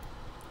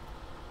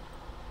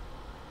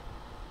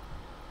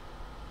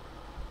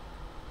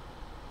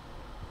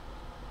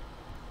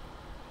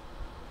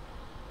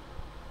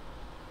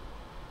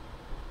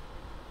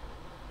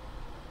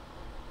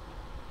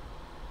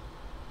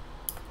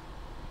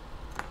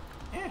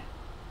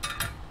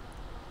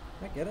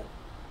 Get it?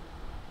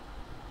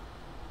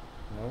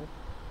 No.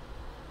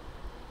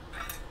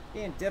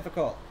 Being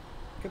difficult.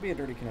 Could be a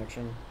dirty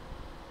connection.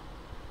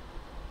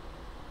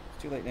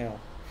 It's too late now.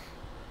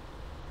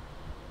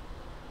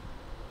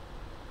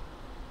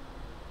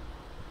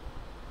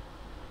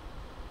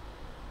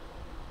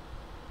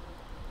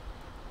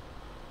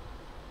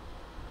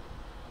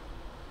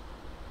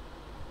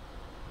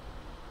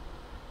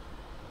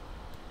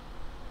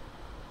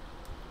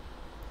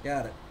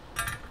 Got it.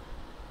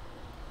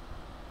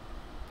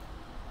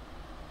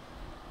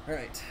 All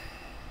right.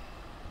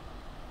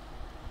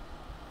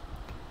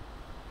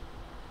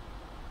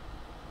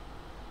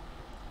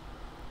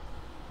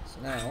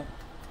 So now,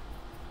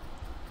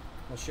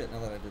 well, shit. Now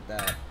that I did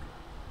that,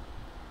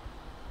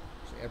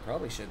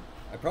 actually,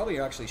 I probably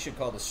actually should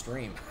call the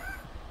stream.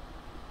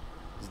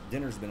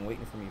 Dinner's been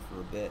waiting for me for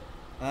a bit.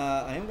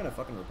 I am gonna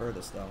fucking repair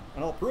this though,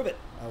 and I'll prove it.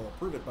 I will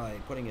prove it by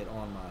putting it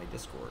on my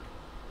Discord.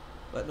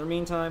 But in the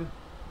meantime,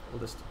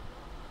 we'll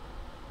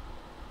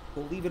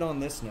leave it on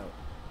this note.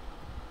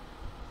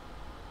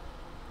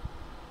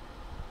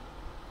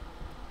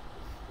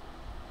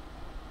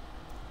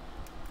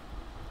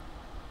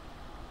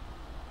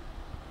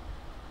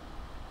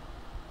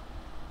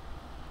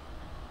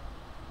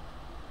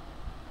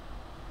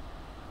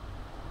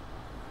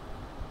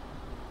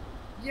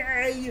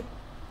 Yay!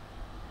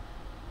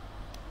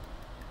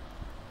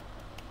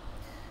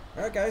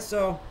 Alright guys,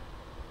 so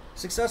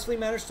successfully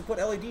managed to put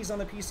LEDs on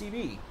the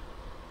PCB.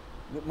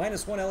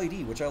 Minus one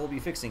LED, which I will be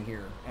fixing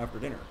here after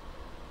dinner.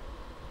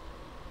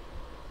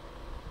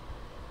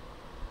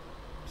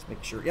 Just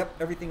make sure, yep,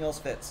 everything else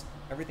fits.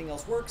 Everything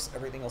else works,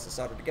 everything else is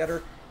soldered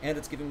together, and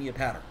it's giving me a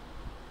pattern.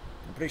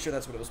 I'm pretty sure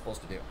that's what it was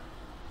supposed to do.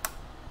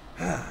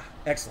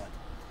 Excellent.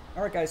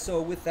 All right, guys,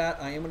 so with that,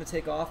 I am going to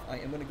take off. I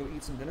am going to go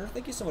eat some dinner.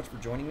 Thank you so much for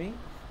joining me.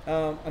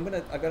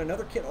 I've got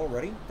another kit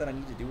already that I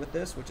need to do with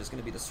this, which is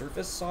going to be the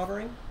surface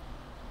soldering.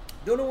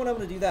 Don't know when I'm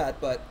going to do that,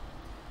 but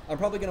I'm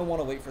probably going to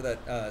want to wait for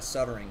that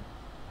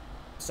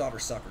solder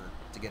sucker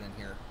to get in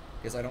here,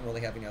 because I don't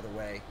really have any other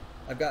way.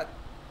 I've got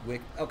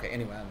wick. Okay,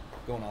 anyway, I'm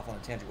going off on a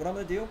tangent. What I'm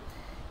going to do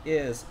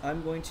is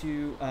I'm going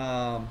to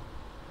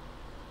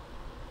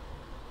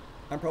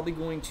I'm probably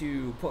going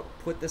to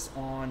put this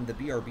on the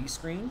BRB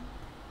screen,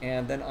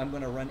 and then I'm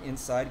going to run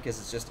inside because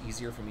it's just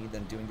easier for me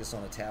than doing this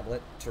on a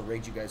tablet to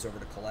raid you guys over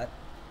to Colette.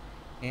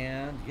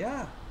 And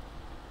yeah.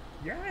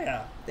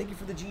 Yeah. Thank you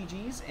for the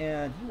GGs,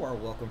 and you are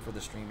welcome for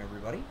the stream,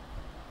 everybody.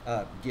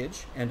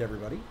 Gidge and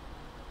everybody.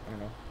 I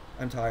don't know.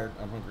 I'm tired.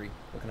 I'm hungry.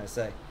 What can I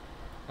say?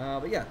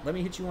 But yeah, let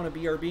me hit you on a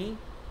BRB,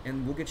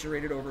 and we'll get you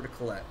rated over to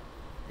Colette.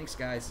 Thanks,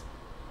 guys.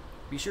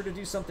 Be sure to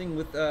do something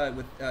with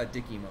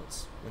dick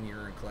emotes when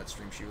you're in Colette's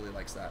stream. She really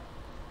likes that.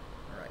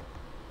 All right.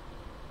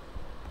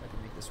 If I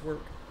can make this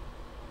work,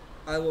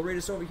 I will rate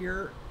us over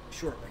here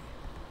shortly.